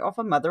separate off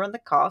a mother and the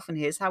calf, and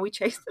here's how we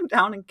chase them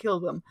down and kill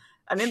them.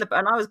 And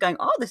I was going,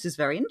 oh, this is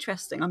very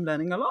interesting. I'm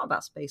learning a lot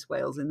about space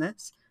whales in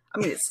this. I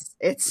mean,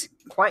 it's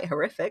quite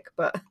horrific,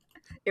 but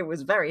it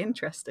was very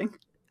interesting.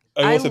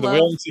 I will say the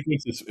whaling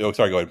sequence is... Oh,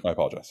 sorry, go ahead. I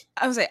apologize.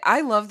 I would say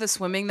I love the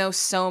swimming, though,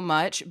 so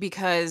much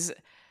because,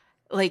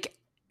 like,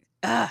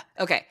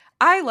 okay,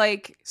 I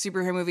like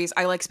superhero movies,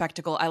 I like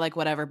spectacle, I like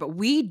whatever, but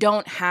we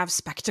don't have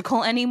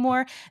spectacle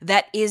anymore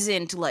that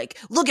isn't like,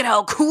 look at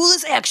how cool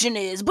this action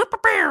is,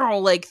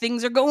 like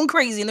things are going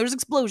crazy and there's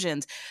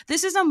explosions.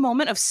 This is a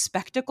moment of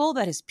spectacle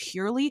that is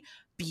purely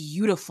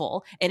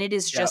beautiful, and it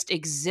is just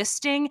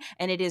existing,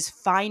 and it is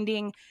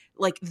finding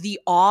like the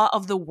awe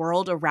of the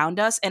world around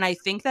us. And I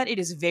think that it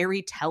is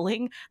very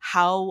telling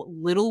how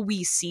little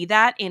we see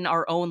that in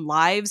our own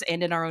lives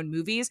and in our own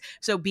movies.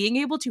 So being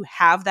able to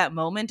have that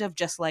moment of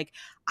just like,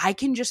 I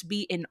can just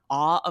be in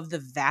awe of the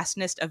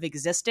vastness of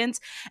existence.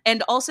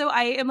 And also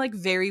I am like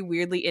very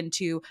weirdly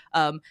into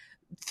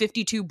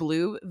 52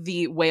 Blue,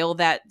 the whale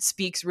that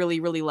speaks really,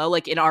 really low,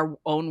 like in our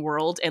own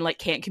world, and like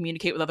can't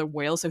communicate with other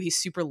whales, so he's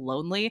super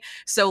lonely.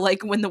 So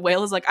like when the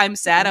whale is like, I'm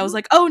sad, I was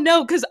like, oh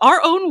no, because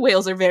our own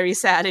whales are very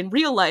sad in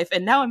real life,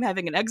 and now I'm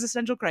having an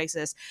existential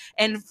crisis.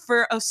 And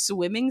for a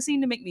swimming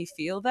scene to make me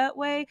feel that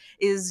way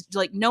is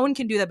like, no one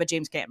can do that but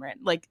James Cameron.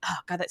 Like, oh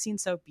god, that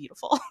scene's so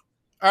beautiful.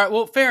 All right,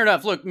 well, fair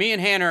enough. Look, me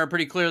and Hannah are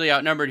pretty clearly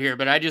outnumbered here,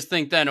 but I just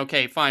think then,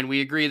 okay, fine,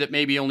 we agree that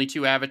maybe only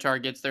 2 Avatar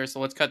gets there,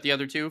 so let's cut the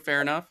other 2. Fair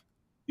enough?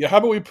 Yeah, how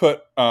about we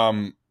put,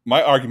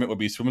 my argument would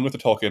be Swimming with the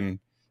Tolkien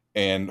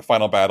and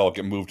Final Battle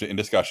get moved in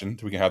discussion,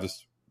 so we can have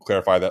this,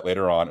 clarify that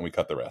later on, and we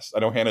cut the rest. I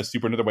know Hannah's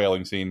super into the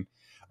whaling scene.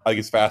 I think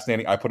it's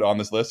fascinating. I put it on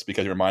this list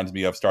because it reminds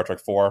me of Star Trek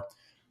 4,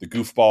 the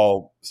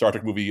goofball Star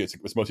Trek movie.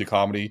 It's mostly a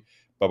comedy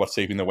about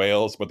saving the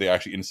whales, but they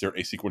actually insert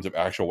a sequence of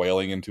actual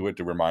whaling into it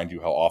to remind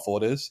you how awful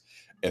it is.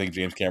 I think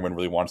James Cameron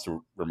really wants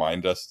to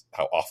remind us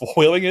how awful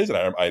whaling is, and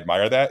I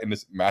admire that in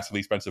this massively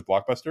expensive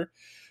blockbuster.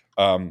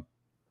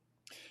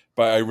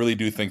 But I really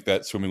do think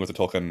that Swimming with the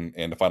Tolkien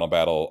and the Final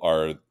Battle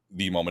are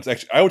the moments.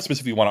 Actually, I would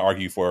specifically want to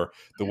argue for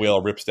the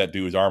whale rips that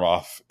dude's arm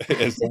off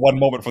as the one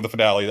moment from the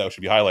finale that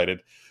should be highlighted.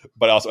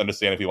 But I also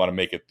understand if you want to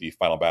make it the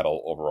Final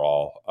Battle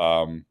overall.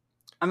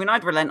 I mean,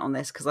 I'd relent on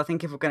this because I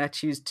think if we're going to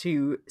choose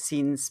 2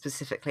 scenes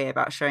specifically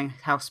about showing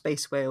how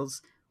space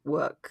whales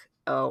work,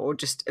 or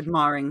just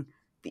admiring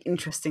the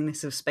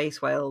interestingness of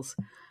space whales,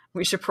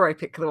 we should probably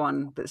pick the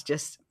one that's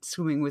just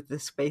swimming with the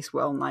space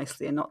whale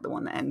nicely, and not the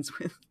one that ends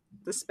with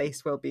the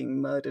space whale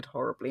being murdered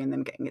horribly and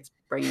then getting its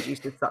brain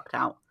juices sucked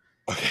out.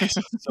 Okay,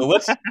 so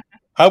let's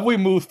have we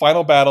move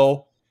Final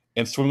Battle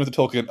and Swimming with the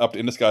Tolkien up to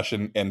in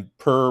discussion, and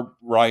per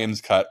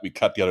Ryan's cut, we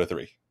cut the other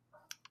three.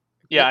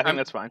 Yeah, I think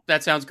that's fine.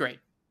 That sounds great.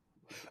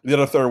 The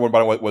other third one, by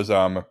the way,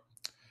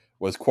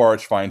 was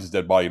Quaritch finds his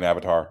dead body in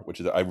Avatar, which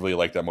is I really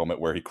like that moment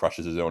where he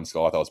crushes his own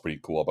skull. I thought it was pretty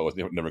cool, but was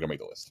never going to make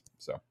the list.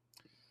 So,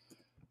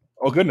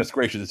 oh goodness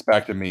gracious, it's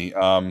back to me.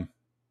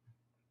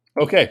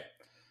 Okay,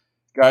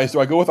 guys, do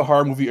I go with a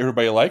horror movie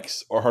everybody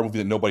likes or a horror movie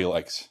that nobody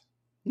likes?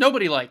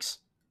 Nobody likes.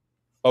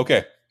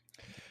 Okay,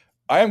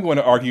 I am going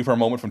to argue for a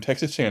moment from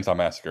Texas Chainsaw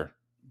Massacre,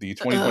 the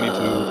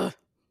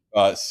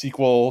 2022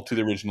 sequel to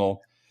the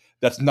original.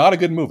 That's not a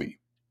good movie.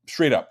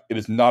 Straight up, it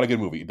is not a good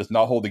movie. It does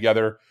not hold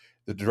together.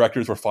 The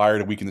directors were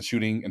fired a week in the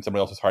shooting, and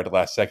somebody else was hired at the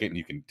last second, and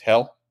you can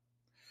tell.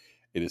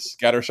 It is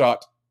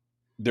scattershot.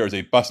 There is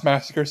a bus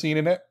massacre scene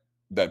in it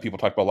that people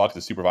talk about a lot because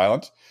it's super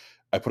violent.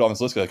 I put it on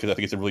this list because I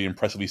think it's a really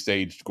impressively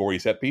staged, gory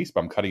set piece, but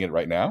I'm cutting it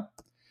right now.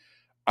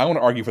 I want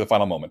to argue for the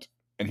final moment,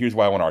 and here's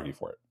why I want to argue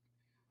for it.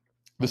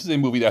 This is a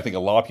movie that I think a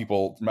lot of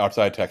people from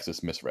outside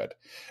Texas misread.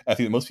 I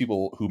think that most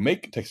people who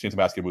make Texas Chainsaw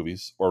Massacre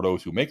movies, or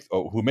those who make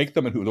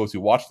them and those who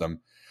watch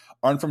them,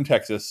 aren't from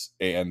Texas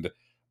and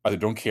either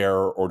don't care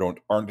or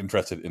aren't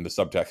interested in the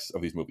subtext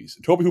of these movies.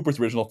 In Tobe Hooper's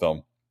original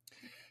film,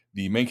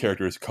 the main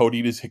character is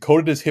coded as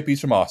hippies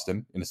from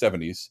Austin in the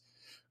 70s,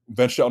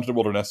 venture out into the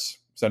wilderness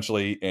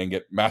essentially and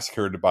get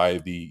massacred by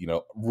the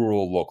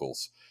rural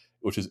locals,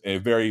 which is a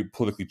very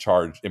politically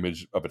charged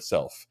image of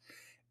itself.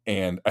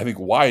 And I think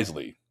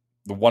wisely,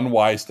 the one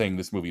wise thing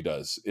this movie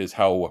does is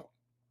how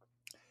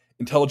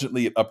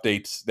intelligently it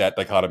updates that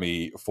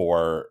dichotomy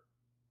for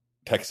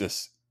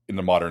Texas in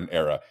the modern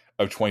era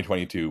of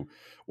 2022,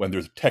 when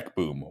there's a tech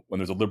boom, when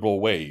there's a liberal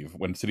wave,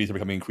 when cities are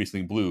becoming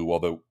increasingly blue while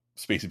the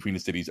space between the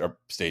cities are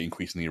staying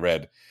increasingly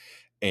red.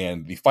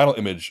 And the final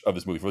image of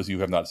this movie, for those of you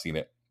who have not seen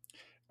it,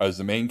 is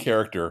the main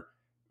character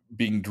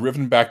being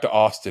driven back to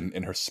Austin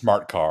in her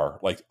smart car,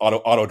 like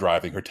auto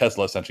driving, her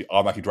Tesla essentially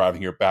automatically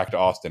driving her back to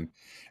Austin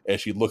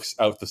as she looks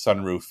out the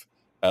sunroof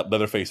at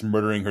Leatherface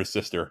murdering her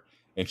sister,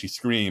 and she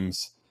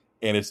screams,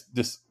 and it's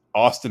this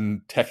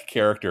Austin tech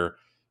character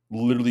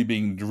literally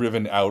being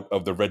driven out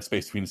of the red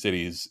space between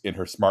cities in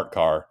her smart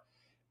car.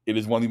 It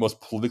is one of the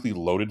most politically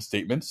loaded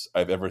statements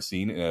I've ever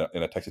seen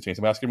in a Texas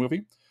Chainsaw Massacre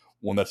movie,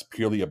 one that's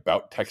purely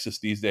about Texas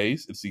these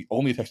days. It's the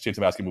only Texas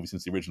Chainsaw Massacre movie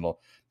since the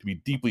original to be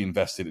deeply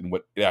invested in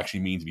what it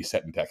actually means to be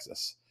set in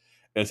Texas.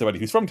 And as somebody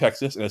who's from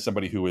Texas, and as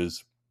somebody who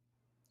is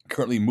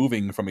currently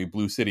moving from a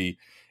blue city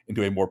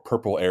into a more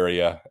purple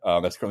area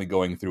that's currently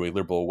going through a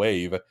liberal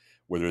wave,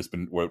 where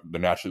there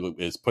naturally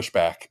is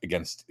pushback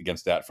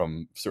against that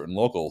from certain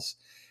locals,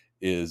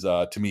 is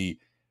to me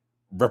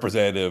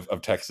representative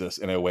of Texas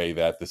in a way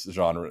that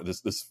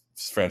this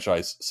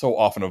franchise so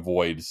often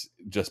avoids,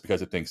 just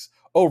because it thinks,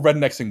 oh,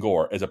 rednecks and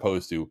gore, as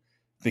opposed to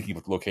thinking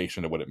of the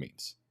location of what it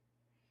means.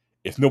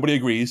 If nobody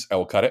agrees, I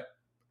will cut it.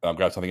 I'll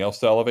grab something else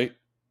to elevate.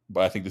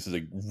 But I think this is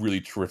a really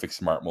terrific,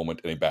 smart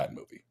moment in a bad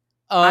movie.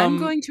 I'm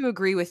going to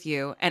agree with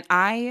you, and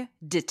I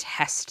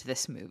detest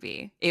this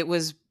movie. It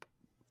was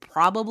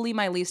probably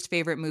my least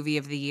favorite movie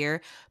of the year,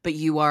 but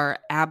you are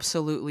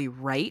absolutely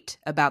right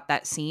about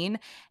that scene.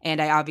 And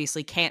I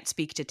obviously can't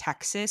speak to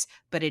Texas,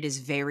 but it is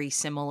very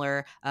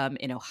similar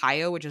in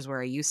Ohio, which is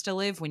where I used to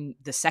live. When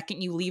the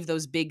second you leave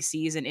those big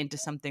seas and into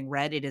something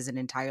red, it is an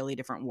entirely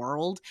different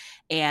world.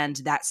 And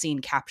that scene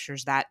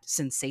captures that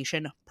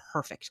sensation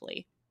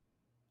perfectly.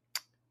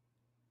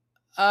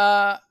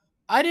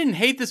 I didn't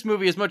hate this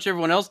movie as much as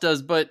everyone else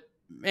does, but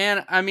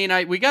man, I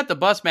mean, we got the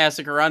bus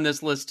massacre on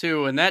this list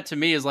too, and that to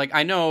me is like,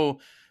 I know,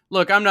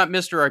 look, I'm not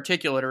Mr.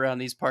 Articulate around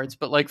these parts,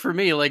 but like for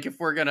me, like if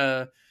we're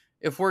gonna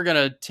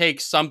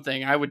take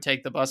something, I would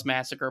take the bus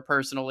massacre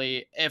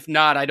personally. If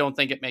not, I don't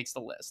think it makes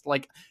the list.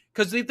 Like,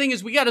 because the thing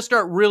is, we got to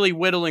start really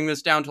whittling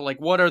this down to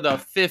like, what are the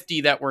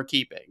 50 that we're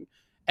keeping?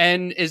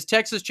 And is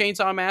Texas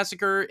Chainsaw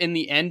Massacre in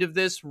the end of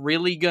this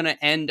really gonna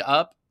end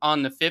up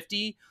on the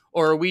 50?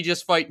 Or are we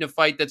just fighting a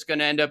fight that's going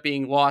to end up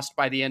being lost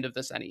by the end of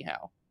this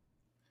anyhow?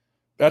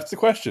 That's the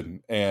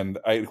question. And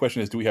the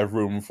question is, do we have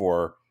room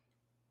for,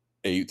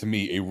 to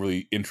me, a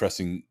really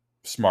interesting,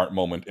 smart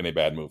moment in a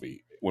bad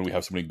movie when we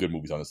have so many good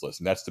movies on this list?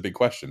 And that's the big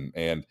question.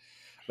 And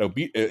I know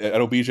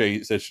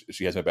BJ says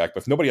she has my back,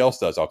 but if nobody else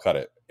does, I'll cut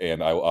it.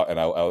 And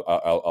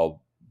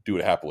I'll do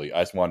it happily.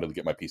 I just wanted to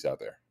get my piece out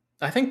there.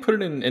 I think put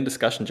it in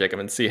discussion, Jacob,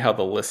 and see how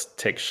the list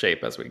takes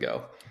shape as we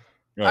go.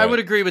 I would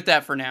agree with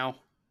that for now.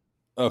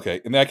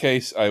 Okay, in that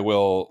case, I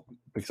will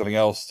pick something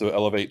else to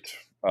elevate.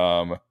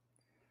 I'll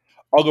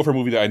go for a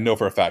movie that I know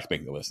for a fact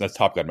making the list. And that's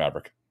Top Gun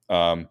Maverick.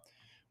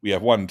 We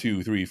have 1,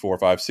 2, 3, 4,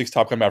 5, 6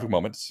 Top Gun Maverick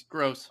moments.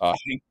 Gross.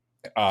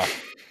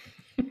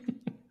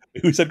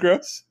 Who said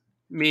gross?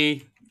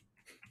 Me.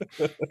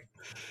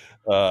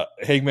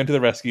 Hangman to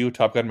the rescue,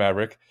 Top Gun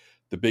Maverick.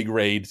 The big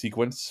raid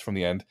sequence from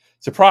the end.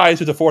 Surprise!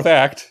 There's a fourth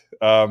act.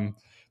 The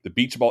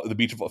beach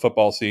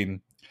football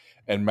scene.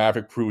 and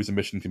Maverick proves a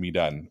mission can be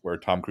done, where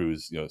Tom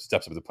Cruise,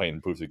 steps up to the plane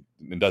and proves it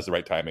and does the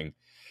right timing,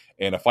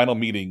 and a final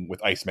meeting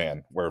with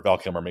Iceman, where Val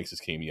Kilmer makes his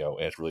cameo,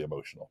 and it's really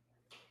emotional.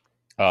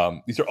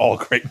 These are all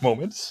great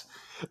moments.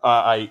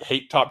 I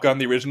hate Top Gun,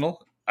 the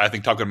original. I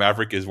think Top Gun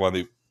Maverick is one of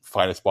the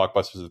finest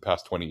blockbusters of the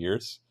past 20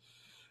 years.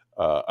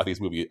 I think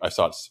this movie, I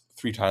saw it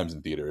 3 times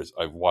in theaters.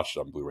 I've watched it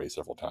on Blu-ray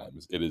several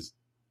times. It is,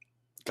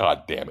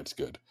 god damn, it's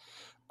good.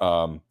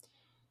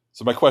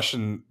 So my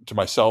question to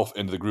myself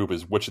and to the group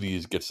is, which of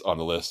these gets on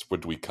the list?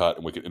 What do we cut,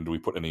 and do we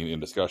put any in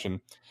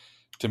discussion?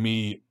 To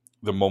me,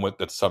 the moment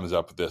that sums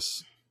up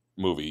this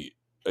movie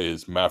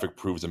is Maverick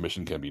proves a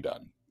mission can be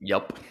done.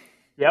 Yep.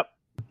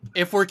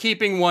 If we're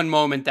keeping one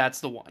moment,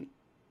 that's the one.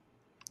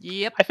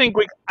 Yep. I think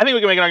we can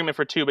make an argument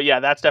for 2, but yeah,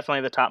 that's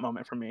definitely the top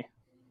moment for me.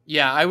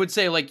 Yeah, I would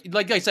say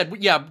like I said,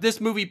 yeah, this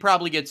movie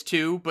probably gets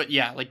 2, but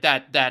yeah, like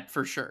that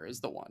for sure is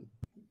the one.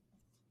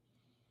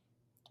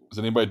 Does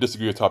anybody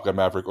disagree with Top Gun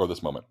Maverick or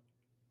this moment?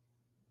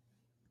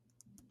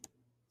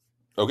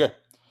 Okay.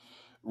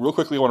 Real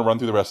quickly, I want to run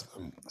through the rest of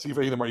them, see if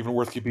any of them are even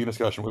worth keeping in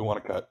discussion we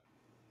want to cut.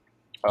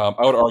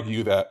 I would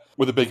argue that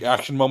with a big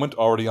action moment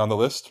already on the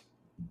list,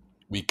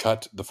 we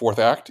cut the 4th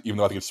act, even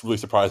though I think it's really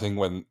surprising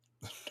when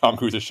Tom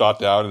Cruise is shot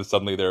down and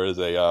suddenly there is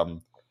a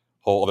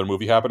whole other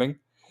movie happening.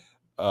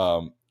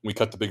 We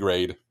cut the big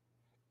raid,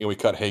 and we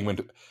cut Hangman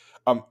to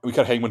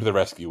the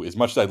rescue. As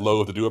much as I'd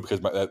loathe to do it because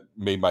that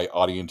made my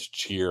audience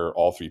cheer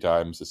all 3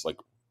 times, it's like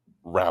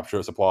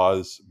rapturous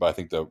applause. But I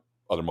think the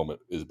other moment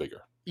is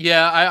bigger.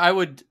 Yeah, I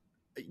would.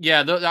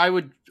 Yeah, I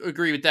would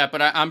agree with that.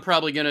 But I'm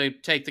probably going to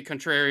take the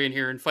contrarian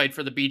here and fight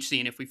for the beach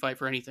scene if we fight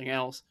for anything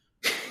else.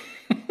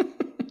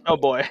 Oh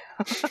boy.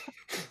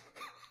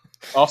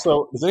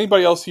 Also, does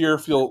anybody else here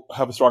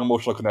have a strong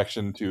emotional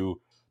connection to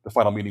the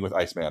final meeting with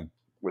Iceman,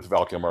 with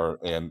Val Kilmer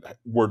and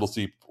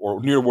Wordlessly or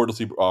near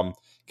Wordlessly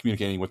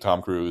communicating with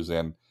Tom Cruise,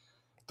 and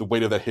the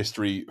weight of that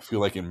history feel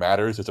like it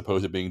matters as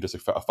opposed to being just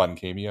a fun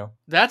cameo?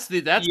 That's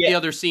the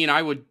other scene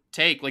I would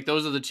take. Like,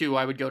 those are the 2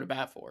 I would go to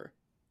bat for.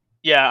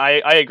 Yeah,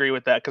 I agree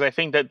with that, because I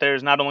think that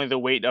there's not only the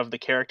weight of the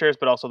characters,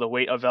 but also the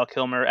weight of Val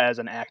Kilmer as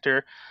an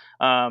actor.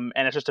 And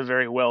it's just a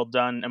very well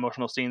done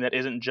emotional scene that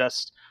isn't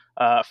just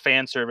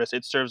fan service.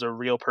 It serves a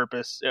real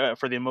purpose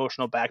for the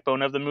emotional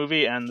backbone of the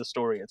movie and the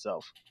story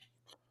itself.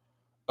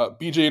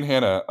 BJ and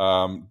Hannah,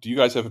 do you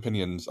guys have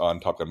opinions on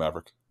Top Gun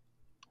Maverick?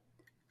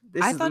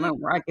 This is the moment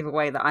where I give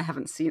away that I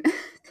haven't seen.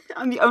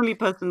 I'm the only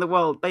person in the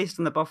world, based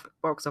on the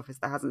box office,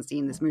 that hasn't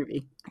seen this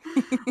movie.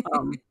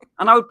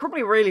 And I would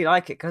probably really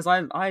like it because I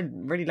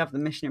really love the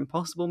Mission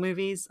Impossible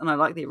movies, and I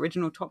like the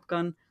original Top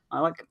Gun.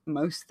 I like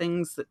most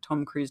things that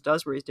Tom Cruise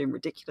does, where he's doing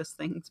ridiculous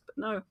things. But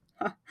no,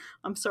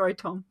 I'm sorry,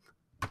 Tom.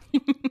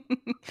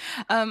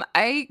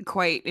 I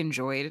quite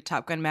enjoyed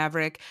Top Gun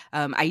Maverick.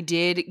 I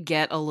did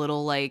get a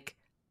little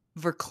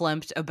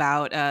verklempt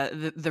about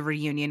the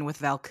reunion with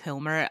Val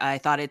Kilmer. I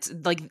thought it's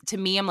like, to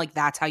me, I'm like,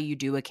 that's how you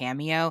do a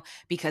cameo,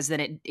 because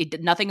then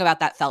it nothing about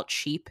that felt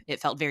cheap.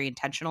 It felt very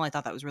intentional. I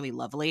thought that was really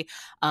lovely.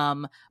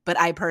 But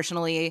I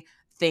personally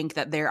think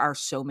that there are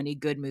so many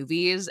good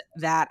movies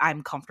that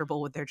I'm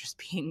comfortable with there just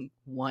being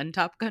one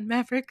Top Gun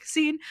Maverick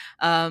scene.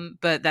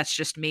 But that's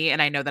just me,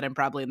 and I know that I'm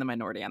probably in the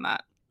minority on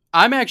that.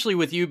 I'm actually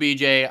with you,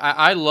 BJ.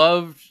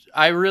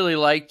 I really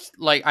liked,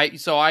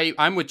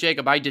 I'm with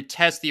Jacob. I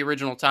detest the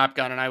original Top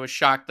Gun, and I was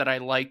shocked that I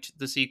liked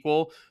the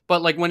sequel.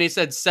 But like when he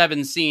said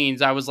 7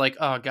 scenes, I was like,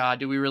 oh god,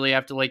 do we really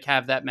have to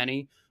have that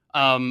many?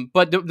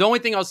 But the only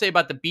thing I'll say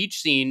about the beach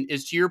scene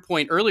is, to your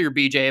point earlier,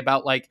 BJ,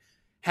 about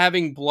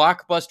having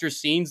blockbuster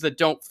scenes that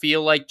don't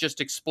feel like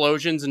just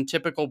explosions and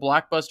typical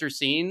blockbuster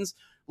scenes.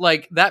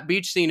 Like, that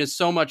beach scene is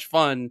so much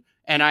fun.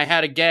 And I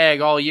had a gag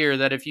all year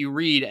that if you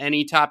read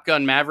any Top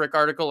Gun Maverick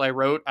article I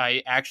wrote,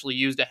 I actually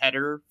used a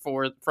header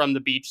from the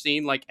beach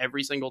scene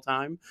every single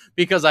time,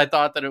 because I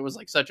thought that it was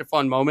such a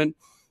fun moment.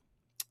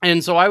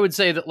 And so I would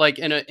say that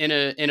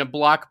in a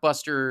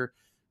blockbuster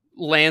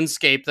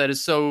landscape that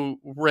is so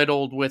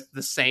riddled with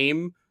the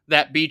same,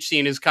 that beach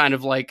scene is kind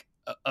of like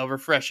a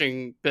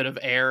refreshing bit of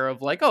air of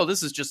oh,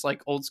 this is just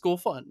old school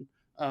fun.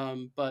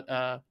 But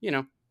All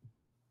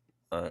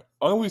right,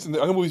 I'm going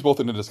to move these both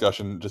into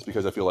discussion just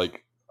because I feel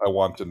like I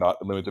want to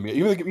not limit them.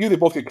 Even if they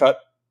both get cut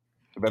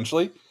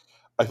eventually,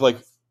 I feel like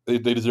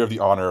they deserve the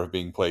honor of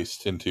being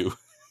placed in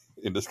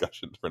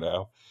discussion for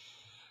now.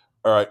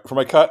 All right, for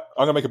my cut,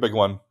 I'm gonna make a big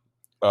one.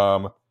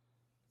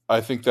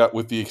 I think that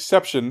with the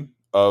exception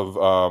of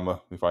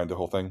let me find the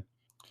whole thing.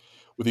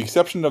 With the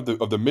exception of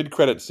the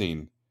mid-credit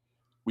scene,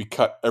 we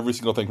cut every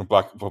single thing from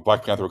Black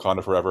Panther: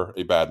 Wakanda Forever,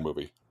 a bad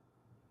movie.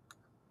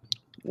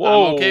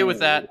 Whoa. I'm okay with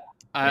that.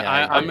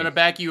 I'm going to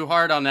back you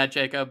hard on that,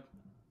 Jacob.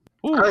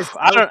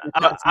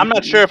 I'm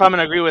not sure if I'm going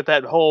to agree with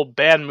that whole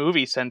bad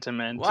movie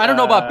sentiment. Well, I don't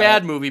know about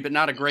bad movie, but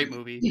not a great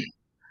movie.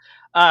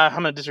 I'm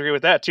going to disagree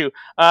with that too.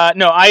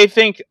 No, I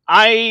think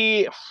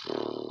I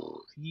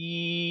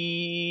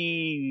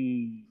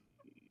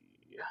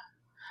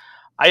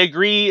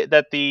agree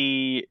that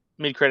the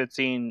mid-credit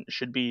scene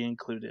should be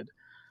included,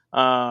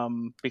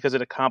 because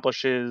it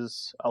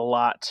accomplishes a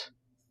lot.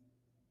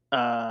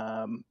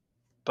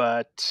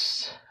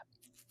 But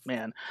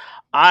man,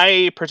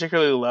 I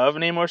particularly love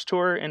Namor's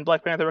tour in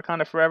Black Panther: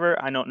 Wakanda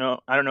Forever. I don't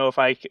know if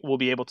I will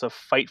be able to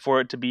fight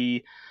for it to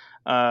be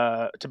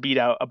to beat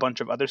out a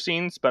bunch of other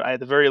scenes, but at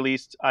the very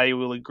least, I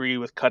will agree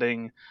with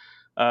cutting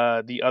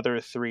the other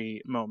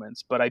three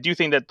moments. But I do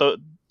think that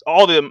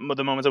all the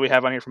moments that we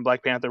have on here from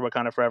Black Panther: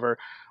 Wakanda Forever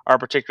are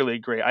particularly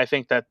great. I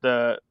think that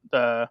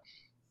the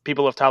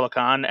people of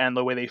Talokan and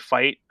the way they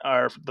fight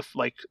are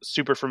like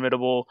super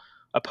formidable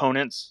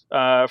opponents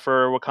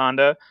for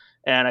Wakanda.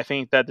 And I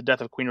think that the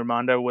death of Queen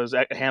Ramonda was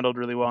handled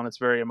really well, and it's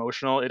very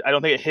emotional. I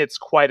don't think it hits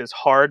quite as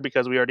hard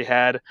because we already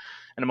had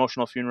an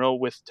emotional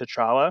funeral with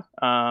T'Challa.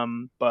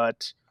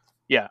 But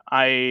yeah,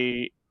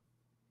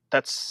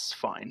 that's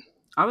fine.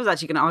 I was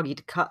actually going to argue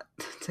to cut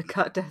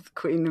Death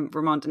Queen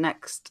Ramonda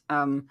next,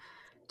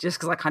 just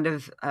because I kind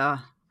of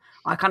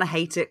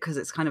hate it because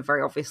it's kind of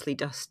very obviously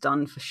just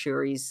done for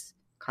Shuri's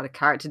kind of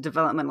character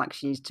development. Like,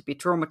 she needs to be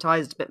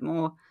traumatized a bit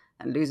more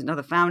and lose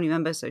another family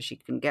member so she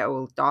can get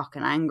all dark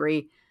and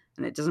angry,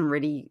 and it doesn't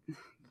really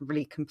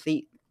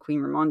complete Queen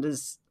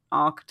Ramonda's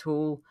arc at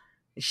all.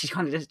 She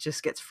kind of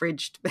just gets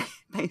fridged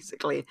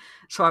basically.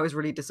 So I was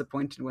really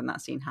disappointed when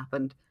that scene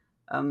happened.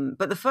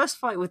 But the first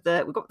fight with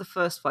the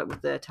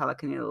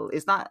Talokan,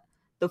 is that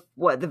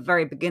at the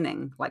very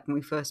beginning, like when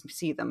we first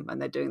see them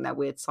and they're doing their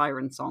weird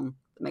siren song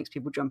that makes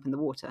people jump in the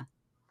water?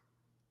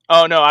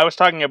 Oh no, I was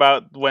talking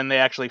about when they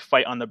actually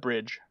fight on the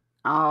bridge.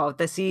 Oh,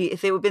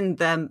 if it would have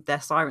been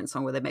their siren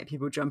song where they make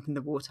people jump in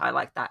the water, I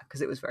like that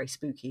because it was very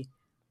spooky.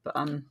 But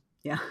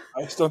yeah,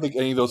 I just don't think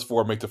any of those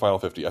four make the final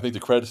 50. I think the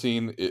credit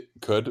scene, it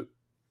could.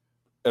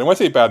 And when I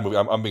say bad movie,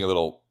 I'm being a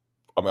little.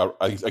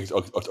 I think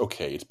it's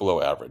okay. It's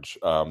below average.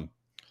 I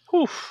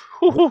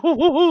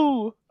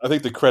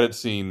think the credit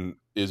scene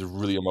is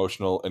really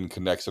emotional and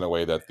connects in a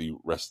way that the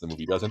rest of the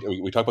movie doesn't.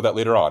 We talk about that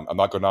later on. I'm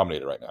not going to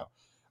nominate it right now,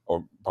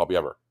 or probably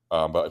ever.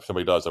 But if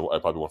somebody does, I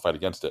probably won't fight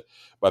against it.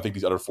 But I think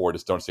these other four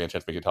just don't stand a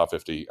chance to make the top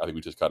 50. I think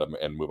we just cut them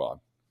and move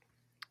on.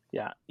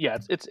 Yeah,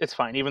 it's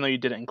fine, even though you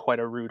did it in quite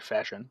a rude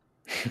fashion.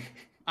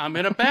 I'm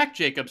going to back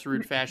Jacob's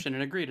rude fashion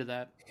and agree to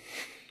that.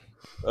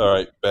 All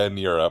right, Ben,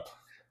 you're up.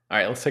 All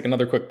right, let's take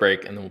another quick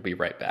break, and then we'll be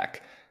right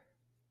back.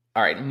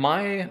 All right,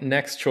 my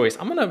next choice,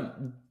 I'm going to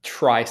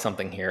try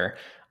something here.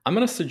 I'm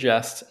going to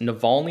suggest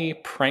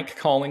Navalny prank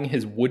calling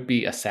his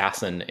would-be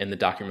assassin in the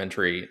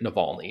documentary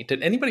Navalny.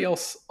 Did anybody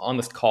else on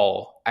this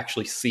call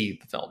actually see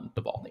the film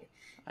Navalny?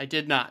 I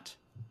did not.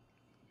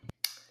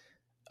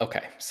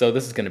 Okay, so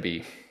this is going to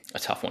be a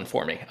tough one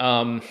for me.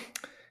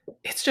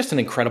 It's just an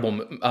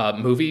incredible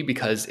movie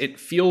because it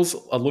feels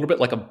a little bit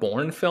like a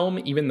Bourne film,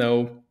 even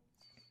though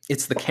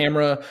it's a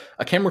camera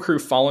crew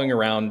following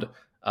around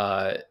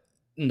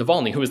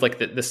Navalny, who is like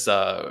this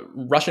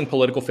Russian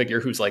political figure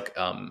who's like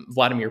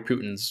Vladimir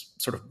Putin's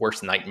sort of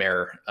worst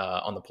nightmare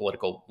on the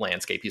political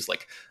landscape. He's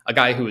like a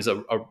guy who is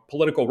a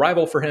political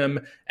rival for him,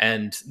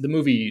 and the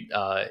movie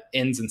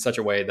ends in such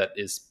a way that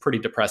is pretty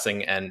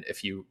depressing. And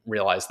if you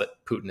realize that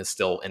Putin is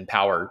still in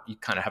power, you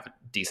kind of have a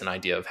decent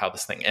idea of how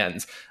this thing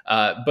ends.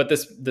 But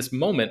this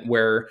moment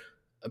where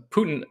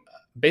Putin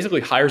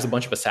basically hires a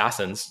bunch of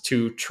assassins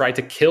to try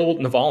to kill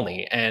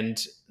Navalny,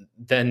 and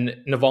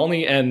then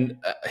Navalny and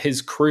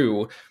his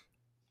crew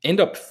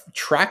end up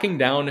tracking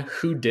down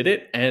who did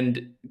it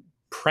and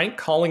prank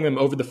calling them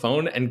over the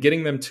phone and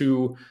getting them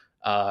to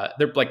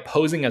they're like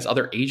posing as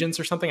other agents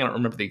or something. I don't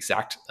remember the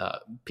exact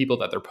people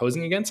that they're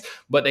posing against,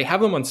 but they have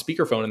them on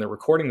speakerphone and they're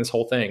recording this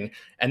whole thing,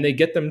 and they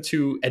get them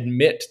to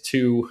admit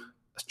to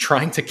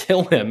trying to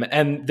kill him,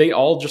 and they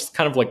all just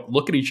kind of like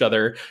look at each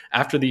other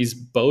after these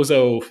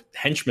bozo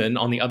henchmen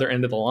on the other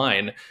end of the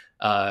line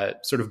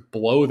sort of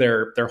blow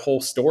their whole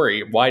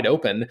story wide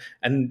open,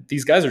 and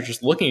these guys are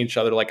just looking at each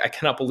other like, I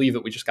cannot believe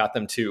that we just got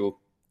them to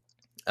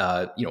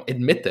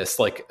admit this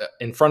like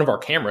in front of our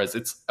cameras.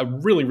 It's a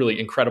really, really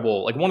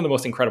incredible, like one of the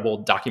most incredible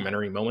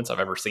documentary moments I've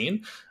ever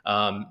seen.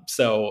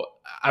 So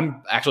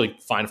I'm actually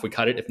fine if we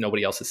cut it if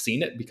nobody else has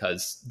seen it,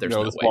 because there's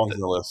no this way belongs on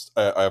the list.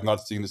 I have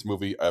not seen this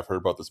movie. I've heard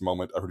about this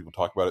moment. I've heard people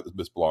talk about it.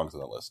 This belongs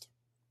on the list.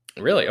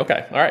 Really?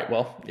 Okay. All right.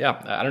 Well,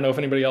 yeah, I don't know if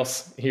anybody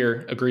else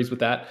here agrees with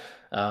that.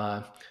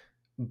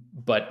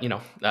 But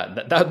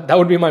that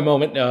would be my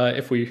moment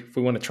if we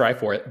want to try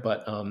for it.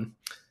 But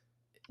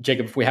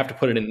Jacob, if we have to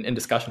put it in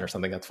discussion or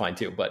something, that's fine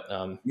too. But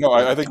no,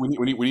 I think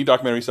we need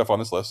documentary stuff on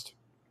this list.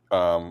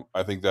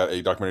 I think that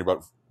a documentary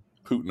about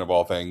Putin of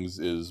all things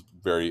is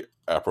very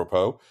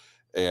apropos,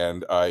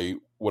 and I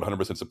would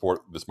 100%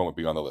 support this moment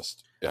being on the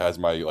list. It has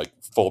my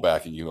full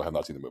backing. You have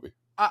not seen the movie.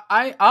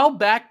 I'll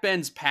back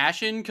Ben's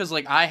passion because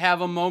I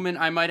have a moment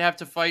I might have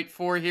to fight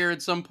for here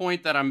at some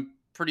point that I'm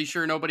pretty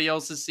sure nobody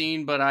else has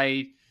seen, but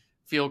I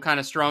feel kind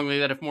of strongly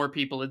that if more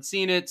people had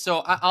seen it.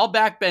 So I'll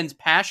back Ben's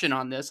passion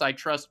on this. I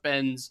trust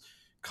Ben's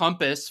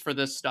compass for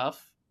this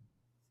stuff.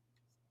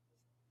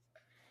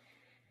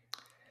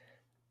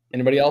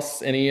 Anybody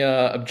else? Any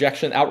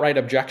outright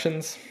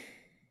objections?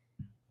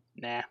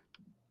 Nah.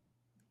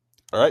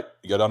 All right,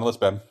 you got it on the list,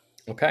 Ben.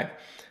 Okay.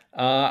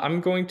 I'm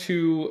going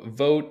to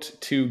vote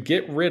to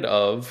get rid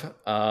of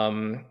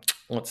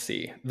let's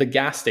see, the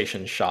gas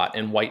station shot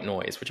in White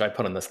Noise, which I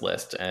put on this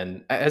list.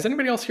 And has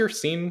anybody else here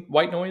seen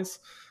White Noise?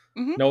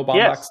 Mhm. Noah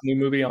Yes. Baumbach's new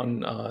movie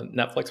on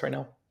Netflix right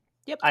now.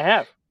 I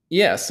have.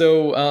 Yeah,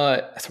 so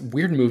it's a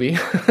weird movie,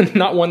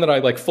 not one that I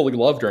like fully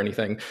loved or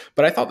anything,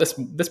 but I thought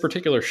this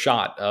particular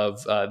shot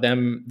of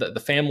them, the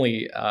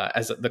family,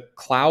 as the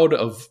cloud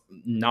of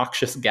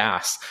noxious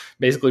gas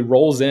basically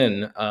rolls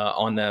in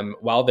on them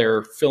while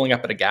they're filling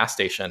up at a gas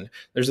station.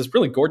 There's this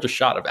really gorgeous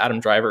shot of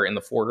Adam Driver in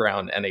the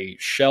foreground and a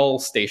Shell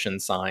station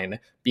sign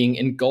being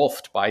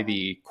engulfed by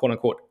the quote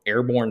unquote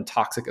airborne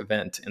toxic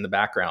event in the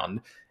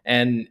background.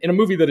 And in a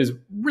movie that is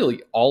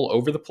really all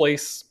over the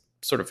place,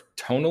 sort of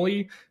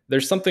tonally,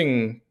 there's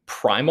something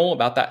primal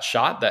about that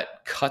shot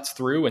that cuts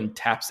through and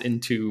taps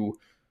into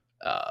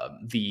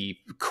the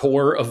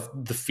core of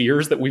the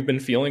fears that we've been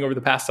feeling over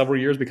the past several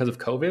years because of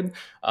COVID,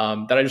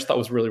 that I just thought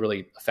was really,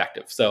 really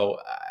effective. So,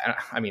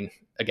 I mean,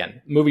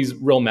 again, movie's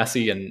real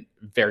messy and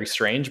very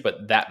strange,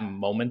 but that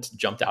moment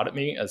jumped out at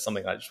me as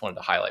something I just wanted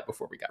to highlight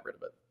before we got rid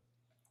of it.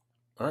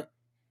 All right,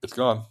 it's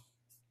gone.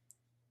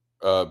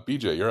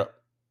 BJ, you're up.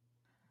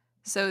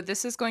 So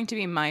this is going to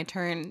be my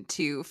turn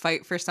to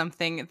fight for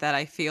something that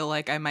I feel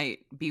like I might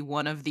be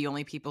one of the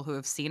only people who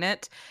have seen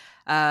it.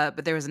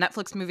 But there was a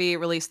Netflix movie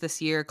released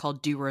this year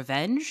called Do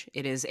Revenge.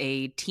 It is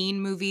a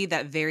teen movie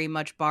that very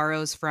much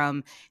borrows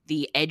from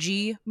the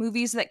edgy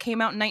movies that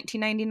came out in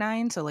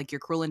 1999. So like your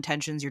Cruel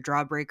Intentions, your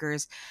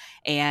Jawbreakers.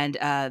 And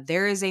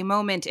there is a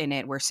moment in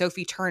it where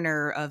Sophie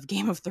Turner of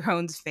Game of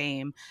Thrones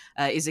fame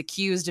is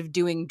accused of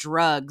doing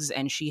drugs.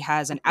 And she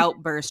has an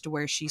outburst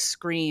where she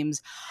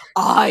screams,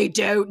 "I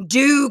don't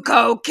do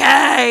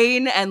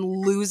cocaine," and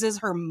loses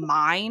her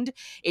mind.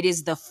 It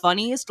is the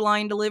funniest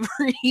line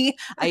delivery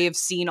I have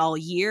seen all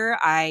year.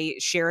 I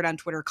share it on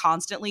Twitter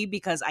constantly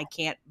because I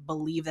can't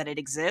believe that it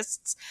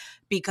exists,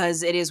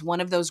 because it is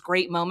one of those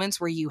great moments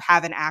where you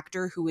have an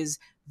actor who is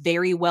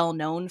very well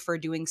known for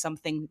doing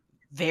something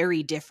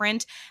very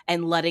different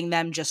and letting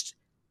them just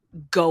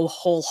go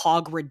whole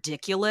hog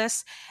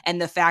ridiculous. And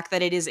the fact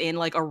that it is in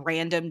like a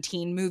random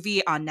teen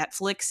movie on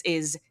Netflix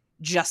is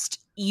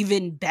just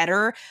even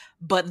better.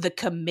 But the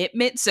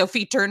commitment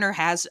Sophie Turner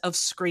has of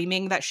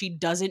screaming that she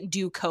doesn't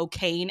do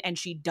cocaine and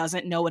she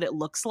doesn't know what it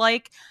looks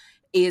like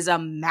is a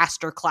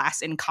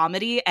masterclass in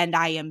comedy, and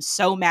I am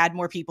so mad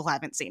more people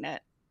haven't seen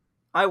it.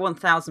 I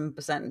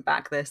 1000%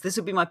 back this. This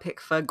would be my pick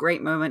for a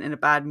great moment in a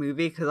bad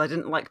movie, because I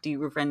didn't like Do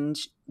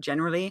Revenge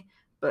generally,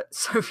 but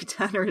Sophie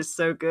Turner is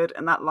so good,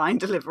 and that line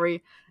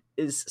delivery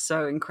is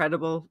so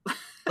incredible.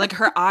 Like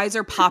her eyes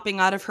are popping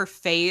out of her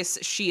face.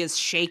 She is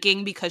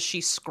shaking because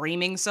she's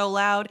screaming so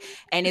loud.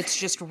 And it's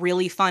just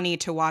really funny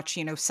to watch,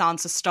 you know,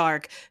 Sansa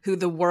Stark, who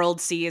the world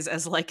sees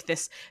as like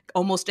this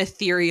almost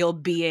ethereal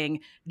being,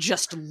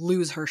 just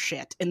lose her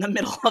shit in the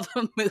middle of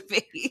a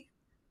movie.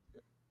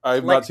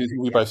 I've Like- not seen this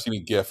movie, but I've seen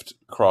a gift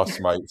across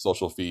my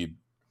social feed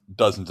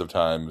dozens of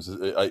times.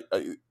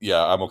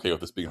 Yeah, I'm okay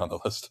with this being on the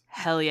list.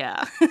 Hell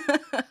yeah.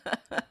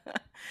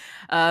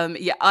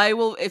 Yeah, I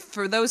will. If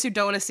for those who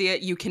don't want to see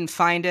it, you can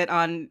find it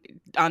on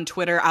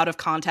Twitter out of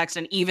context,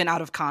 and even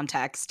out of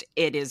context,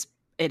 it is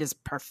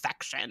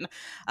perfection.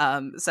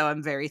 So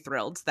I'm very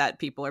thrilled that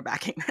people are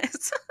backing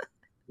this.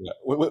 Yeah,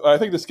 I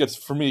think this gets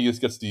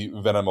the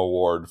Venom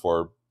Award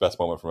for best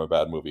moment from a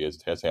bad movie,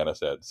 as Hannah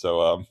said.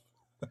 So,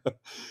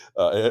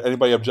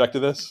 anybody object to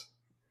this?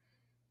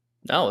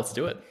 No, let's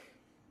do it.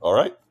 All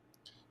right,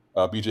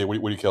 BJ, what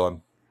are you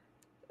killing?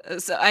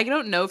 So I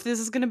don't know if this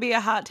is going to be a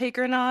hot take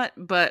or not,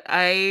 but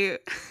I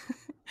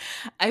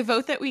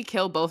vote that we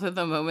kill both of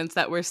the moments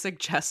that were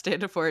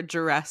suggested for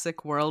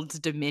Jurassic World's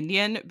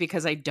Dominion,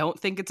 because I don't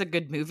think it's a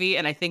good movie,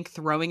 and I think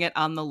throwing it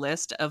on the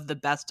list of the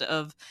best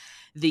of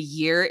the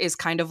year is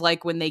kind of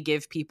like when they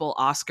give people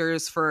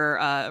Oscars for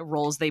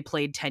roles they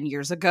played 10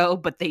 years ago,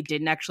 but they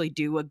didn't actually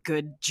do a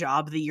good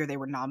job the year they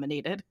were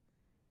nominated.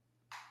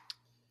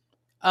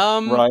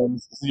 Ryan,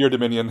 this is your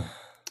Dominion.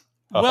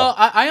 Well,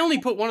 I only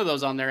put one of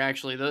those on there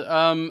actually.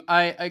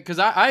 Because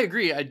I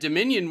agree.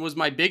 Dominion was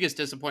my biggest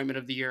disappointment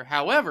of the year.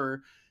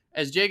 However,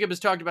 as Jacob has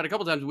talked about a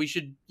couple times, we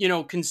should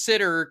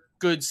consider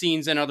good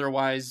scenes and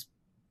otherwise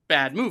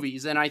bad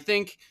movies. And I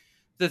think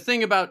the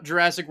thing about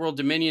Jurassic World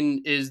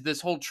Dominion is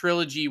this whole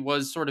trilogy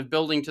was sort of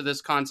building to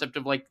this concept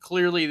of like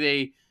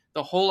clearly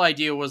the whole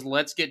idea was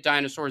let's get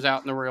dinosaurs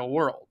out in the real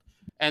world,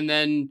 and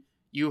then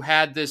you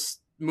had this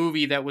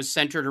movie that was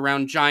centered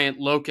around giant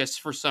locusts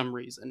for some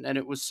reason, and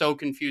it was so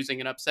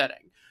confusing and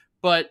upsetting.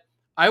 But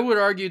I would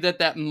argue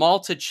that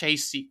Malta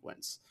chase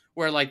sequence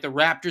where like the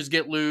raptors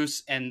get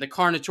loose and the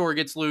Carnotaur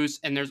gets loose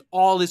and there's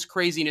all this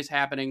craziness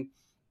happening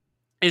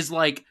is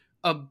like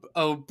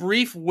a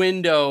brief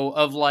window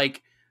of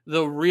like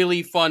the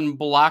really fun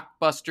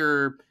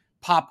blockbuster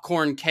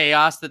popcorn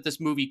chaos that this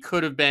movie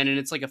could have been. And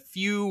it's like a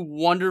few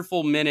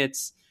wonderful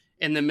minutes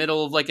in the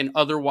middle of like an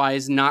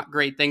otherwise not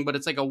great thing, but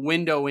it's like a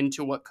window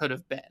into what could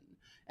have been.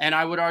 And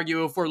I would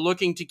argue if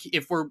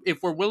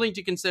we're willing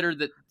to consider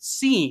that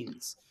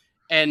scenes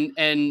and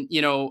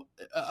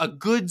a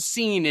good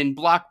scene in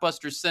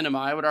blockbuster cinema,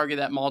 I would argue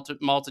that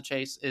Malta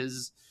Chase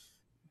is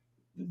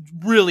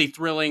really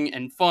thrilling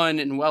and fun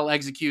and well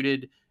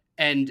executed,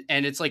 and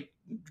it's like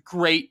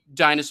great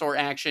dinosaur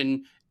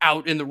action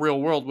out in the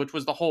real world, which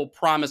was the whole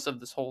promise of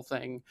this whole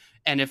thing.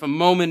 And if a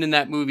moment in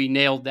that movie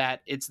nailed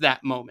that, it's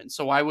that moment.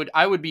 So I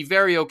would be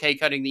very okay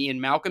cutting the Ian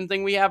Malcolm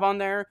thing we have on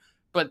there,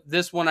 but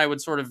this one I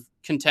would sort of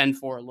contend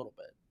for a little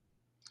bit.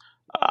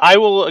 I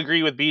will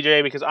agree with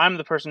BJ because I'm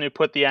the person who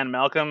put the Ian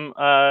Malcolm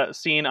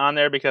scene on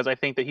there because I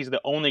think that he's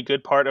the only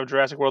good part of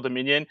Jurassic World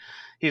Dominion.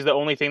 He's the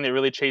only thing that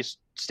really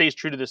stays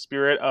true to the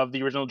spirit of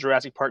the original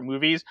Jurassic Park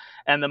movies.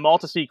 And the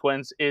Malta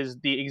sequence is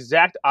the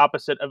exact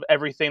opposite of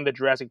everything the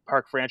Jurassic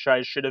Park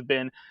franchise should have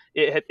been.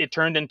 It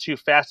turned into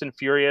Fast and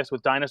Furious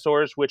with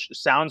dinosaurs, which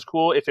sounds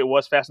cool if it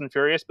was Fast and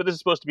Furious, but this is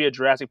supposed to be a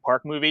Jurassic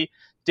Park movie.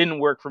 Didn't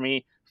work for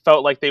me.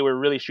 Felt like they were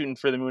really shooting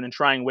for the moon and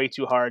trying way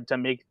too hard to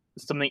make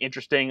something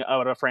interesting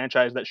out of a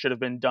franchise that should have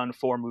been done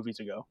 4 movies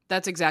ago.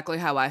 That's exactly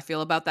how I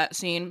feel about that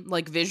scene.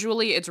 Like,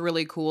 visually, it's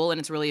really cool and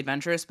it's really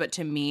adventurous, but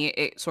to me,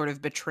 it sort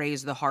of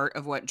betrays the heart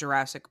of what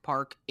Jurassic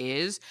Park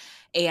is.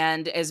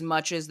 And as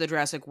much as the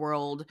Jurassic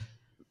World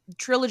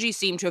trilogy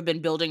seemed to have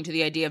been building to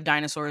the idea of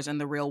dinosaurs in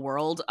the real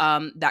world,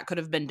 that could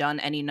have been done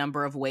any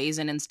number of ways,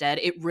 and instead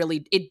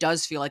it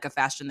does feel like a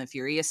Fast and the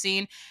Furious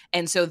scene,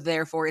 and so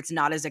therefore it's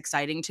not as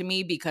exciting to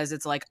me because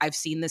it's like I've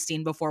seen this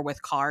scene before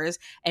with cars,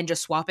 and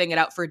just swapping it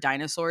out for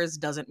dinosaurs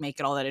doesn't make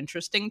it all that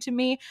interesting to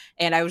me,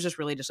 and I was just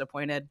really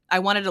disappointed. I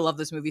wanted to love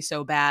this movie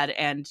so bad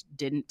and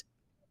didn't.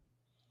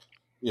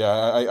 Yeah,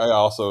 I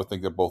also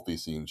think that both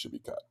these scenes should be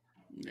cut.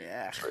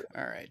 Yeah.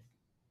 All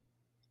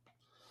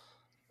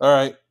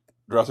right.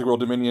 Jurassic World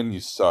Dominion, you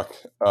suck.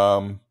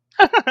 Hannah,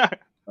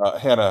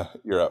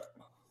 you're up.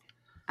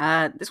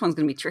 This one's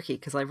going to be tricky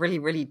because I really,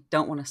 really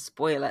don't want to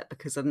spoil it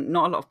because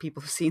not a lot of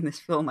people have seen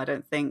this film, I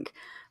don't think.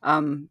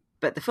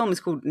 But the film is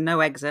called No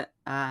Exit.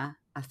 I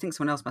think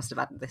someone else must have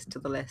added this to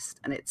the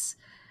list. And it's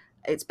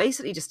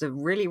basically just a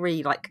really,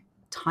 really like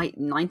tight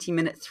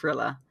 90-minute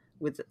thriller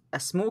with a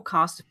small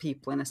cast of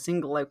people in a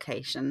single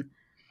location.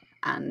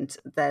 And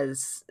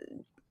it's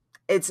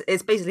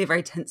basically a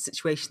very tense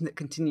situation that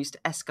continues to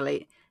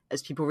escalate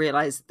as people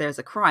realize there's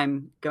a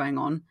crime going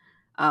on.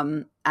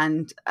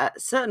 And at a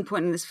certain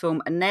point in this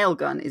film, a nail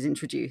gun is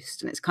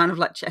introduced. And it's kind of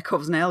like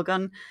Chekhov's nail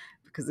gun,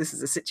 because this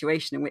is a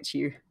situation in which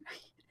you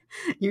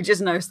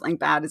just know something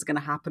bad is going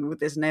to happen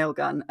with this nail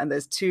gun. And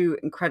there's 2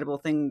 incredible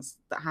things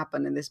that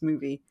happen in this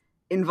movie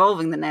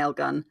involving the nail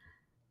gun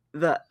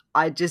that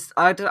I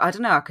don't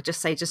know. I could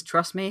just say, just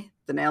trust me.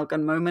 The nail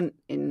gun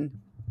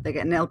they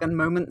get nail gun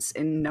moments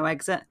in No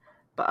Exit.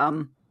 But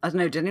I don't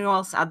know, did anyone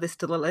else add this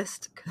to the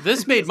list?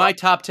 This made my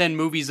top 10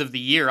 movies of the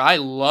year. I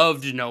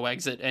loved No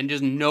Exit, and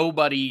just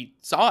nobody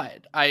saw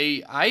it.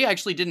 I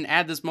actually didn't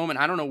add this moment.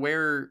 I don't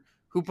know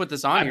who put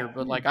this on here,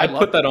 but like I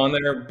put that on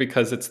there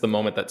because it's the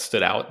moment that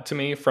stood out to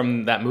me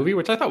from that movie,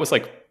 which I thought was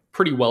like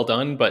pretty well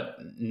done, but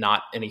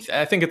not anything.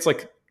 I think it's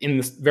like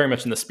very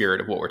much in the spirit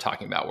of what we're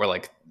talking about, where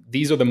like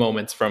these are the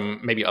moments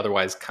from maybe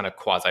otherwise kind of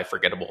quasi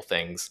forgettable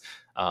things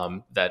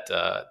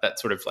that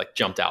sort of like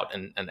jumped out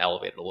and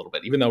elevated a little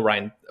bit. Even though,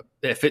 Ryan,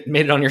 if it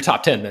made it on your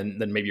top 10,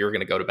 then maybe you're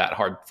going to go to bat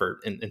hard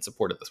in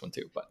support of this one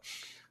too. But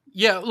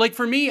yeah, like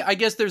for me, I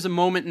guess there's a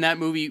moment in that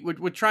movie,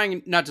 with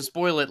trying not to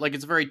spoil it, like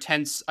it's a very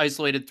tense,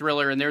 isolated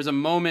thriller, and there's a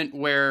moment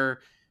where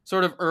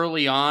sort of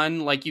early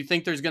on, like you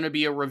think there's going to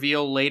be a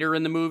reveal later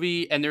in the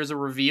movie, and there's a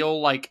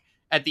reveal like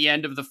at the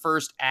end of the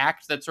first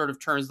act that sort of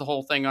turns the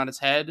whole thing on its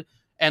head.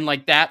 And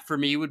like that for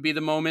me would be the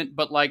moment.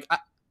 But like,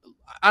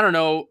 I don't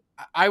know.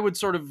 I would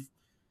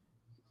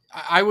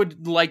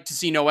like to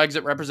see No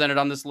Exit represented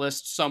on this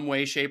list some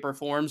way, shape, or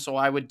form. So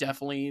I would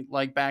definitely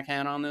like back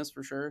Hannah on this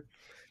for sure.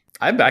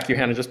 I back you,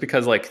 Hannah, just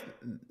because like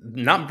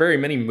not very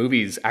many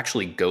movies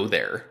actually go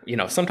there. You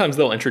know, sometimes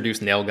they'll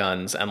introduce nail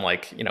guns and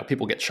like, you know,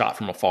 people get shot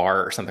from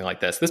afar or something like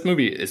this. This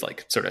movie is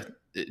like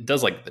it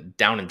does like the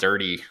down and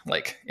dirty.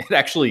 Like it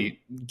actually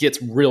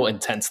gets real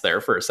intense there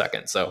for a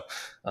second. So,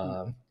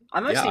 I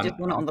mostly just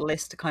want it on the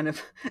list to kind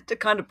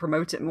of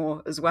promote it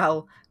more as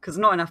well, because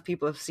not enough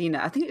people have seen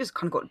it. I think it just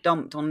kind of got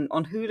dumped on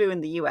Hulu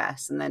in the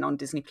US and then on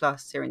Disney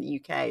Plus here in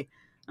the UK.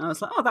 And I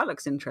was like, oh, that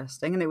looks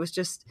interesting. And it was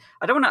just,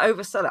 I don't want to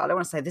oversell it. I don't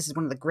want to say this is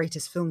one of the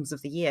greatest films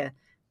of the year,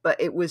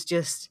 but it was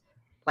just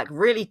like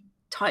really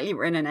tightly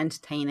written and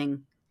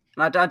entertaining.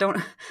 And I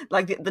don't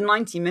like the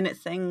 90-minute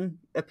thing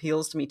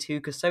appeals to me too,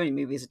 because so many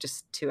movies are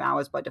just 2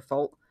 hours by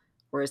default.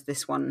 Whereas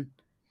this one,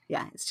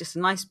 yeah, it's just a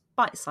nice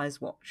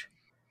bite-sized watch.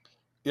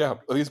 Yeah,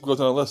 I think it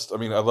goes on a list. I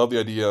mean, I love the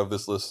idea of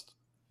this list.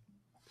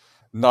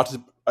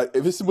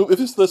 If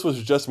this list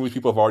was just movies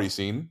people have already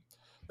seen,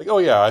 like, oh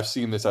yeah, I've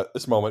seen this at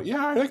this moment.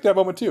 Yeah, I like that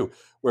moment too.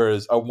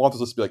 Whereas I want this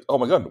list to be like, oh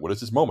my god, what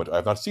is this moment? I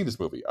have not seen this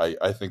movie.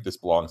 I think this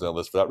belongs on a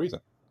list for that reason.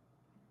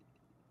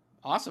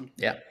 Awesome.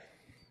 Yeah.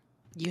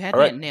 You had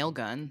me at nail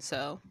gun,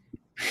 so.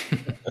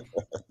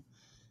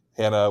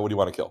 Hannah, what do you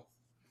want to kill?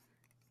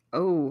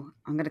 Oh,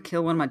 I'm going to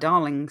kill one of my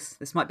darlings.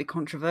 This might be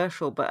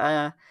controversial,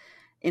 but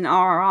in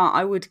RRR,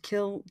 I would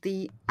kill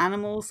the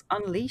Animals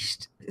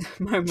Unleashed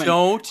moment.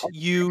 Don't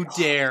you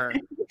dare.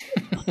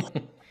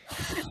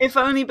 If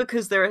only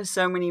because there are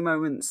so many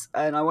moments,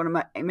 and I want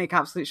to make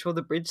absolutely sure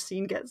the bridge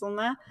scene gets on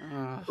there.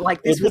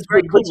 Like this was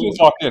very Bridge cool. is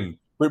locked in.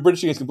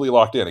 Bridge scene is completely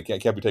locked in. It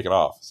can't be taken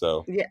off.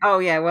 So Yeah. Oh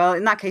yeah. Well,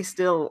 in that case,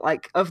 still,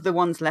 like, of the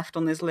ones left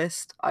on this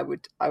list, I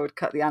would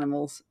cut the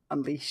Animals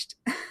Unleashed.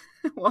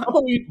 how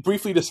about we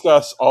briefly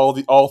discuss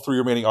all three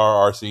remaining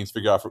RR scenes,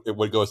 figure out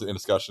what goes in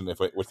discussion if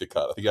what get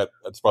cut. I think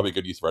that's probably a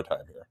good use of our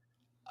time here.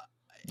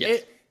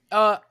 Yes.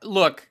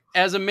 Look,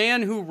 as a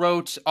man who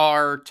wrote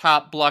our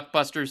top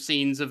blockbuster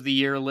scenes of the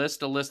year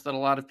list, a list that a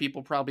lot of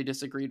people probably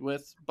disagreed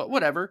with, but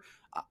whatever,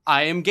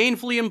 I am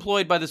gainfully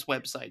employed by this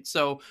website.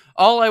 So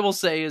all I will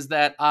say is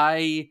that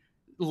I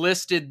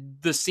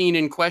listed the scene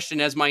in question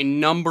as my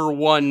number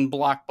one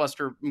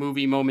blockbuster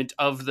movie moment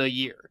of the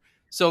year.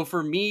 So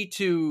for me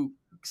to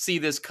see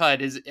this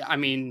cut is, I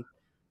mean,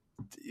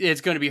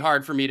 it's going to be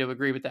hard for me to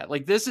agree with that.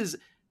 Like, this is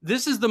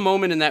the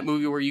moment in that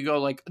movie where you go,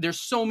 like, there's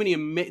so many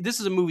this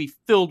is a movie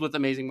filled with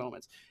amazing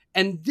moments,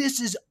 and this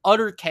is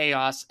utter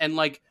chaos, and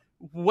like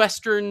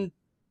Western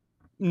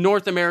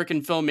North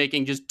American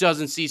filmmaking just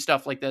doesn't see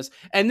stuff like this.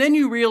 And then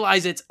you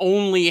realize it's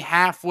only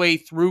halfway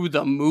through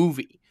the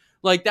movie.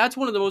 Like, that's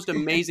one of the most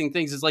amazing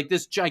things, is like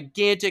this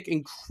gigantic,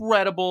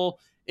 incredible,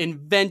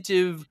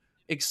 inventive,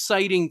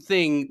 exciting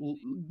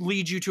thing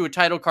leads you to a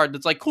title card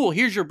that's like, cool,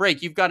 here's your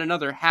break, you've got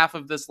another half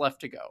of this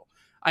left to go.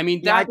 I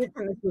mean, I did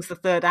think this was the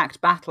third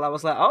act battle. I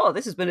was like, oh,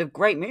 this has been a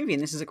great movie,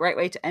 and this is a great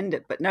way to end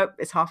it. But nope,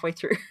 it's halfway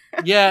through.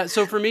 Yeah,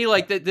 so for me,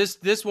 like,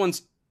 this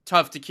one's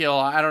tough to kill.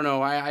 I don't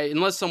know. I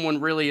unless someone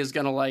really is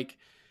gonna, like,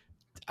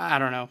 I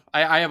don't know.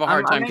 I have a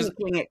hard time. I'm only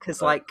killing it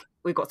because, like,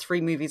 we've got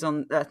three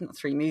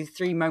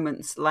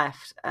moments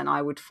left, and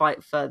I would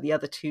fight for the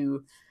other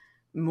two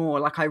more.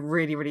 Like, I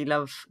really, really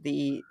love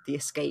the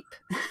escape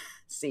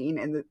scene,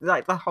 and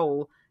the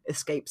whole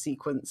escape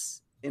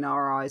sequence in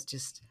our eyes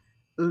just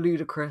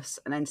ludicrous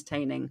and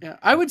entertaining. Yeah,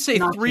 I would say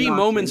three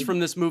moments from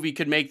this movie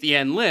could make the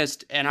end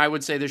list, and I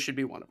would say this should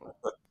be one of them.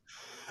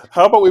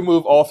 How about we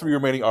move all three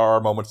remaining RR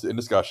moments in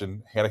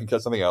discussion? Hannah can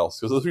cut something else,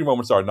 because those three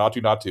moments are Not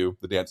To,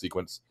 the dance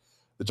sequence,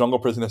 the jungle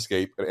prison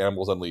escape, and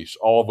Animals Unleashed,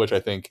 all of which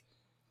I think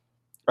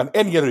on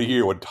any other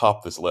year would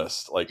top this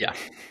list. Like, yeah.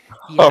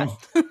 Find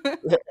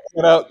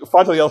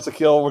something else to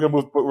kill. We're gonna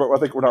move. I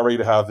think we're not ready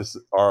to have this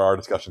RR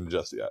discussion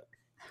just yet.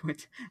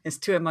 It's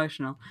too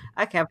emotional.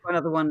 Okay, I've got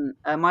another one.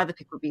 My other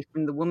pick would be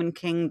from The Woman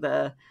King.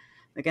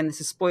 Again, this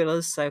is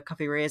spoilers, so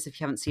cover your ears if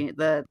you haven't seen it.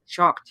 The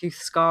shark tooth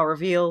scar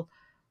reveal.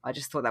 I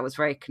just thought that was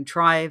very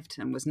contrived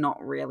and was not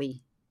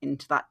really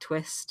into that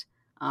twist.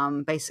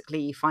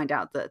 Basically, you find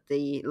out that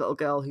the little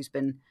girl who's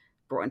been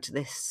brought into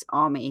this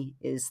army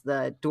is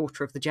the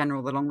daughter of the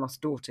general, the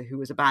long-lost daughter, who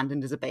was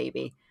abandoned as a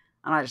baby.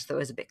 And I just thought it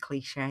was a bit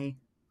cliche.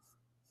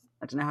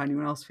 I don't know how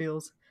anyone else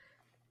feels.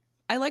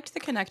 I liked the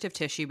connective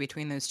tissue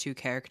between those two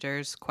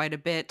characters quite a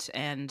bit,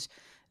 and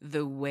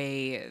the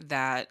way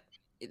that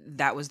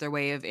was their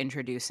way of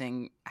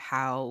introducing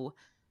how,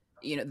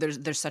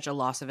 there's such a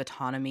loss of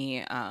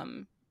autonomy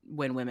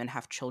when women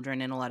have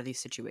children in a lot of these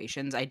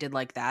situations. I did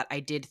like that. I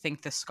did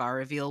think the scar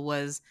reveal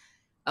was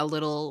a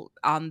little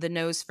on the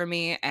nose for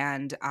me,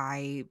 and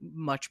I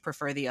much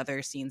prefer the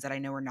other scenes that I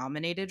know were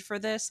nominated for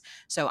this,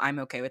 so I'm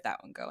okay with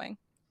that one going.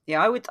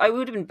 Yeah, I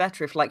would have been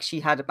better if, like,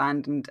 she had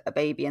abandoned a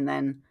baby, and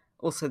then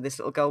also this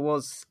little girl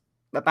was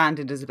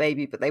abandoned as a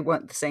baby, but they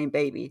weren't the same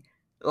baby.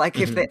 Like,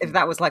 if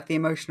that was like the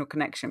emotional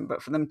connection,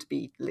 but for them to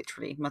be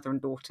literally mother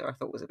and daughter, I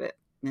thought was a bit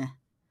meh.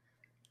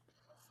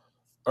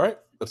 All right,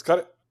 let's cut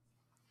it.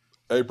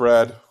 Hey,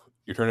 Brad,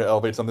 your turn to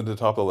elevate something to the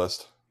top of the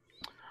list.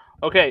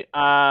 Okay,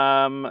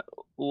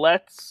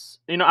 let's.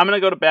 I'm going to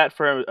go to bat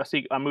for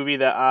a movie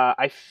that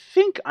I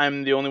think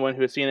I'm the only one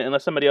who has seen it,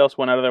 unless somebody else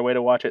went out of their way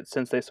to watch it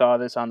since they saw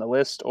this on the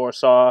list or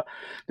saw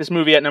this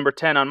movie at number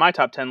 10 on my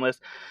top 10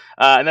 list,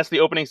 and that's the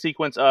opening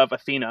sequence of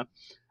Athena.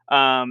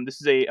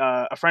 This is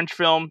a French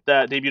film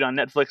that debuted on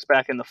Netflix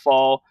back in the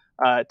fall.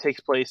 It takes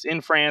place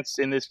in France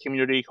in this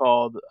community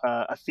called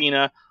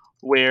Athena,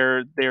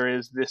 where there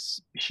is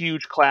this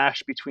huge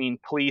clash between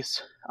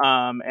police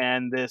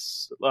and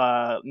this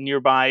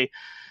nearby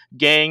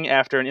gang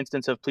after an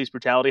instance of police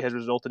brutality has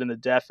resulted in the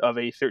death of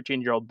a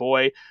 13-year-old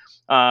boy.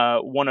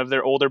 One of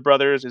their older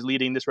brothers is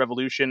leading this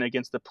revolution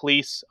against the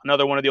police.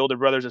 Another one of the older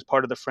brothers is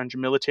part of the French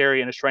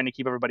military and is trying to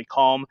keep everybody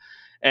calm.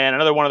 And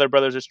another one of their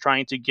brothers is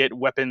trying to get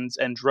weapons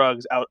and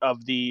drugs out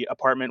of the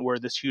apartment where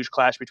this huge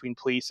clash between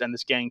police and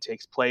this gang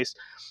takes place.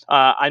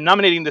 I'm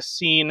nominating this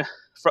scene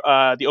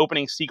for the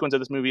opening sequence of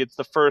this movie. It's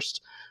the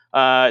first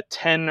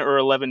 10 or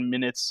 11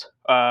 minutes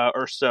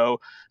or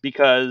so,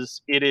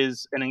 because it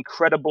is an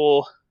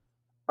incredible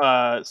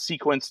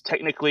sequence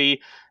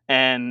technically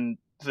and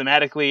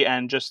thematically,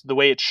 and just the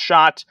way it's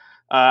shot,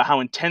 how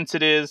intense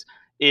it is.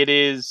 It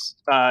is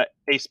a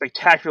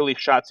spectacularly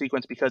shot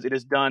sequence because it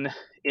is done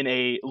in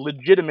a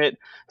legitimate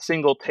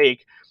single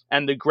take,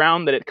 and the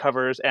ground that it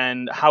covers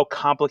and how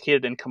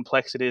complicated and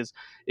complex it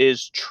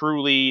is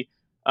truly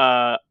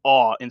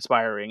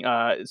awe-inspiring.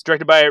 It's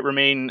directed by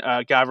Romain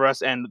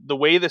Gavras, and the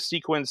way the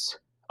sequence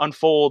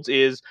unfolds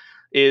is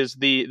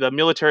the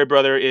military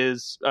brother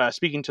is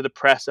speaking to the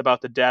press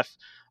about the death,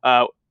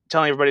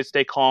 telling everybody to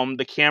stay calm.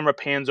 The camera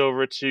pans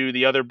over to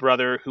the other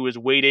brother who is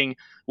waiting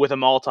with a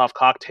Molotov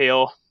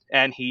cocktail,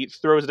 and he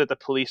throws it at the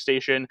police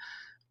station.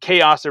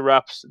 Chaos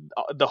erupts.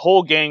 The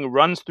whole gang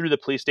runs through the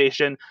police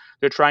station.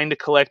 They're trying to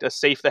collect a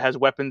safe that has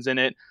weapons in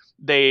it.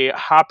 They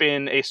hop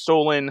in a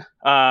stolen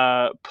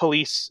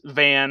police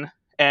van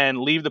and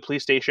leave the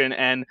police station,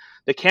 and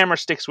the camera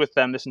sticks with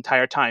them this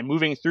entire time,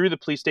 moving through the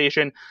police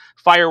station,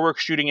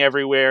 fireworks shooting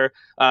everywhere,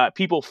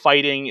 people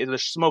fighting,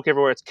 there's smoke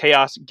everywhere, it's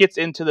chaos. Gets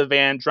into the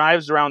van,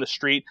 drives around the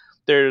street.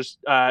 There's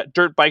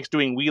dirt bikes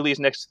doing wheelies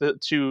next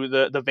to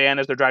the van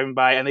as they're driving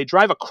by, and they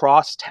drive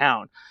across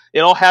town.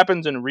 It all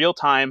happens in real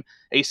time,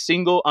 a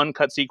single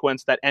uncut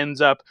sequence that ends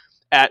up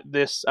at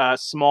this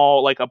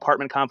small like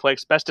apartment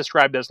complex, best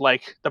described as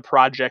like the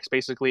projects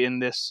basically in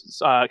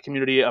this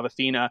community of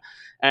Athena.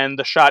 And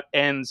the shot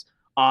ends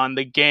on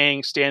the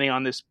gang standing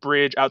on this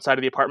bridge outside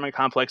of the apartment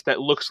complex that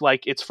looks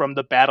like it's from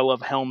the Battle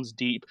of Helm's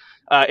Deep.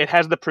 It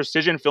has the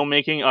precision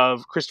filmmaking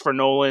of Christopher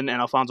Nolan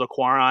and Alfonso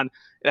Cuarón.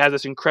 It has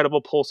this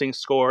incredible pulsing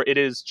score. It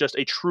is just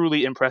a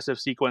truly impressive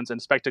sequence and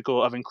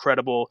spectacle of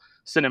incredible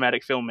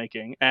cinematic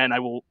filmmaking, and I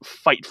will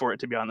fight for it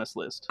to be on this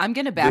list. I'm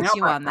going to back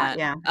you on that,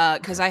 yeah.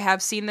 Because I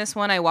have seen this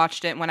one. I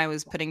watched it when I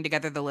was putting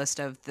together the list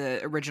of the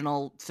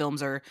original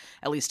films, or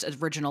at least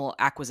original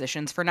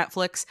acquisitions for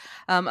Netflix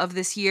of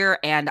this year,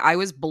 and I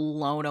was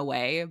blown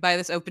away by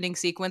this opening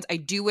sequence. I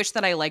do wish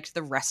that I liked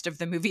the rest of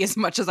the movie as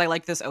much as I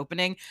like this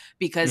opening,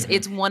 because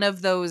it's one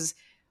of those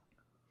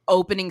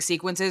opening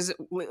sequences,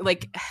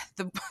 like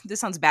this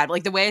sounds bad, but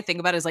like the way I think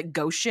about it is like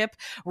Ghost Ship,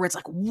 where it's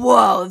like,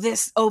 whoa,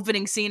 this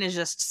opening scene is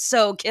just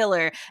so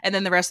killer, and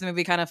then the rest of the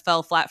movie kind of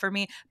fell flat for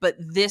me. But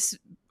this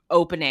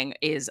opening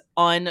is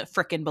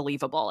unfrickin'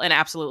 believable and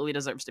absolutely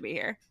deserves to be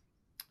here.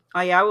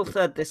 Oh yeah, I will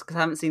third this because I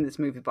haven't seen this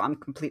movie, but I'm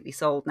completely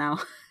sold now.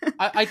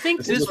 I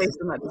think this is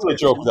a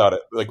joke without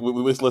it. Like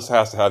this list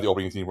has to have the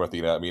opening scene for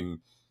Athena. I mean,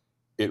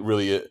 it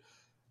really.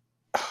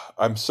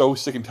 I'm so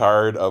sick and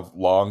tired of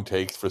long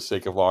takes for the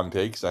sake of long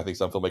takes. And I think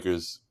some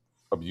filmmakers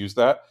abuse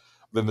that.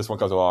 Then this one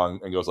comes along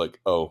and goes like,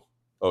 oh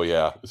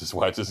yeah, this is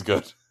why it's this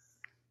good.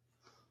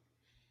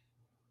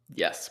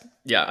 Yes.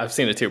 Yeah, I've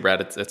seen it too,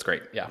 Brad. It's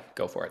great. Yeah,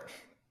 go for it.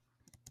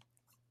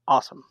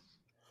 Awesome.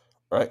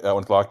 All right, that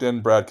one's locked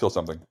in. Brad, kill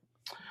something.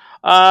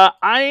 I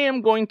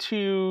am going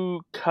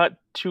to cut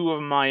two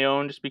of my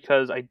own just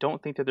because I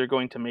don't think that they're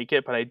going to make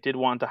it, but I did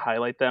want to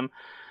highlight them.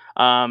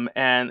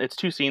 And it's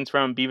two scenes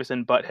from Beavis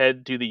and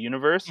Butthead Do the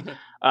Universe.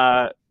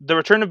 The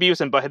return of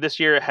Beavis and Butthead this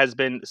year has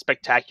been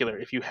spectacular,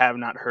 if you have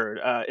not heard.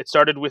 It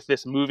started with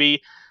this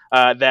movie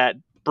that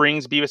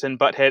brings Beavis and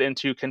Butthead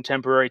into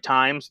contemporary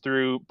times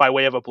by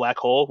way of a black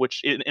hole,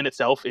 which in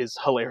itself is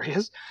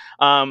hilarious.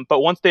 But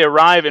once they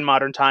arrive in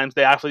modern times,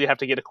 they actually have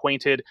to get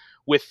acquainted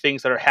with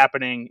things that are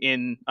happening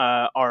in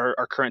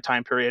our current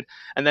time period.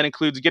 And that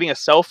includes getting a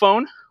cell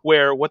phone,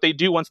 where what they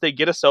do once they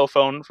get a cell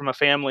phone from a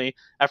family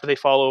after they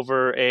fall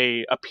over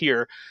a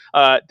pier,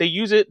 they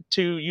use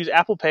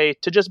Apple Pay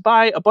to just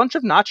buy a bunch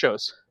of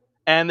nachos.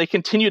 And they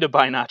continue to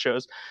buy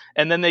nachos.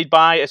 And then they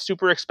buy a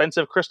super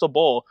expensive crystal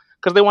bowl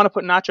because they want to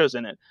put nachos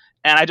in it.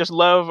 And I just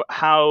love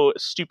how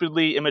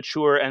stupidly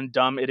immature and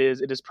dumb it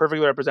is. It is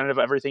perfectly representative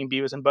of everything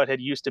Beavis and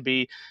Butthead used to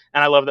be.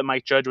 And I love that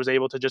Mike Judge was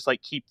able to just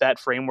like keep that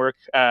framework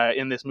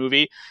in this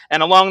movie.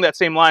 And along that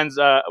same lines,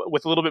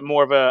 with a little bit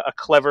more of a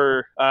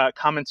clever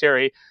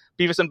commentary,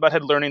 Beavis and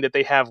Butthead learning that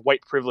they have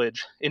white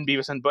privilege in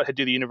Beavis and Butthead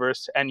Do the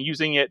Universe and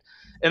using it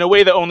in a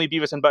way that only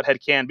Beavis and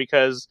Butthead can,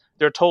 because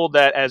they're told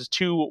that as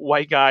two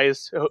white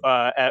guys who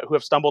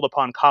have stumbled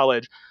upon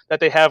college, that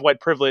they have white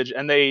privilege,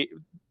 and they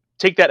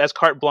take that as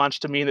carte blanche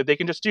to mean that they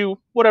can just do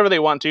whatever they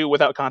want to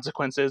without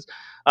consequences.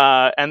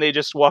 And they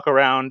just walk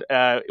around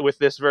with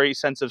this very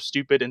sense of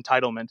stupid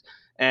entitlement.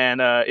 And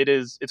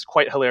it's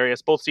quite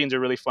hilarious. Both scenes are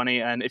really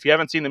funny. And if you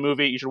haven't seen the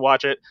movie, you should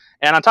watch it.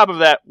 And on top of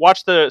that,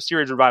 watch the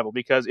series revival,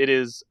 because it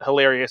is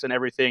hilarious and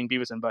everything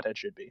Beavis and Butthead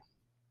should be.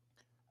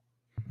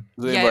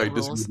 BJ,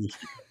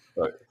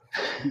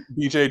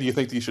 do you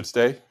think these should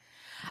stay?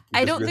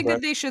 I don't think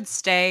that they should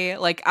stay.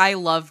 Like, I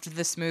loved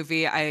this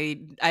movie. I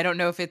don't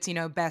know if it's,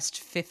 best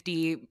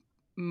 50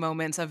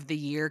 moments of the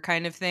year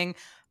kind of thing,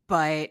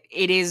 but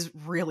it is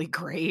really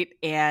great.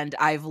 And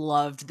I've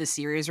loved the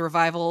series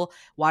revival.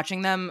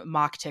 Watching them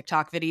mock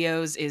TikTok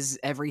videos is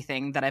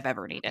everything that I've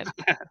ever needed.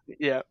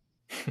 Yeah.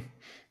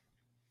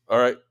 All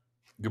right.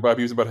 Goodbye,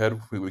 Beavis and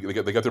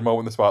Butthead. They got their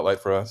moment in the spotlight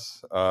for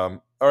us.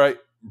 All right,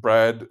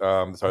 Brad.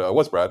 Sorry, it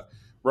was Brad.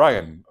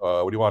 Ryan,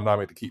 what do you want to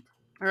nominate to keep?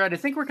 All right, I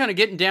think we're kind of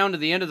getting down to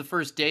the end of the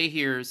first day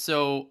here,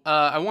 so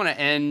I want to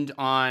end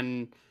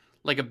on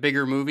like a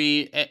bigger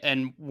movie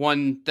and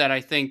one that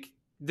I think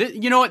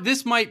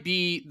this might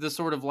be the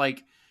sort of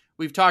like,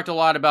 we've talked a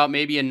lot about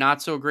maybe a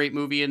not so great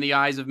movie in the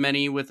eyes of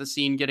many with a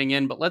scene getting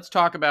in, but let's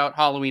talk about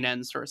Halloween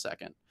Ends for a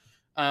second.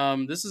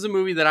 This is a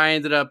movie that I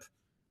ended up,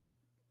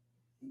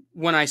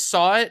 when I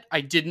saw it,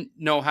 I didn't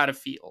know how to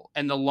feel,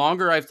 and the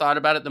longer I've thought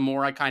about it, the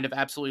more I kind of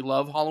absolutely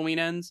love Halloween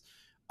Ends.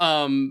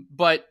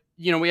 But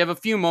we have a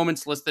few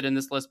moments listed in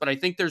this list, but I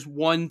think there's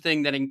one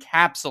thing that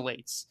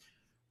encapsulates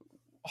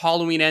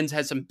Halloween Ends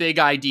has some big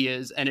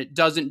ideas and it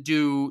doesn't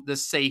do the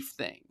safe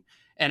thing.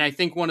 And I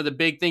think one of the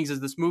big things is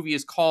this movie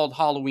is called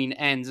Halloween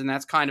Ends, and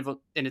that's kind of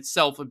in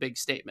itself a big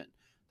statement.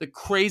 The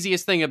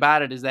craziest thing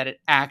about it is that it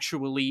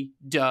actually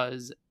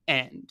does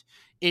end.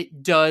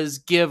 It does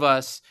give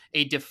us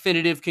a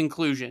definitive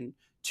conclusion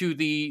to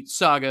the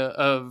saga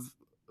of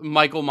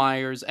Michael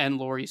Myers and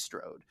Laurie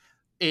Strode.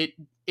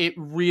 It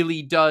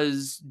really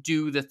does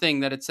do the thing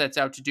that it sets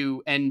out to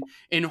do. And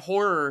in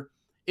horror,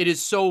 it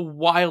is so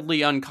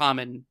wildly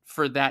uncommon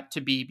for that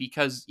to be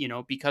because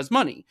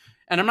money.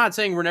 And I'm not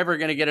saying we're never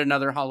going to get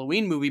another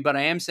Halloween movie, but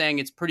I am saying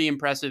it's pretty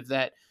impressive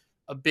that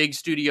a big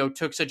studio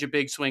took such a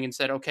big swing and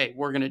said, okay,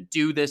 we're going to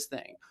do this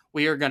thing.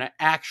 We are going to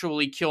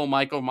actually kill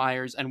Michael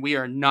Myers, and we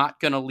are not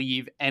going to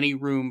leave any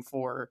room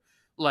for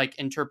like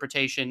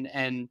interpretation.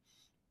 And,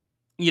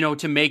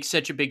 to make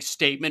such a big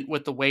statement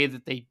with the way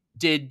that they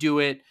did do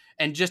it,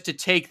 and just to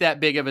take that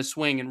big of a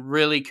swing and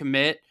really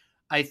commit,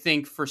 I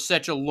think for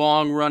such a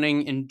long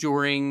running,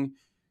 enduring,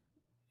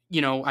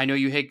 I know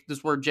you hate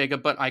this word,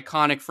 Jacob, but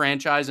iconic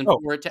franchise, and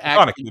for it to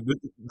actually,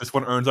 this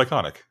one earns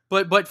iconic.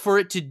 But for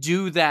it to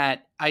do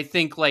that, I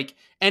think like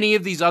any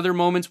of these other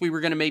moments we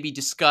were going to maybe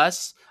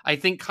discuss, I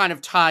think kind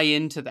of tie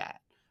into that.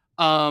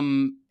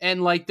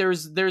 And like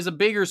there's a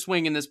bigger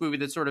swing in this movie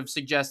that sort of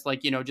suggests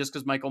like, just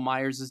because Michael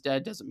Myers is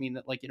dead doesn't mean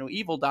that like,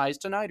 evil dies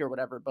tonight or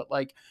whatever.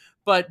 But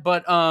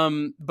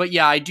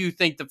yeah, I do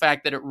think the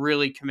fact that it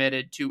really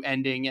committed to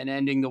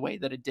ending the way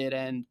that it did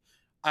end,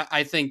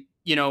 I think,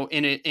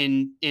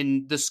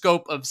 in the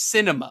scope of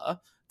cinema,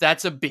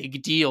 that's a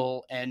big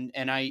deal. And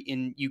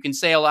you can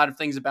say a lot of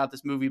things about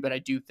this movie, but I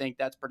do think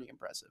that's pretty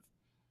impressive.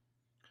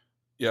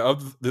 Yeah,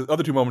 the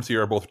other two moments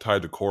here are both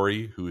tied to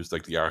Corey, who is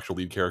like the actual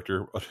lead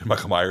character of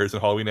Michael Myers in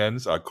Halloween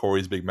Ends.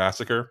 Corey's big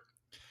massacre,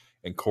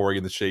 and Corey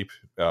and the Shape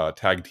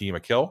tag team a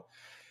kill.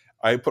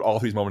 I put all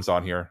these moments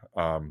on here,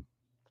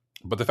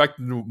 but the fact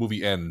that the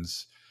movie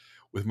ends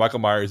with Michael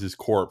Myers'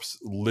 corpse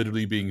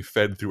literally being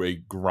fed through a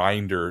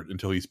grinder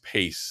until he's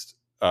pasted,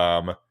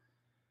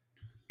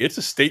 it's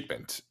a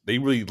statement. They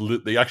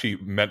actually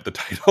meant the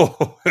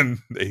title and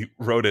they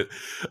wrote it.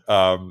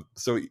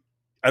 So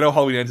I know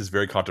Halloween Ends is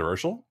very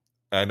controversial.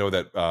 I know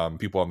that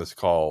people on this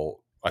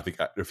call, I think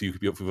a few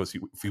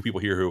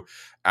people here who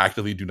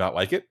actively do not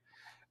like it.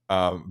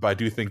 But I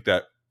do think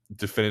that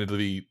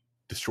definitively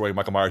destroying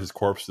Michael Myers'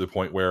 corpse to the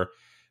point where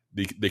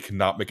they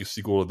cannot make a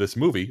sequel to this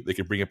movie. They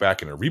can bring it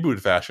back in a rebooted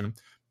fashion,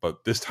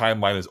 but this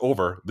timeline is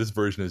over. This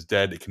version is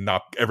dead. It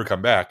cannot ever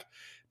come back.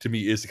 To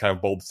me, is the kind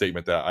of bold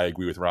statement that I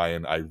agree with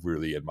Ryan. I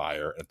really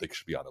admire and think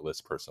should be on the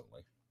list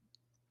personally.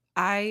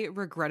 I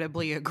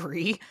regrettably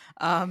agree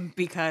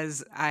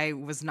because I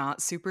was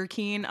not super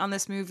keen on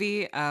this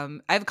movie. I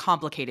have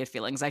complicated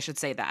feelings. I should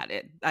say that.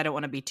 I don't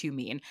want to be too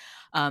mean.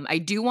 I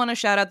do want to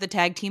shout out the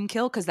tag team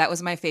kill because that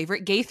was my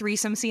favorite gay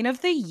threesome scene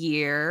of the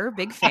year.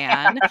 Big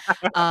fan.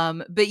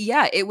 But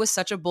yeah, it was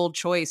such a bold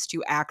choice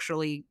to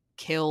actually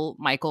kill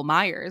Michael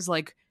Myers.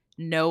 Like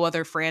no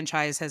other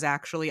franchise has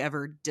actually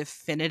ever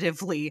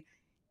definitively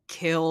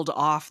killed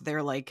off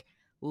their like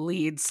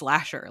lead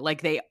slasher.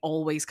 Like they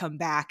always come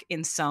back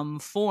in some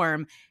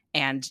form,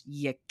 and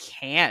you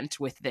can't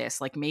with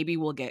this. Like maybe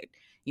we'll get,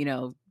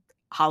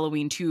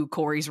 Halloween 2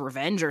 Corey's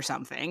Revenge or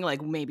something.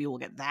 Like maybe we'll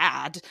get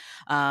that.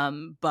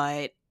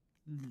 But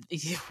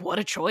what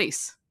a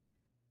choice.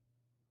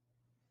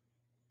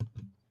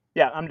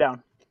 Yeah, I'm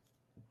down.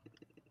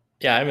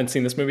 Yeah, I haven't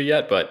seen this movie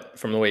yet, but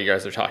from the way you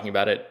guys are talking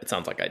about it, it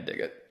sounds like I'd dig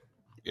it.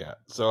 Yeah,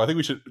 so I think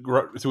we should.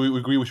 So we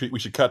agree we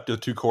should cut the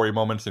two Corey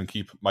moments and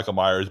keep Michael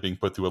Myers being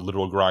put through a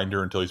literal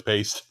grinder until he's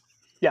pasted.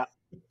 Yeah.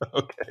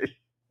 Okay.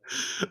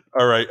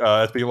 All right.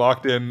 That's being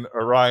locked in.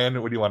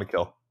 Ryan, what do you want to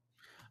kill?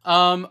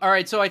 All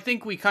right. So I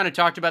think we kind of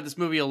talked about this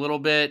movie a little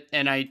bit,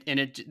 and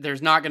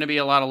there's not going to be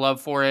a lot of love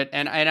for it.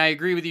 And I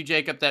agree with you,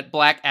 Jacob, that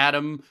Black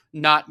Adam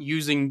not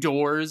using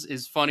doors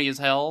is funny as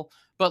hell.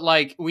 But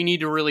like, we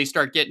need to really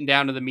start getting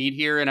down to the meat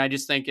here. And I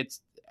just think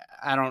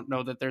I don't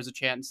know that there's a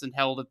chance in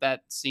hell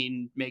that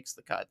scene makes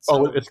the cut. So.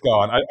 Oh, it's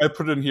gone. I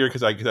put it in here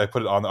because I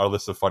put it on our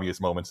list of funniest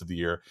moments of the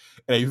year.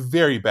 And a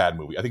very bad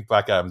movie. I think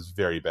Black Adam's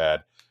very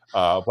bad.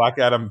 Black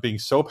Adam being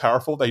so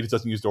powerful that he just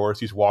doesn't use doors.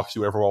 He just walks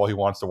through every wall he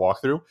wants to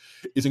walk through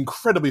is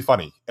incredibly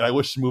funny. And I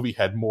wish the movie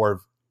had more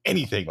of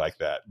anything like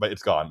that. But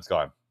it's gone. It's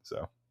gone.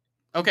 So.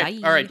 Okay.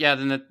 Bye. All right. Yeah,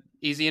 then that's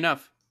easy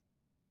enough.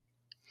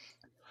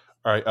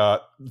 All right.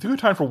 Do we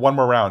have time for one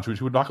more round? Should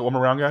we knock it one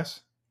more round,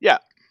 guys? Yeah.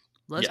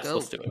 Let's go.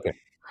 Let's do it. Okay.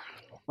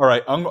 All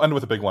right, I'm going to end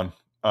with a big one.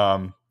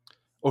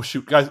 Oh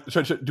shoot, guys!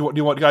 Do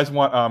you guys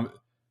want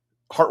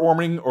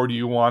heartwarming or do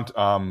you want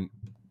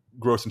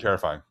gross and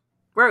terrifying?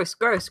 Gross.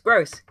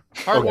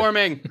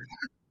 Heartwarming.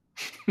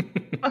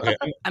 Okay,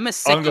 I'm a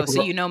sicko,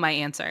 so you know my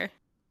answer.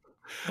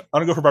 I'm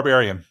gonna go for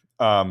Barbarian.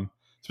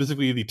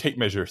 Specifically the tape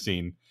measure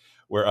scene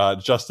where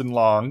Justin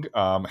Long,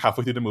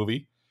 halfway through the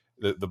movie,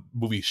 the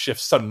movie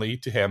shifts suddenly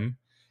to him,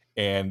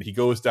 and he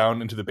goes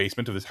down into the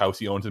basement of this house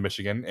he owns in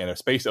Michigan, and a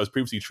space that was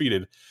previously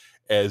treated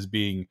as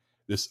being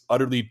this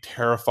utterly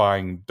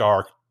terrifying,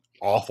 dark,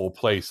 awful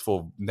place full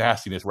of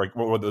nastiness, where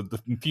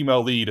the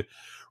female lead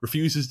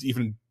refuses to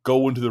even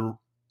go into the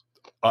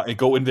and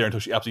go in there until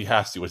she absolutely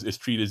has to. Is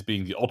treated as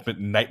being the ultimate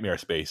nightmare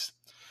space.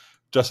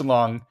 Justin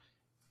Long,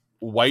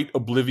 white,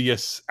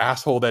 oblivious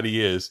asshole that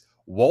he is,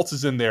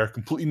 waltzes in there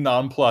completely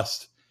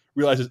nonplussed,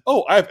 realizes,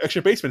 oh, I have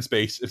extra basement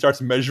space, and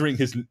starts measuring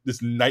this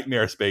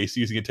nightmare space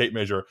using a tape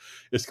measure.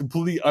 Is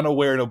completely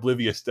unaware and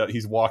oblivious that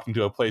he's walking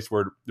to a place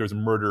where there's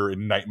murder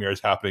and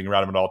nightmares happening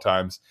around him at all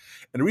times.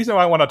 And the reason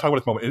why I want to talk about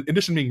this moment, in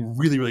addition to being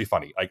really, really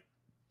funny, like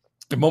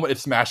the moment it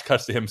smash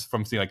cuts to him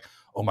from seeing like,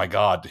 oh my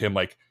God, to him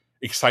like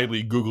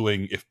excitedly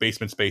Googling if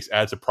basement space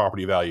adds a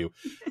property value.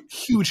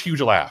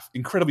 Huge laugh.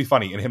 Incredibly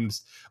funny. And him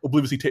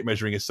obliviously tape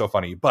measuring is so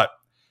funny. But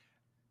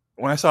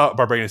when I saw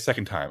Barbarian a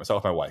second time, I saw it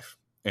with my wife,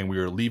 and we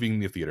were leaving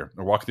the theater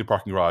and walking through the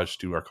parking garage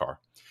to our car.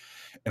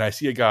 And I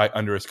see a guy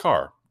under his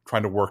car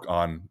trying to work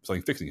on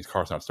something fixing. His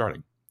car's not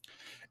starting.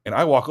 And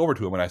I walk over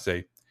to him and I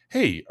say,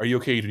 hey, are you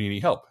okay? Do you need any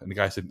help? And the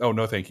guy said, oh,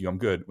 no, thank you. I'm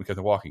good. We kept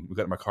walking. We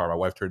got in my car. My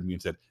wife turned to me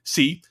and said,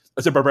 see,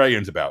 that's what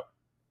Barbarian's about.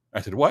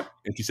 I said, what?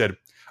 And she said,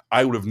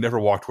 I would have never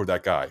walked toward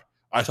that guy.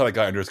 I saw that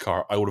guy under his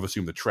car. I would have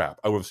assumed the trap.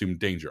 I would have assumed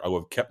danger. I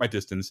would have kept my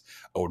distance.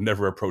 I would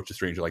never approach a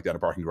stranger like that in a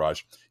parking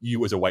garage.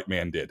 You as a white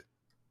man did.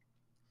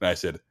 And I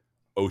said,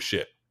 oh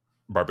shit,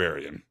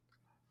 Barbarian.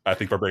 I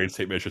think Barbarian's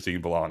tape measure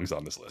scene belongs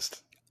on this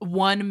list.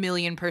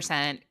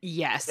 1,000,000%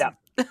 yes. Yeah.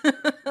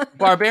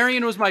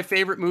 Barbarian was my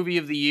favorite movie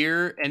of the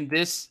year, and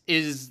this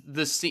is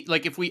the scene.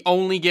 Like, if we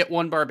only get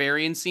one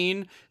Barbarian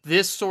scene,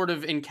 this sort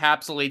of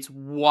encapsulates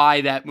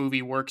why that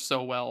movie works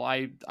so well.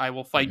 I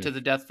will fight to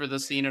the death for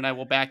this scene, and I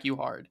will back you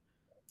hard.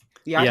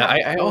 Yeah,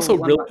 I also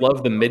really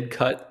love the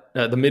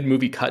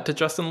mid-movie cut to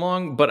Justin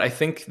Long, but I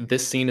think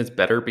this scene is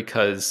better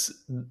because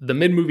the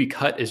mid-movie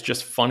cut is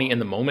just funny in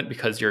the moment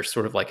because you're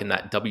sort of like in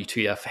that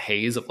WTF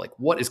haze of like,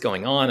 what is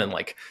going on? And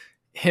like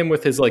him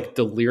with his like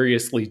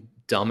deliriously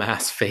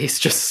dumbass face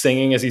just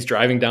singing as he's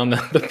driving down the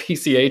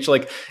PCH.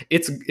 Like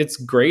it's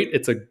great.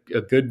 It's a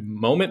good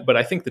moment, but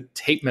I think the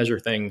tape measure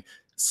thing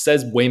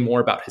says way more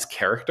about his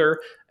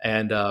character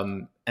and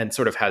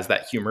sort of has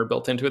that humor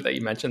built into it that you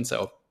mentioned.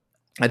 So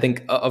I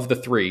think of the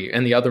three,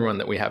 and the other one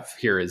that we have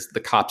here is the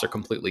cops are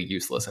completely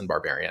useless in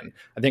Barbarian.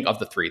 I think of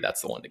the three,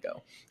 that's the one to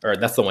go, or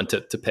that's the one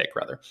to pick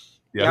rather.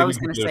 Yeah, I was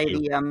going to say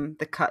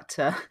the cut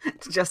to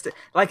Justin,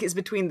 like it's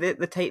between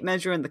the tape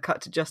measure and the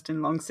cut to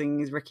Justin Long singing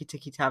his Ricky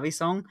Tikki Tavi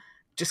song,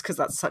 just because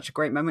that's such a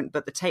great moment.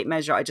 But the tape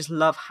measure, I just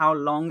love how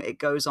long it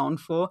goes on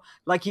for.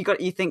 Like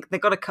you think they've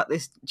got to cut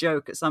this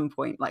joke at some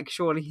point. Like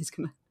surely he's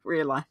going to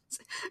realize.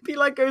 If he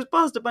like goes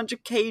past a bunch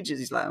of cages,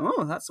 he's like,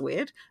 oh, that's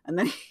weird, and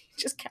then he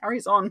just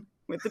carries on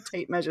with the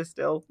tape measure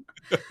still.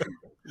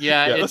 And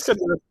it's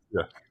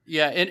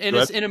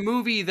in a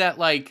movie that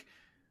like,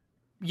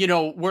 you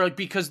know, where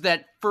because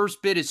that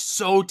first bit is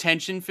so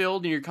tension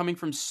filled and you're coming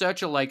from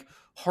such a like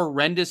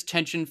horrendous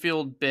tension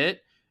filled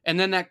bit. And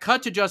then that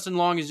cut to Justin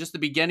Long is just the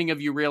beginning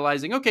of you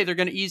realizing, okay, they're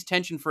going to ease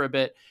tension for a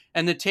bit.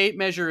 And the tape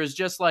measure is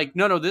just like,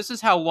 no, this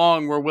is how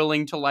long we're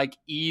willing to like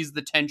ease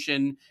the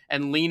tension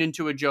and lean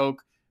into a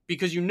joke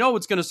because you know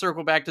it's going to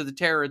circle back to the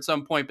terror at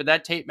some point. But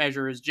that tape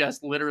measure is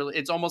just literally,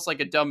 it's almost like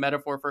a dumb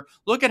metaphor for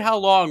look at how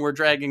long we're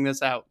dragging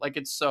this out. Like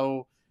it's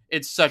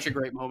such a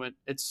great moment.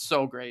 It's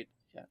so great.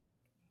 Yeah.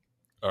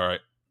 All right.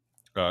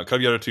 Cut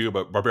the other two,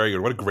 but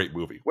Barbarian, what a great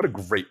movie. What a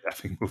great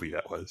effing movie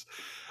that was.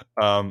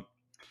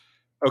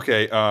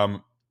 Okay,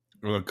 I'm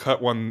going to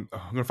cut one.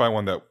 I'm going to find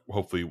one that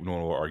hopefully no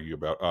one will argue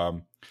about.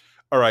 All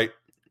right.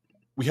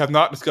 We have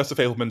not discussed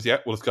The Fabelmans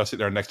yet. We'll discuss it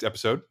in our next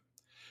episode.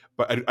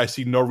 But I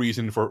see no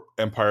reason for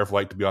Empire of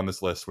Light to be on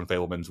this list when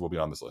Fabelmans will be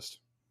on this list.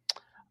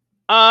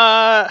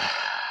 I'm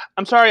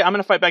sorry. I'm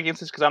going to fight back against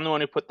this because I'm the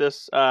one who put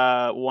this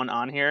one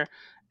on here.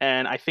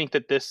 And I think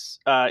that this,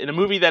 in a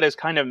movie that is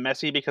kind of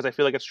messy because I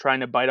feel like it's trying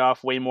to bite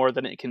off way more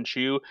than it can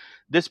chew,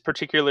 this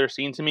particular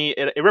scene to me,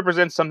 it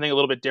represents something a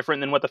little bit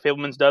different than what The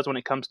Fabelmans does when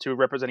it comes to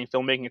representing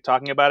filmmaking and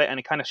talking about it, and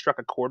it kind of struck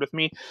a chord with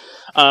me.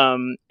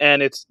 And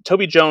it's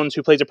Toby Jones,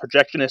 who plays a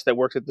projectionist that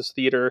works at this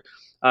theater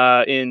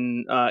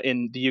in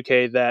the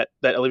UK that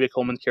Olivia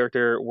Colman's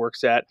character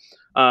works at.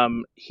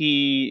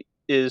 He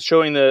is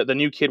showing the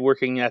new kid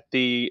working at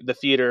the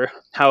theater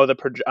how the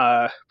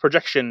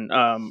projection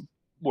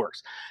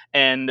works,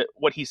 and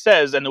what he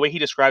says and the way he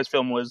describes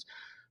film was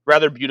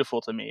rather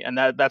beautiful to me, and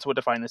that's what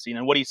defined the scene.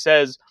 And what he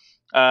says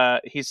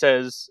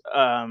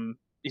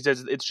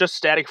it's just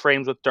static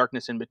frames with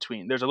darkness in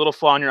between. There's a little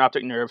flaw in your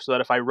optic nerve so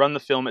that if I run the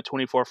film at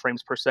 24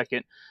 frames per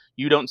second,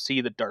 you don't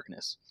see the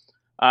darkness.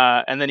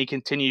 And then he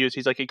continues,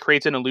 he's like, it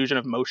creates an illusion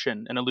of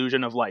motion, an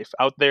illusion of life.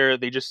 Out there,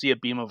 they just see a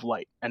beam of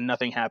light and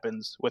nothing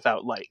happens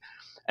without light.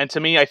 And to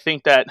me, I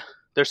think that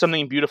there's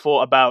something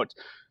beautiful about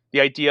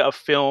the idea of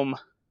film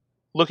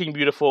looking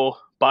beautiful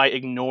by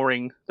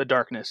ignoring the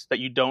darkness, that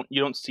you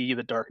don't see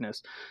the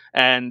darkness.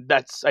 And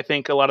that's, I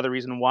think, a lot of the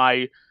reason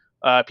why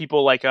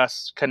people like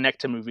us connect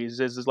to movies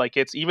is like,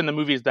 it's even the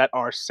movies that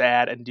are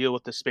sad and deal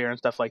with despair and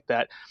stuff like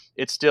that.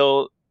 It's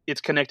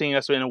connecting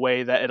us in a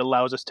way that it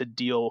allows us to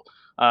deal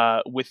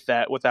with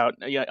that without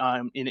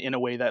in a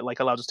way that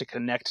like allows us to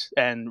connect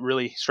and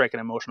really strike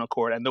an emotional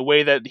chord. And the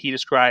way that he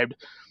described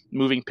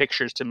moving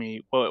pictures to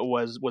me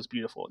was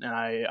beautiful, and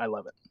I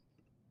love it.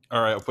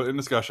 All right, I'll put it in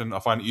discussion.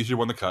 I'll find an easier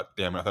one to cut.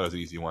 Damn it, I thought it was an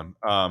easy one.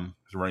 Because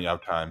we're running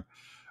out of time.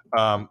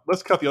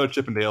 Let's cut the other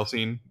Chip and Dale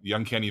scene, the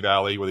Uncanny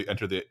Valley, where they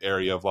enter the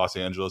area of Los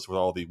Angeles with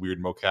all the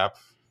weird mocap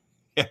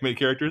animated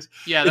characters.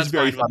 Yeah, that's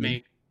very fine funny. with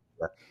me.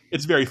 Yeah.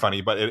 It's very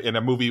funny, but in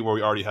a movie where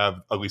we already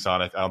have Ugly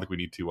Sonic, I don't think we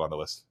need 2 on the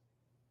list.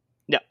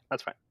 Yeah,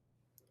 that's fine.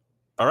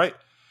 All right.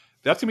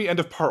 That's going to be the end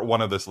of part 1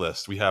 of this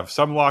list. We have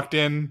some locked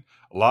in,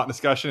 a lot in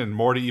discussion, and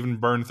more to even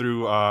burn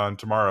through on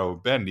tomorrow.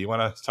 Ben, do you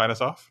want to sign us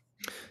off?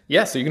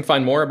 Yeah, so you can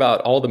find more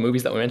about all the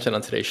movies that we mentioned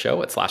on today's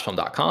show at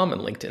slashfilm.com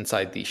and linked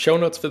inside the show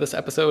notes for this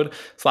episode.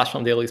 Slash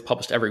Film Daily is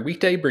published every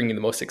weekday, bringing you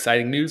the most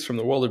exciting news from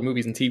the world of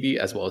movies and TV,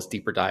 as well as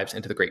deeper dives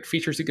into the great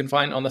features you can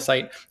find on the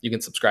site. You can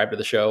subscribe to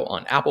the show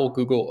on Apple,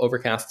 Google,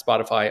 Overcast,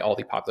 Spotify, all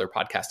the popular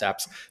podcast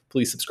apps.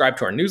 Please subscribe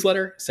to our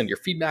newsletter, send your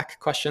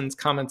feedback, questions,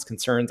 comments,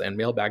 concerns, and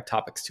mailbag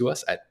topics to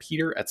us at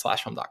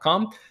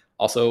peter@slashfilm.com.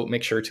 Also,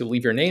 make sure to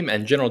leave your name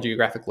and general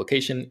geographic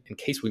location in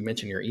case we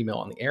mention your email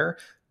on the air.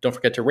 Don't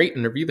forget to rate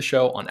and review the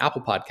show on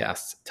Apple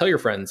Podcasts. Tell your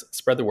friends,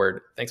 spread the word.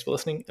 Thanks for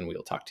listening, and we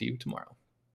will talk to you tomorrow.